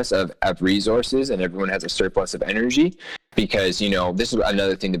surplus of resources, and everyone has a surplus of energy, because this is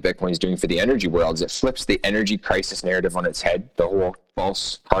another thing that Bitcoin is doing for the energy world, is it flips the energy crisis narrative on its head, the whole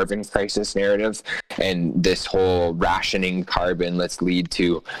false carbon crisis narrative, and this whole rationing carbon, let's lead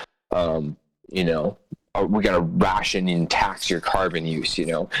to we're going to ration and tax your carbon use,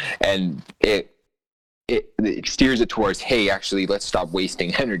 and it steers it towards, hey, actually, let's stop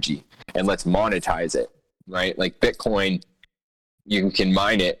wasting energy and let's monetize it, right? Like Bitcoin, you can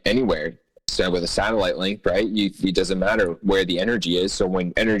mine it anywhere. So with a satellite link, right? It doesn't matter where the energy is. So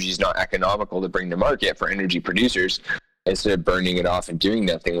when energy is not economical to bring to market for energy producers, instead of burning it off and doing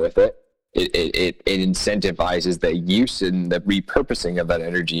nothing with it, it incentivizes the use and the repurposing of that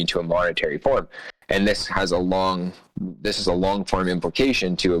energy into a monetary form. And this is a long form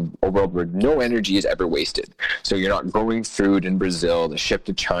implication to a world where no energy is ever wasted. So you're not growing food in Brazil to ship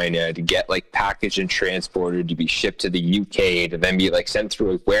to China, to get like packaged and transported, to be shipped to the UK, to then be like sent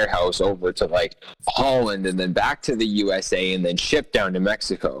through a warehouse over to like Holland and then back to the USA and then shipped down to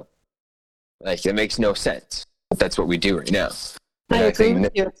Mexico. Like, it makes no sense. But that's what we do right now. And I agree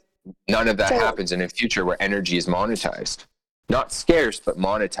with you. None of that happens in a future where energy is monetized. Not scarce, but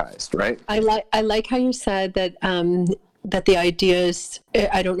monetized, right? I like how you said that that the ideas,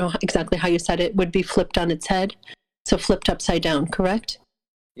 I don't know exactly how you said it, would be flipped on its head. So flipped upside down, correct?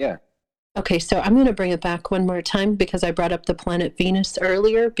 Yeah. Okay, so I'm going to bring it back one more time because I brought up the planet Venus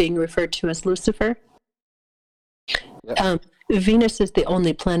earlier, being referred to as Lucifer. Yep. Venus is the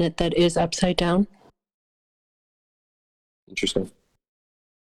only planet that is upside down. Interesting.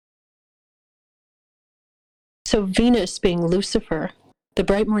 So Venus being Lucifer, the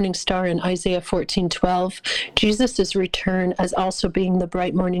bright morning star in Isaiah 14:12, Jesus' return as also being the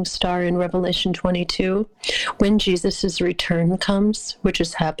bright morning star in Revelation 22. When Jesus' return comes, which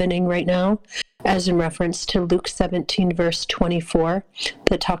is happening right now, as in reference to Luke 17 verse 24,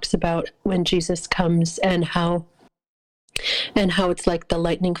 that talks about when Jesus comes and how it's like the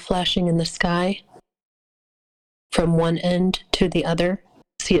lightning flashing in the sky from one end to the other.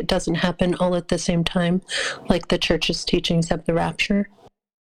 See, it doesn't happen all at the same time, like the church's teachings of the rapture.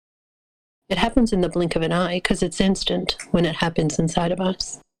 It happens in the blink of an eye because it's instant when it happens inside of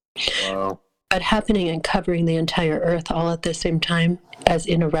us. Wow. But happening and covering the entire earth all at the same time, as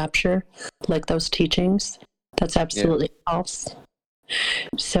in a rapture, like those teachings, that's absolutely false.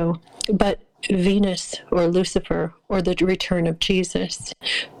 So, but Venus or Lucifer or the return of Jesus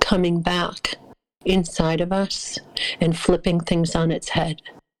coming back inside of us and flipping things on its head.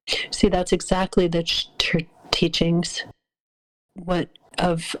 See, that's exactly the teachings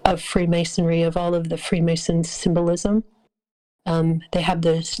of Freemasonry, of all of the Freemason symbolism. They have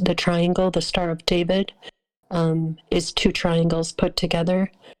the triangle, the Star of David, is two triangles put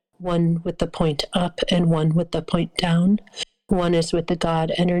together, one with the point up and one with the point down. One is with the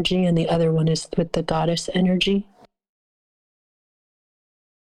God energy and the other one is with the goddess energy.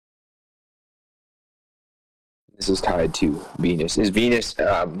 This is tied to Venus. Is Venus?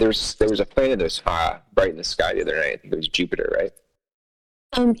 There was a planet that was bright in the sky the other night. I think it was Jupiter,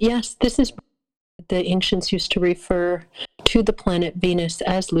 right? Yes, this is the ancients used to refer to the planet Venus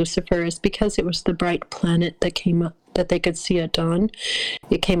as Lucifer, is because it was the bright planet that came up that they could see at dawn.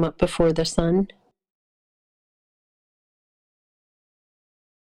 It came up before the sun.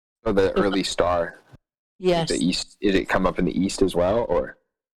 Oh, the early star. Yes. The east. Did it come up in the east as well, or?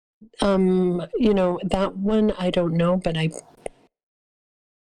 That one I don't know, but I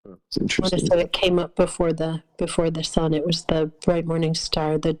It's interesting. So it came up before the sun. It was the bright morning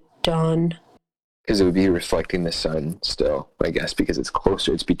star, the dawn. Because it would be reflecting the sun still, I guess, because it's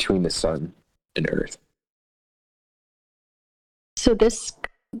closer. It's between the sun and Earth. So this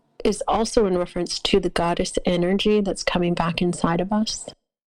is also in reference to the goddess energy that's coming back inside of us.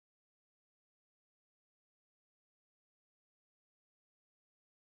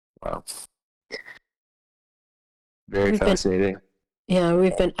 Wow. Very fascinating.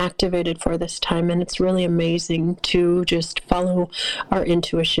 We've been activated for this time, and it's really amazing to just follow our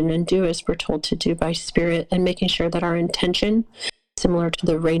intuition and do as we're told to do by spirit, and making sure that our intention, similar to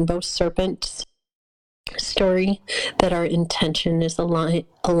the rainbow serpent story, that our intention is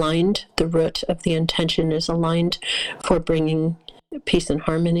aligned, the root of the intention is aligned for bringing peace and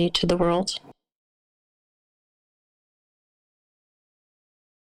harmony to the world.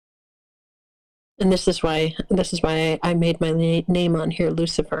 And this is why I made my name on here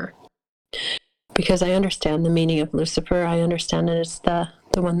Lucifer, because I understand the meaning of Lucifer. I understand that it's the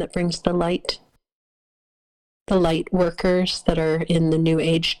one that brings the light workers that are in the New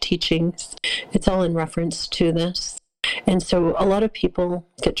Age teachings. It's all in reference to this. And so a lot of people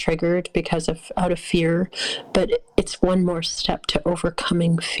get triggered out of fear, but it's one more step to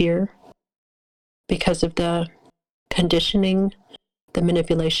overcoming fear because of the conditioning, the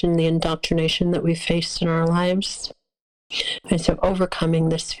manipulation, the indoctrination that we've faced in our lives. And so overcoming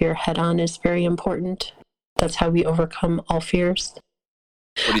this fear head on is very important. That's how we overcome all fears.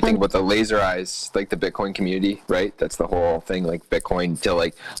 What do you think about the laser eyes, like the Bitcoin community, right? That's the whole thing, like Bitcoin till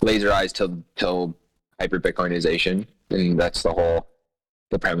like laser eyes till hyper Bitcoinization. And that's the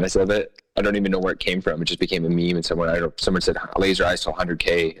premise of it. I don't even know where it came from. It just became a meme, and someone said laser eyes to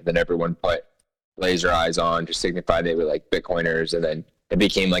 100K, and then everyone put laser eyes on to signify they were like Bitcoiners, and then it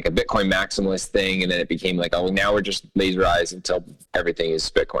became like a Bitcoin maximalist thing, and then it became like, oh, now we're just laser eyes until everything is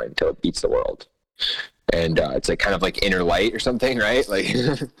Bitcoin, until it beats the world. And it's like kind of like inner light or something, right? Like,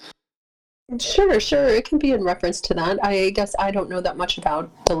 Sure. It can be in reference to that. I guess I don't know that much about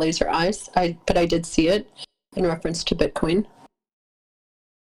the laser eyes, but I did see it in reference to Bitcoin.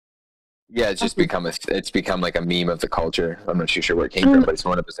 yeah, it's just become like a meme of the culture. I'm not too sure where it came from, but it's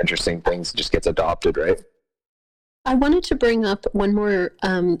one of those interesting things that just gets adopted, right? I wanted to bring up one more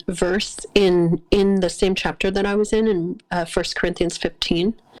verse in the same chapter that I was in 1 Corinthians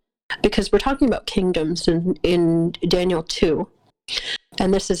 15, because we're talking about kingdoms in Daniel 2,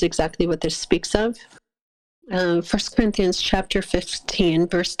 and this is exactly what this speaks of. 1 Corinthians chapter 15,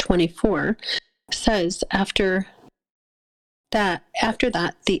 verse 24 says, After that,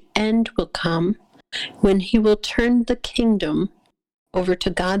 the end will come when he will turn the kingdom over to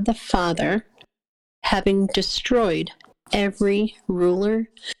God the Father, having destroyed every ruler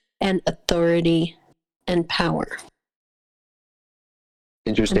and authority and power.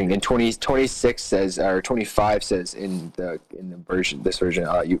 Interesting. And 26 says, or 25 says in the version, this version,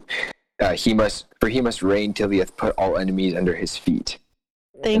 he must reign till he hath put all enemies under his feet.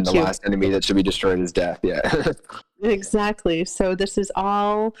 Thank and you. The last enemy that should be destroyed is death. Yeah. Exactly. So this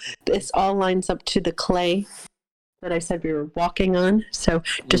all lines up to the clay that I said we were walking on. So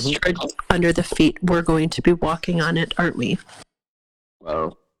destroyed under the feet, we're going to be walking on it, aren't we?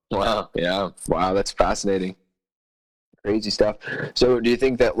 Wow. Yeah. Wow. That's fascinating. Crazy stuff. So do you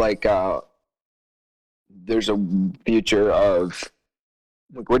think that like there's a future of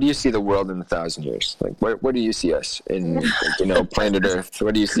like, where do you see the world in 1,000 years? Like where do you see us in planet Earth?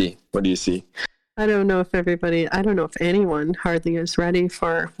 What do you see? I don't know if anyone hardly is ready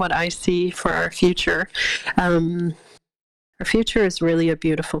for what I see for our future. Our future is really a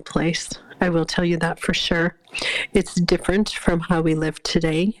beautiful place. I will tell you that for sure. It's different from how we live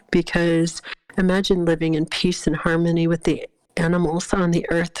today, because imagine living in peace and harmony with the animals on the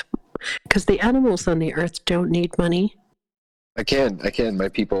earth, because the animals on the earth don't need money. I can. My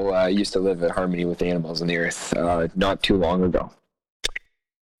people used to live in harmony with the animals on the earth not too long ago.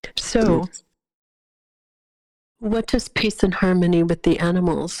 So, what does peace and harmony with the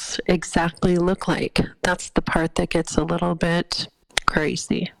animals exactly look like? That's the part that gets a little bit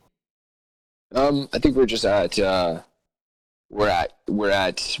crazy. I think we're just at we're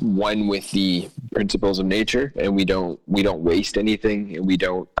at one with the principles of nature, and we don't waste anything, and we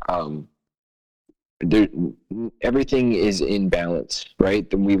don't everything is in balance, right?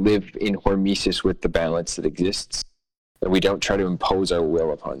 Then we live in hormesis with the balance that exists, and we don't try to impose our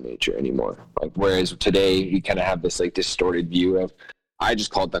will upon nature anymore. Like, whereas today we kind of have this like distorted view of, I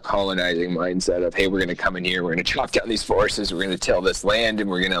just call it the colonizing mindset of, hey, we're going to come in here, we're going to chop down these forests, we're going to till this land, and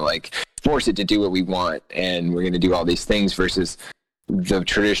we're going to like force it to do what we want, and we're going to do all these things, versus the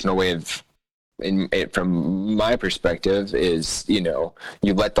traditional way of, from my perspective, is, you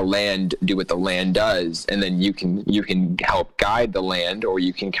let the land do what the land does, and then you can help guide the land, or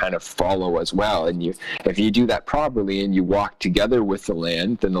you can kind of follow as well. And if you do that properly and you walk together with the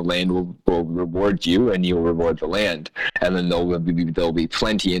land, then the land will reward you, and you'll reward the land, and then there'll be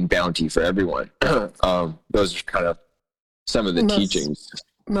plenty and bounty for everyone. Those are kind of some of the teachings.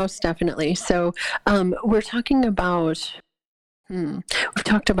 Most definitely. So we're talking about. We've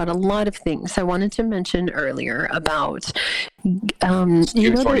talked about a lot of things. I wanted to mention earlier about June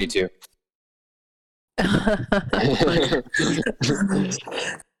 22.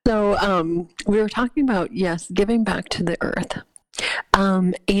 So we were talking about, yes, giving back to the earth,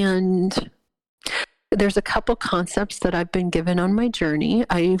 and there's a couple concepts that I've been given on my journey.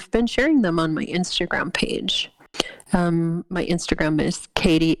 I've been sharing them on my Instagram page. My Instagram is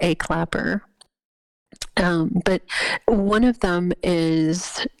Katie A. Clapper. But one of them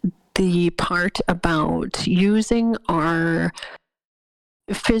is the part about using our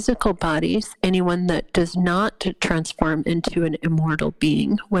physical bodies, anyone that does not transform into an immortal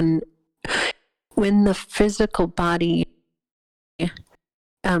being. When the physical body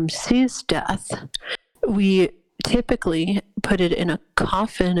sees death, we typically put it in a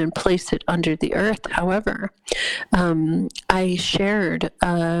coffin and place it under the earth. However, I shared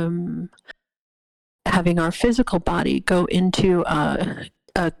having our physical body go into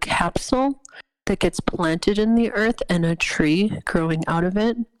a capsule that gets planted in the earth and a tree growing out of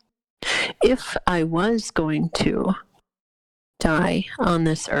it. If I was going to die on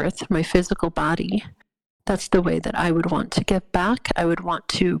this earth, my physical body, that's the way that I would want to give back. I would want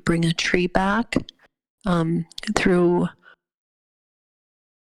to bring a tree back through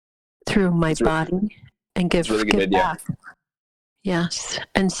through my body and give, really good give idea. back. Yes.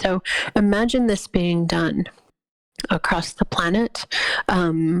 And so imagine this being done across the planet,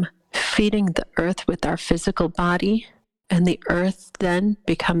 feeding the earth with our physical body, and the earth then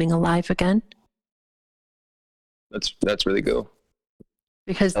becoming alive again. That's really cool.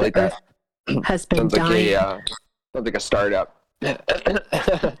 Because I like the earth has been dying. Sounds like a startup.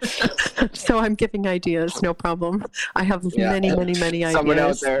 So I'm giving ideas, no problem. I have many ideas. Someone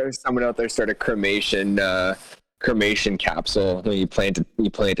out there start a cremation capsule. You plant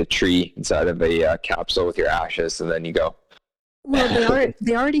a tree inside of a capsule with your ashes, and then you go. Well,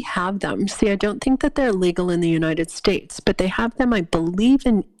 they already have them. See, I don't think that they're legal in the United States, but they have them, I believe,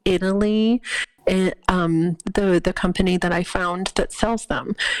 in Italy. The company that I found that sells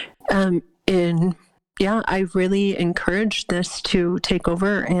them. I really encourage this to take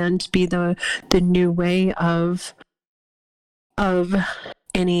over and be the new way of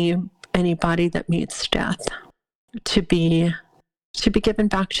any body that meets death to be given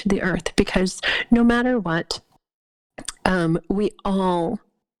back to the earth, because no matter what, we all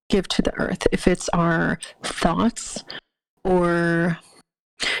give to the earth. If it's our thoughts, or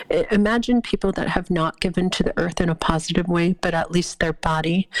imagine people that have not given to the earth in a positive way, but at least their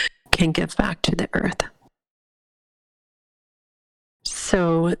body can give back to the earth.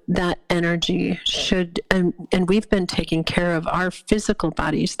 So that energy should, and we've been taking care of our physical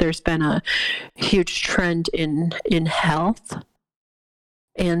bodies. There's been a huge trend in health.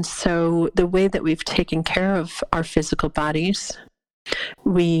 And so the way that we've taken care of our physical bodies,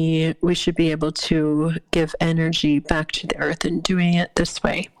 we should be able to give energy back to the earth, and doing it this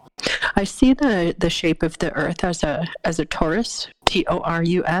way. I see the shape of the earth as a torus,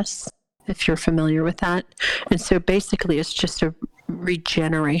 Taurus, if you're familiar with that. And so basically it's just a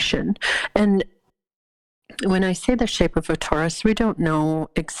regeneration. And when I say the shape of a torus, we don't know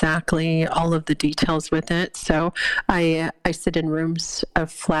exactly all of the details with it. So I sit in rooms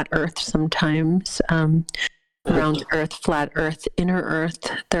of flat earth sometimes, round earth, flat earth, inner earth.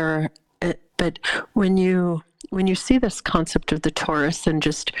 But when you see this concept of the torus and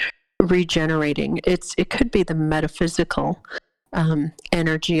just regenerating, it could be the metaphysical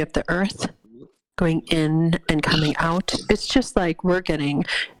energy of the earth going in and coming out. It's just like we're getting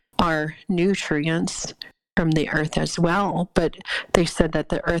our nutrients from the earth as well, but they said that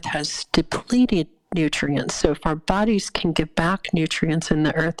the earth has depleted nutrients. So if our bodies can give back nutrients in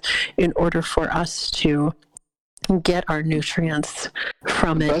the earth in order for us to get our nutrients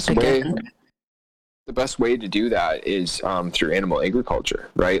from it again. The best way to do that is through animal agriculture,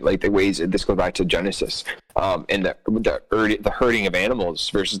 right? Like the ways, this goes back to Genesis, and the herding of animals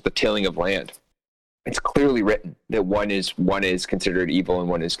versus the tilling of land. It's clearly written that one is considered evil and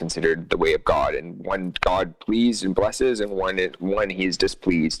one is considered the way of God, and one God pleases and blesses, and one he is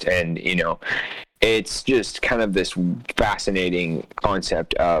displeased. And it's just kind of this fascinating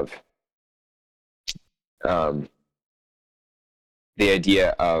concept of the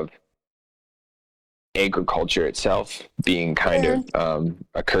idea of agriculture itself being kind of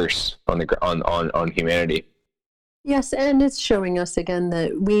a curse on humanity. Yes, and it's showing us again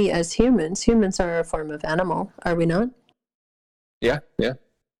that we as humans are a form of animal, are we not? Yeah.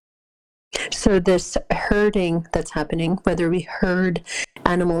 So this herding that's happening, whether we herd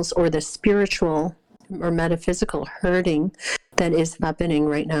animals or the spiritual or metaphysical herding that is happening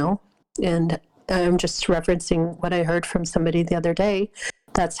right now, and I'm just referencing what I heard from somebody the other day.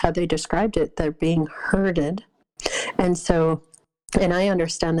 That's how they described it. They're being herded. And so, and I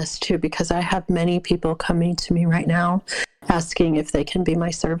understand this too, because I have many people coming to me right now asking if they can be my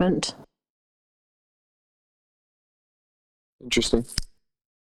servant. Interesting.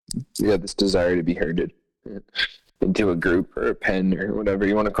 Yeah, this desire to be herded into a group or a pen or whatever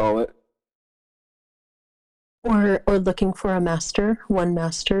you want to call it. Or looking for a master, one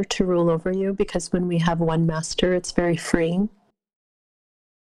master to rule over you, because when we have one master, it's very freeing.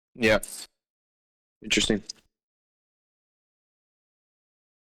 Yeah. Interesting.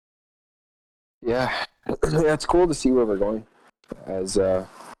 Yeah. It's cool to see where we're going as a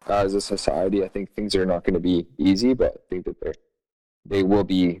society. I think things are not going to be easy, but I think that they will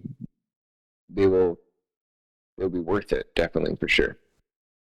be worth it, definitely, for sure.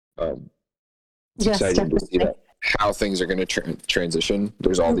 It's exciting definitely to see that how things are going to transition.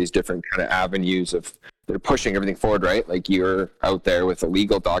 There's all these different kind of avenues of they're pushing everything forward, right? Like you're out there with a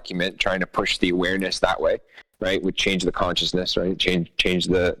legal document trying to push the awareness that way, right? Would change the consciousness, right? Change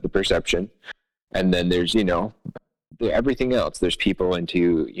the perception. And then there's, everything else. There's people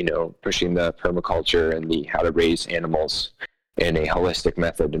into, pushing the permaculture and the how to raise animals in a holistic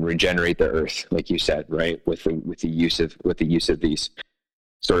method and regenerate the earth, like you said, right? With the use of these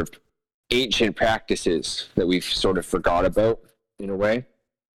sort of ancient practices that we've sort of forgot about in a way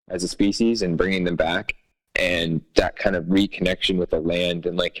as a species, and bringing them back, and that kind of reconnection with the land,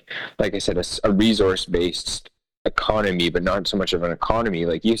 and like I said, a resource-based economy, but not so much of an economy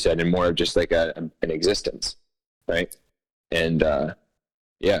like you said, and more of just like an existence, right? And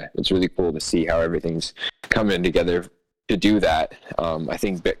yeah, it's really cool to see how everything's coming together to do that. I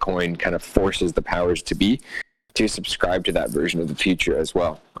think Bitcoin kind of forces the powers to be to subscribe to that version of the future as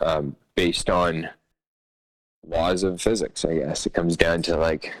well, based on laws of physics, I guess. It comes down to,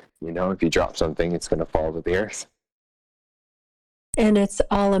 like, you know, if you drop something, it's going to fall to the earth. And it's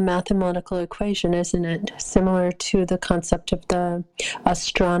all a mathematical equation, isn't it? Similar to the concept of the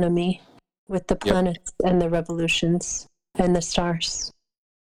astronomy with the planets and the revolutions and the stars.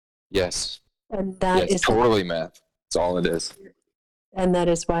 Yes. And that is totally math. That's all it is. And that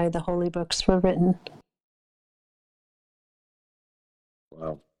is why the holy books were written.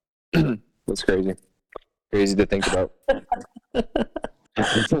 Wow. That's crazy. Crazy to think about.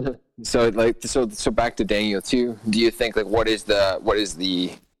 So back to Daniel 2. Do you think, like, what is the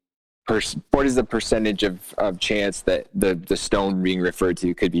percentage of chance that the stone being referred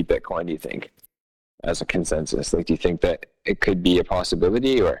to could be Bitcoin, do you think, as a consensus? Like, do you think that it could be a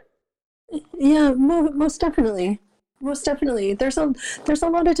possibility, or? Yeah, most definitely. Most definitely. There's a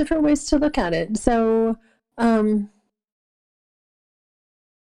lot of different ways to look at it. So,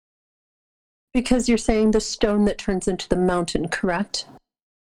 because you're saying the stone that turns into the mountain, correct?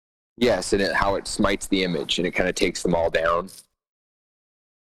 Yes, and how it smites the image, and it kind of takes them all down.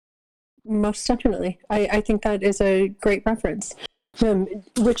 Most definitely. I think that is a great reference.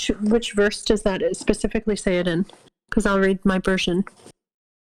 Which verse does that specifically say it in? Because I'll read my version.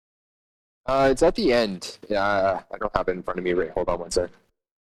 It's at the end. Yeah, I don't have it in front of me. Right, hold on one sec.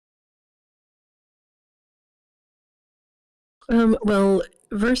 Well,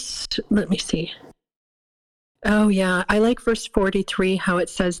 let me see. Oh, yeah. I like verse 43, how it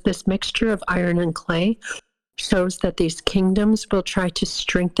says, this mixture of iron and clay shows that these kingdoms will try to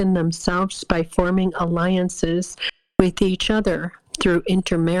strengthen themselves by forming alliances with each other through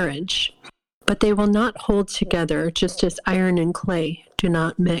intermarriage. But they will not hold together, just as iron and clay do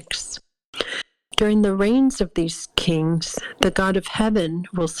not mix. During the reigns of these kings, the God of heaven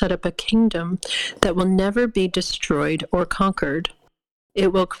will set up a kingdom that will never be destroyed or conquered.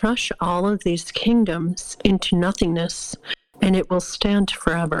 It will crush all of these kingdoms into nothingness, and it will stand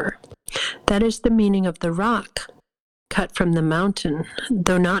forever. That is the meaning of the rock cut from the mountain,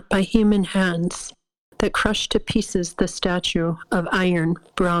 though not by human hands, that crushed to pieces the statue of iron,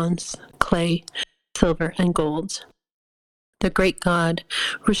 bronze, clay, silver, and gold. The great God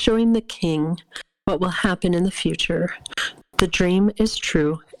was showing the king what will happen in the future. The dream is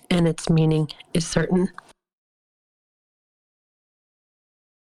true, and its meaning is certain.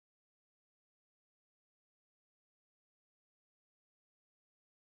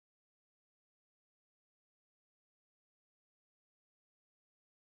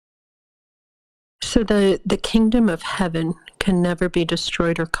 So the kingdom of heaven can never be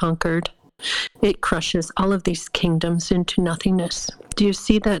destroyed or conquered. It crushes all of these kingdoms into nothingness. Do you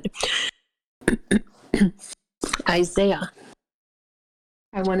see that? Isaiah,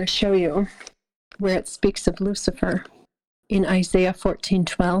 I want to show you where it speaks of Lucifer in Isaiah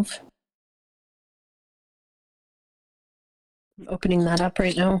 14:12. I'm opening that up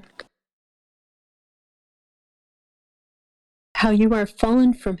right now. How you are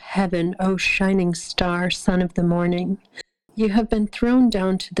fallen from heaven, O shining star, son of the morning. You have been thrown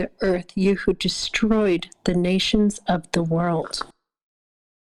down to the earth, you who destroyed the nations of the world.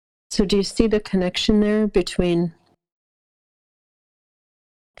 So do you see the connection there between,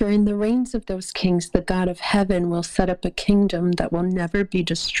 during the reigns of those kings, the God of heaven will set up a kingdom that will never be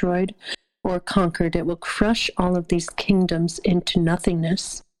destroyed or conquered. It will crush all of these kingdoms into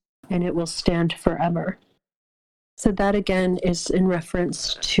nothingness, and it will stand forever. So that again is in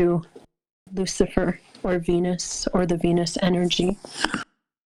reference to Lucifer or Venus or the Venus energy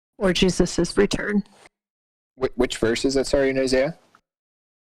or Jesus's return. Which verse is that, sorry, in Isaiah?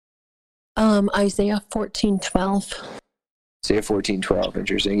 Isaiah 14:12. Isaiah 14:12,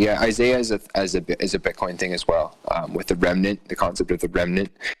 interesting. Yeah, Isaiah is a Bitcoin thing as well, with the remnant, the concept of the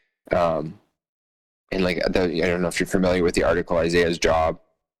remnant. And like, I don't know if you're familiar with the article Isaiah's Job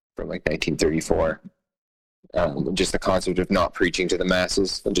from like 1934. Just the concept of not preaching to the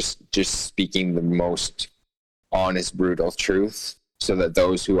masses and just speaking the most honest, brutal truth, so that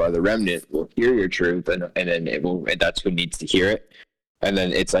those who are the remnant will hear your truth, and then that's who needs to hear it. And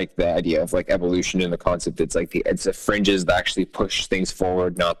then it's like the idea of like evolution and the concept. It's like it's the fringes that actually push things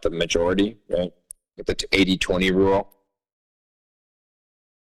forward, not the majority, right? With the 80-20 rule.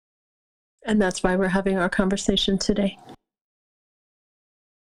 And that's why we're having our conversation today.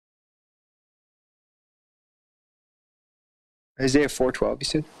 Isaiah 4:12, you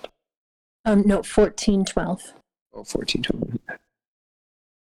said? No, 14:12. Oh, 14:12. I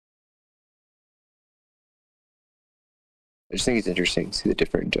just think it's interesting to see the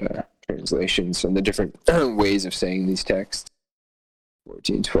different translations and the different ways of saying these texts.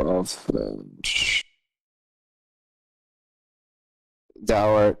 14:12.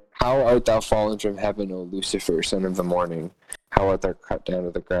 How art thou fallen from heaven, O Lucifer, son of the morning? How art thou cut down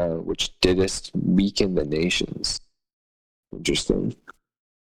to the ground, which didst weaken the nations? Interesting.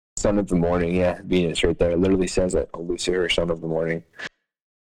 Son of the morning, yeah, Venus right there. It literally says that, O Lucifer, son of the morning.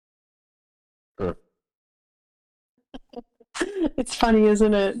 Huh. It's funny,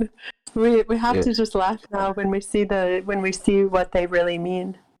 isn't it? We have to just laugh now when we see what they really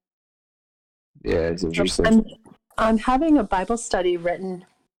mean. Yeah, it's interesting. I'm having a Bible study written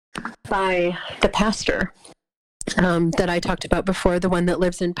by the pastor that I talked about before, the one that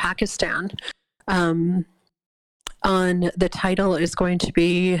lives in Pakistan. On the title is going to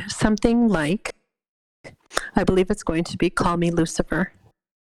be something like, I believe it's going to be Call Me Lucifer.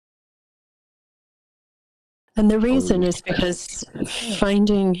 And the reason is because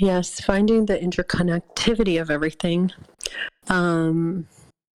finding the interconnectivity of everything.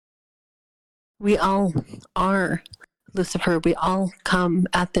 We all are Lucifer. We all come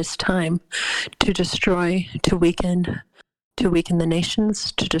at this time to destroy, to weaken the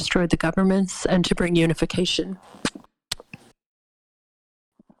nations, to destroy the governments, and to bring unification.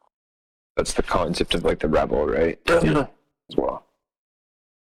 That's the concept of like the rebel, right? As well.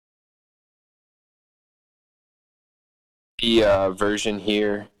 The version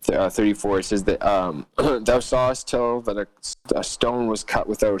here, 34, it says that thou sawest till that a stone was cut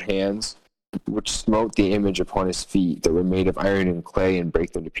without hands, which smote the image upon his feet that were made of iron and clay, and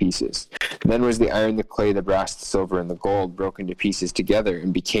brake them to pieces. And then was the iron, the clay, the brass, the silver, and the gold broken to pieces together,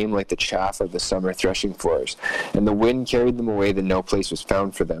 and became like the chaff of the summer threshing floors. And the wind carried them away, that no place was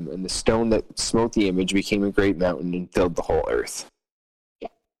found for them. And the stone that smote the image became a great mountain, and filled the whole earth.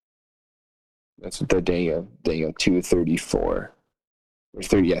 That's what the Daniel 2:34, or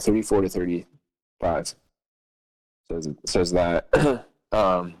 34 to 35 says that.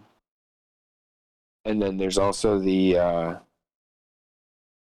 And then there's also the. Are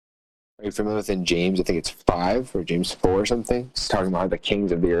you familiar with in James? I think it's 5 or James 4 or something. It's talking about how the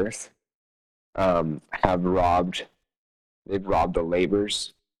kings of the earth have robbed. They've robbed the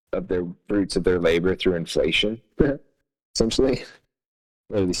laborers of their fruits of their labor through inflation. Essentially.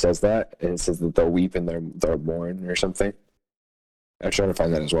 It really says that, and it says that they'll weep and they're mourn or something. I'm trying to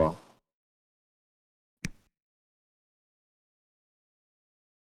find that as well.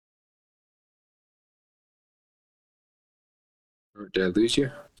 Or did I lose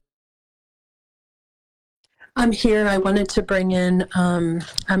you? I'm here. I wanted to bring in, I'm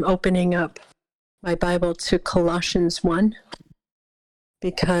opening up my Bible to Colossians 1,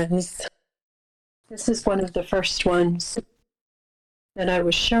 because this is one of the first ones that I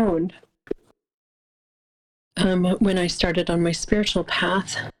was shown when I started on my spiritual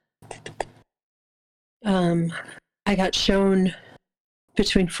path. I got shown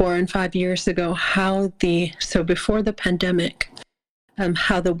between 4 and 5 years ago so before the pandemic,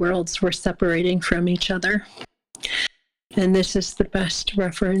 how the worlds were separating from each other. And this is the best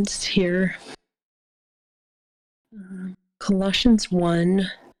reference here. Colossians 1.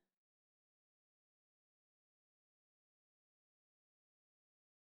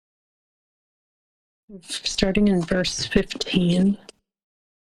 Starting in verse 15.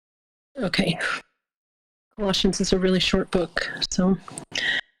 Okay. Colossians is a really short book, so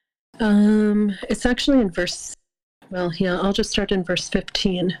it's actually in I'll just start in verse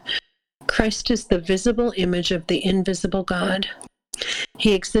 15. Christ is the visible image of the invisible God.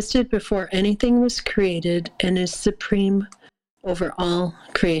 He existed before anything was created and is supreme over all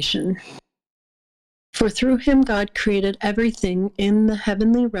creation. For through him God created everything in the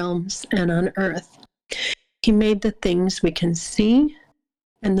heavenly realms and on earth. He made the things we can see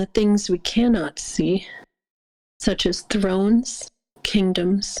and the things we cannot see, such as thrones,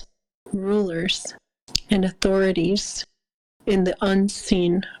 kingdoms, rulers, and authorities in the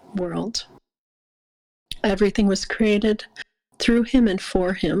unseen world. Everything was created through him and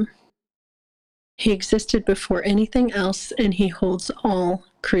for him. He existed before anything else, and he holds all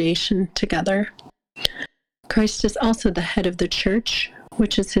creation together. Christ is also the head of the church,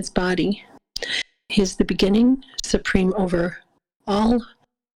 which is his body. He is the beginning, supreme over all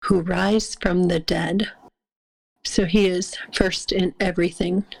who rise from the dead. So he is first in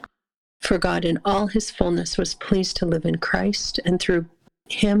everything. For God in all his fullness was pleased to live in Christ, and through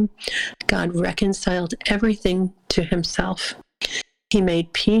him, God reconciled everything to himself. He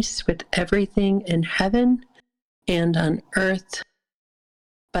made peace with everything in heaven and on earth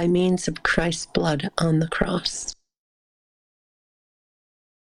by means of Christ's blood on the cross.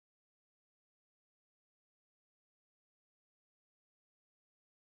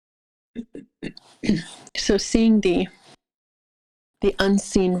 So seeing the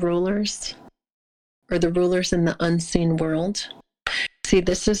unseen rulers, or the rulers in the unseen world, see,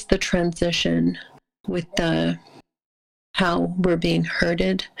 this is the transition with how we're being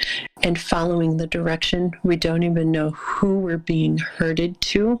herded and following the direction. We don't even know who we're being herded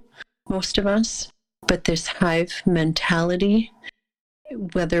to, most of us, but this hive mentality,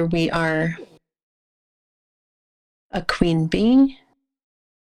 whether we are a queen bee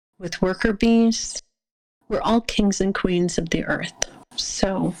with worker bees, we're all kings and queens of the earth.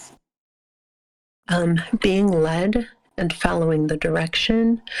 So being led and following the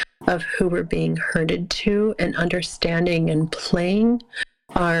direction of who we're being herded to, and understanding and playing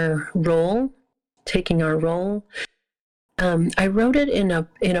our role, taking our role. I wrote it in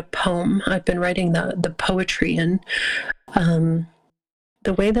a poem. I've been writing the poetry, and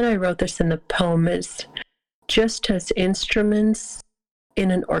the way that I wrote this in the poem is just as instruments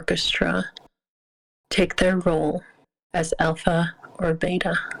in an orchestra take their role as alpha or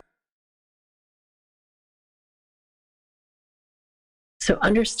beta. So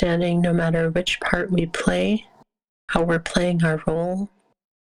understanding no matter which part we play, how we're playing our role,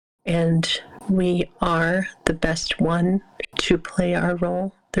 and we are the best one to play our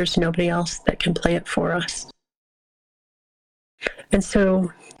role. There's nobody else that can play it for us. And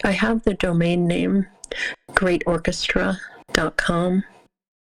so I have the domain name greatorchestra.com.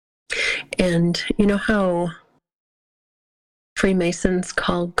 And you know how Freemasons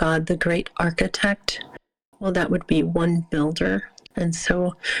call God the great architect? Well, that would be one builder. And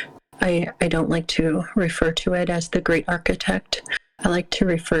so I don't like to refer to it as the great architect. I like to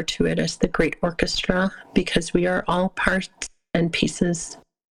refer to it as the great orchestra, because we are all parts and pieces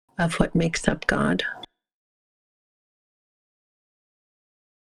of what makes up God.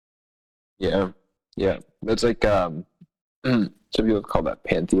 Yeah. That's like some people call that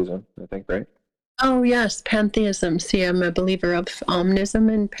pantheism, I think, right? Oh yes, pantheism. See, I'm a believer of omnism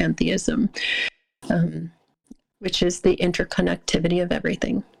and pantheism, which is the interconnectivity of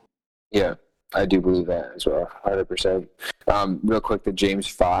everything. Yeah, I do believe that as well, 100%. Real quick, the James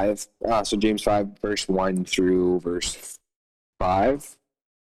 5. So James 5, verse 1 through verse 5.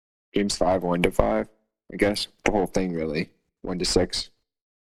 James 5, 1 to 5, I guess. The whole thing, really. 1 to 6.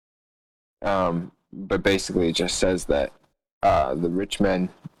 But basically it just says that the rich men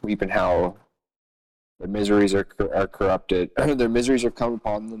weep and howl. Their miseries are corrupted. Their miseries have come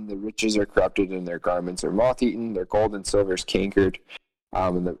upon them. The riches are corrupted, and their garments are moth-eaten. Their gold and silver is cankered,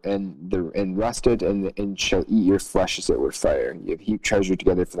 and rusted, and shall eat your flesh as it were fire. You have heaped treasure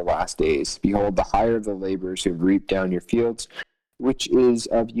together for the last days. Behold, the hire of the laborers who have reaped down your fields, which is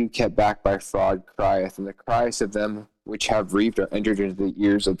of you kept back by fraud, crieth, and the cries of them which have reaped are entered into the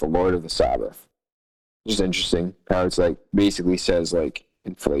ears of the Lord of the Sabbath. It's just interesting how it's like basically says like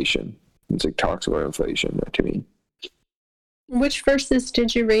inflation. It's like talks about inflation to me. Which verses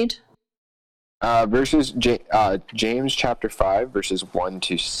did you read? James chapter 5, verses 1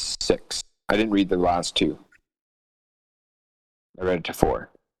 to 6. I didn't read the last two. I read it to 4.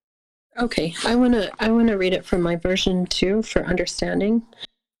 Okay, I wanna read it from my version too for understanding.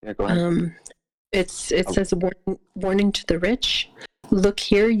 Yeah, go ahead. It says, warning to the rich. Look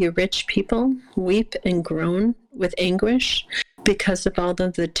here, you rich people, weep and groan with anguish because of all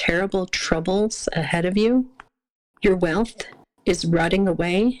of the terrible troubles ahead of you. Your wealth is rotting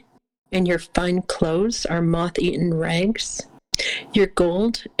away, and your fine clothes are moth-eaten rags. Your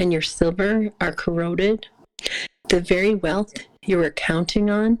gold and your silver are corroded. The very wealth you were counting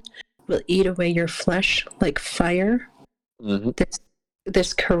on will eat away your flesh like fire. Mm-hmm.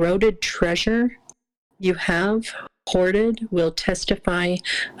 This corroded treasure you have hoarded will testify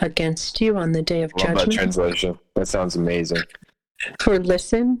against you on the day of judgment. That translation. That sounds amazing. For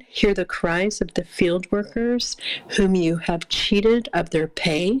listen, hear the cries of the field workers whom you have cheated of their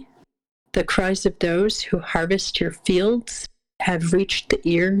pay. The cries of those who harvest your fields have reached the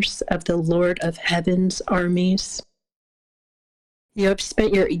ears of the Lord of Heaven's armies. You have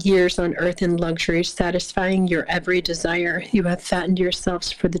spent your years on earth in luxury, satisfying your every desire. You have fattened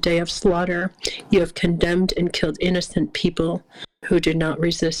yourselves for the day of slaughter. You have condemned and killed innocent people who did not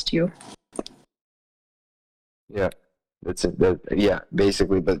resist you. Yeah, that's it.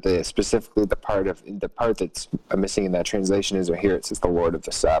 Basically, but specifically the part that's missing in that translation is right here. It says the Lord of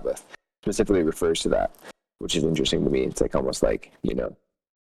the Sabbath. Specifically refers to that, which is interesting to me. It's like almost like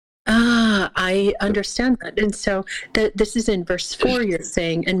I understand that. And so this is in verse 4, you're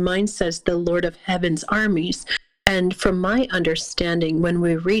saying, and mine says the Lord of heaven's armies. And from my understanding, when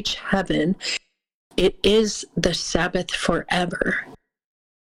we reach heaven, it is the Sabbath forever.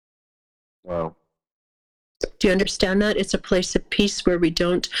 Wow. Do you understand that? It's a place of peace where we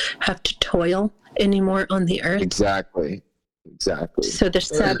don't have to toil anymore on the earth. Exactly. So the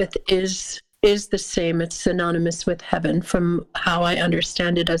Sabbath is the same. It's synonymous with heaven from how I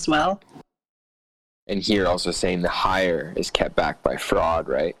understand it as well. And here also saying the hire is kept back by fraud,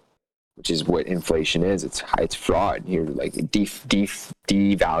 right? Which is what inflation is. It's fraud. You're like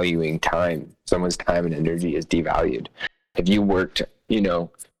devaluing time. Someone's time and energy is devalued. If you worked,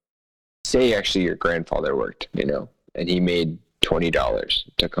 say actually your grandfather worked, and he made $20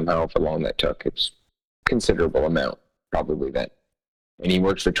 to come however long that took. It's a considerable amount, probably then. And he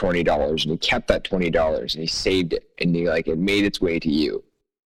worked for $20 and he kept that $20 and he saved it and it made its way to you.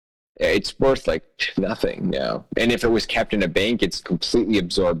 It's worth nothing now. And if it was kept in a bank, it's completely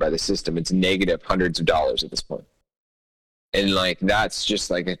absorbed by the system. It's negative hundreds of dollars at this point. And that's just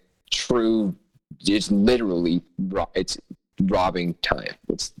a true, it's literally, it's robbing time.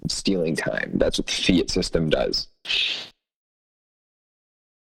 It's stealing time. That's what the fiat system does.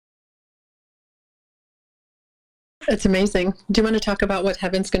 It's amazing. Do you want to talk about what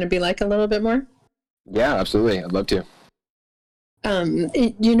heaven's going to be like a little bit more? Yeah, absolutely. I'd love to.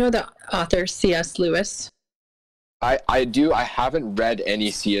 You know the author C.S. Lewis? I do. I haven't read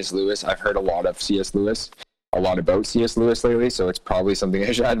any C.S. Lewis. I've heard a lot of C.S. Lewis, a lot about C.S. Lewis lately, so it's probably something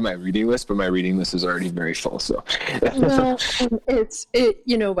I should add to my reading list, but my reading list is already very full, so. Well,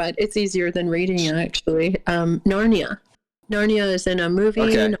 you know what? It's easier than reading, actually. Narnia. Narnia is in a movie.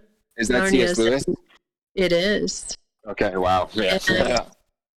 Okay. Is that C.S. Lewis? It is. Okay, wow. Yeah.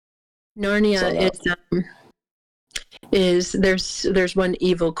 Narnia is there's one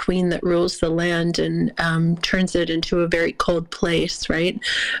evil queen that rules the land and turns it into a very cold place, right?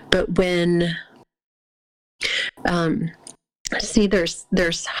 But when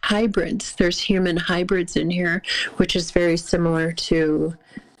there's hybrids, there's human hybrids in here, which is very similar to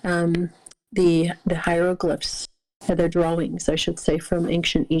the hieroglyphs, the drawings, I should say, from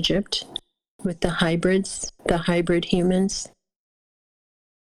ancient Egypt, with the hybrids, the hybrid humans.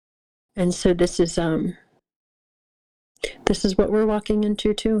 And so this is what we're walking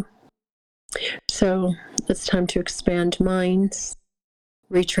into too. So it's time to expand minds,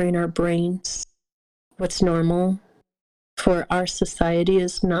 retrain our brains. What's normal for our society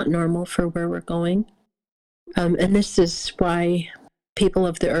is not normal for where we're going. And this is why people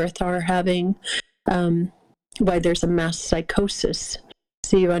of the earth are having, why there's a mass psychosis.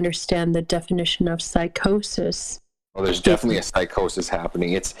 So you understand the definition of psychosis. Well, there's definitely a psychosis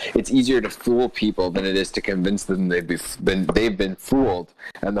happening. It's easier to fool people than it is to convince them they've been fooled.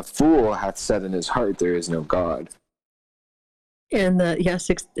 And the fool hath said in his heart, there is no God. And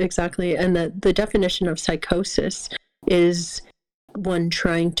exactly. And the definition of psychosis is one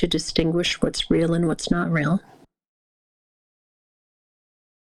trying to distinguish what's real and what's not real.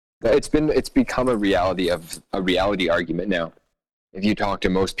 It's become a reality argument now. If you talk to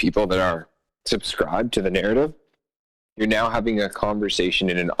most people that are subscribed to the narrative, you're now having a conversation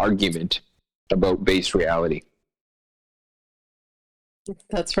and an argument about base reality.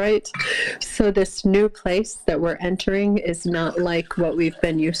 That's right. So this new place that we're entering is not like what we've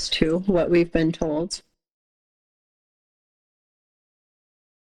been used to, what we've been told.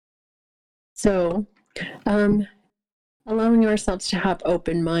 So, allowing ourselves to have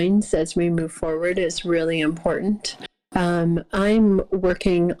open minds as we move forward is really important. I'm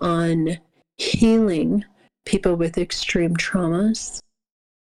working on healing people with extreme traumas,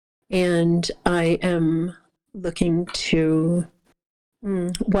 and I am looking to,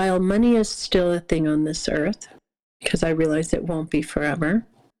 while money is still a thing on this earth, because I realize it won't be forever,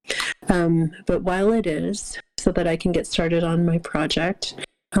 but while it is, so that I can get started on my project,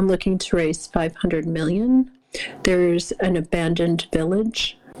 I'm looking to raise $500 million. There's an abandoned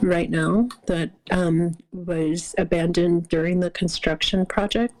village right now that was abandoned during the construction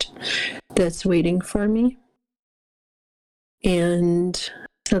project that's waiting for me. And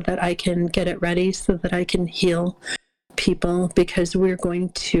so that I can get it ready, so that I can heal people, because we're going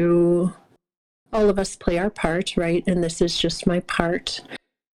to, all of us play our part, right? And this is just my part,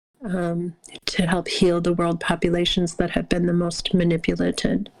 to help heal the world populations that have been the most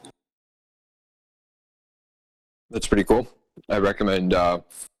manipulated. That's pretty cool. I recommend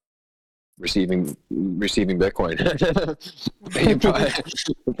receiving Bitcoin.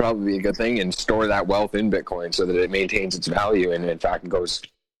 Would probably be a good thing, and store that wealth in Bitcoin so that it maintains its value and in fact goes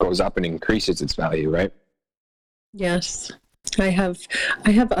up and increases its value, right? Yes. I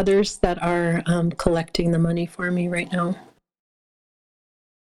have others that are collecting the money for me right now.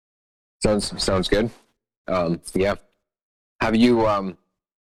 Sounds good. Yeah. Have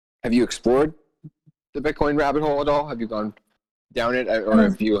you explored the Bitcoin rabbit hole at all? Have you gone down it, or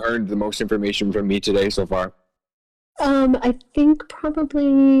have you heard the most information from me today so far? I think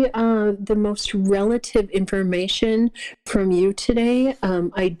probably the most relative information from you today.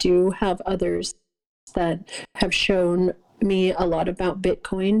 I do have others that have shown me a lot about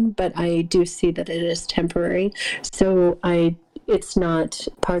Bitcoin, but I do see that it is temporary. So it's not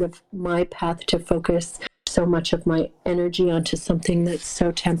part of my path to focus so much of my energy onto something that's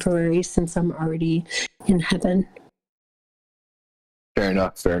so temporary, since I'm already in heaven. Fair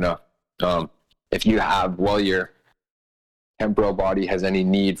enough. If you have, while your temporal body has any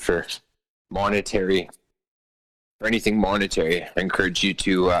need for anything monetary, I encourage you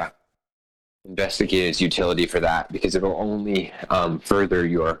to investigate its utility for that, because it will only further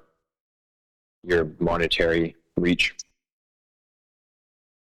your monetary reach.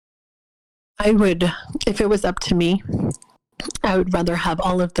 I would, if it was up to me, I would rather have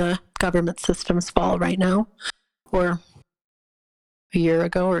all of the government systems fall right now, or a year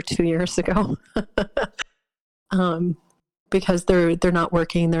ago or 2 years ago, because they're not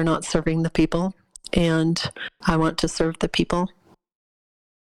working, they're not serving the people, and I want to serve the people.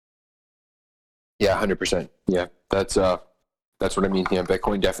 Yeah, 100%. Yeah, that's what I mean. Yeah,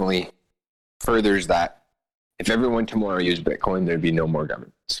 Bitcoin definitely furthers that. If everyone tomorrow used Bitcoin, there'd be no more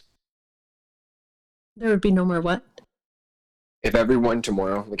governments. There would be no more what? If everyone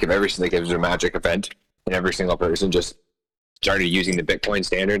tomorrow, if it was a magic event and every single person just started using the Bitcoin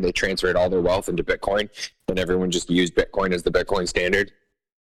standard, they transferred all their wealth into Bitcoin, and everyone just used Bitcoin as the Bitcoin standard,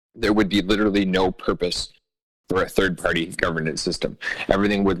 there would be literally no purpose for a third-party governance system.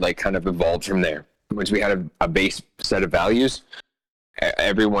 Everything would kind of evolve from there. Once we had a base set of values,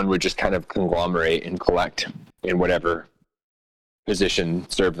 everyone would just kind of conglomerate and collect in whatever position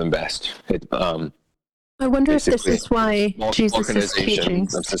served them best. I wonder if this is why Jesus'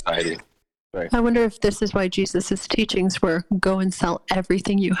 teachings of society. Right. I wonder if this is why Jesus' teachings were go and sell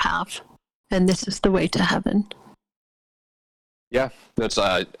everything you have, and this is the way to heaven. Yeah, that's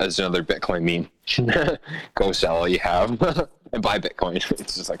another Bitcoin meme. Go sell all you have and buy Bitcoin.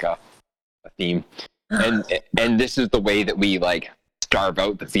 It's just like a theme. And this is the way that we starve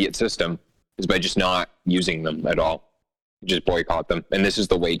out the fiat system, is by just not using them at all. Just boycott them. And this is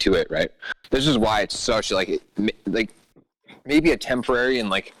the way to it, right? This is why it's such maybe a temporary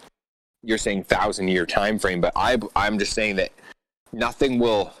and you're saying 1,000-year time frame, but I'm just saying that nothing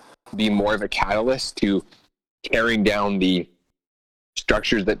will be more of a catalyst to tearing down the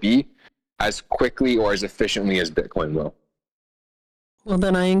structures that be as quickly or as efficiently as Bitcoin will. Well,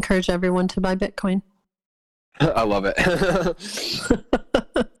 then I encourage everyone to buy Bitcoin. I love it.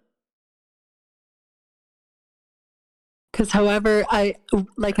 Because however,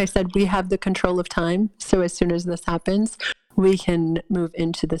 like I said, we have the control of time. So as soon as this happens, we can move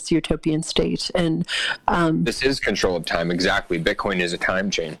into this utopian state. And this is control of time. Exactly. Bitcoin is a time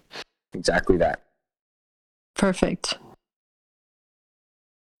chain. Exactly that. Perfect.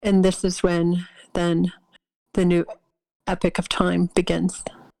 And this is when then the new epic of time begins.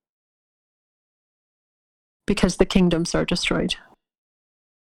 Because the kingdoms are destroyed.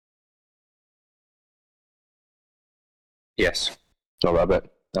 Yes. I love it.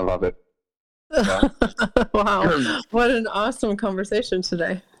 Yeah. Wow. What an awesome conversation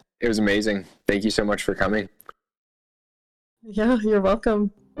today. It was amazing. Thank you so much for coming. Yeah, you're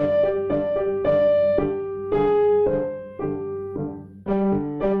welcome.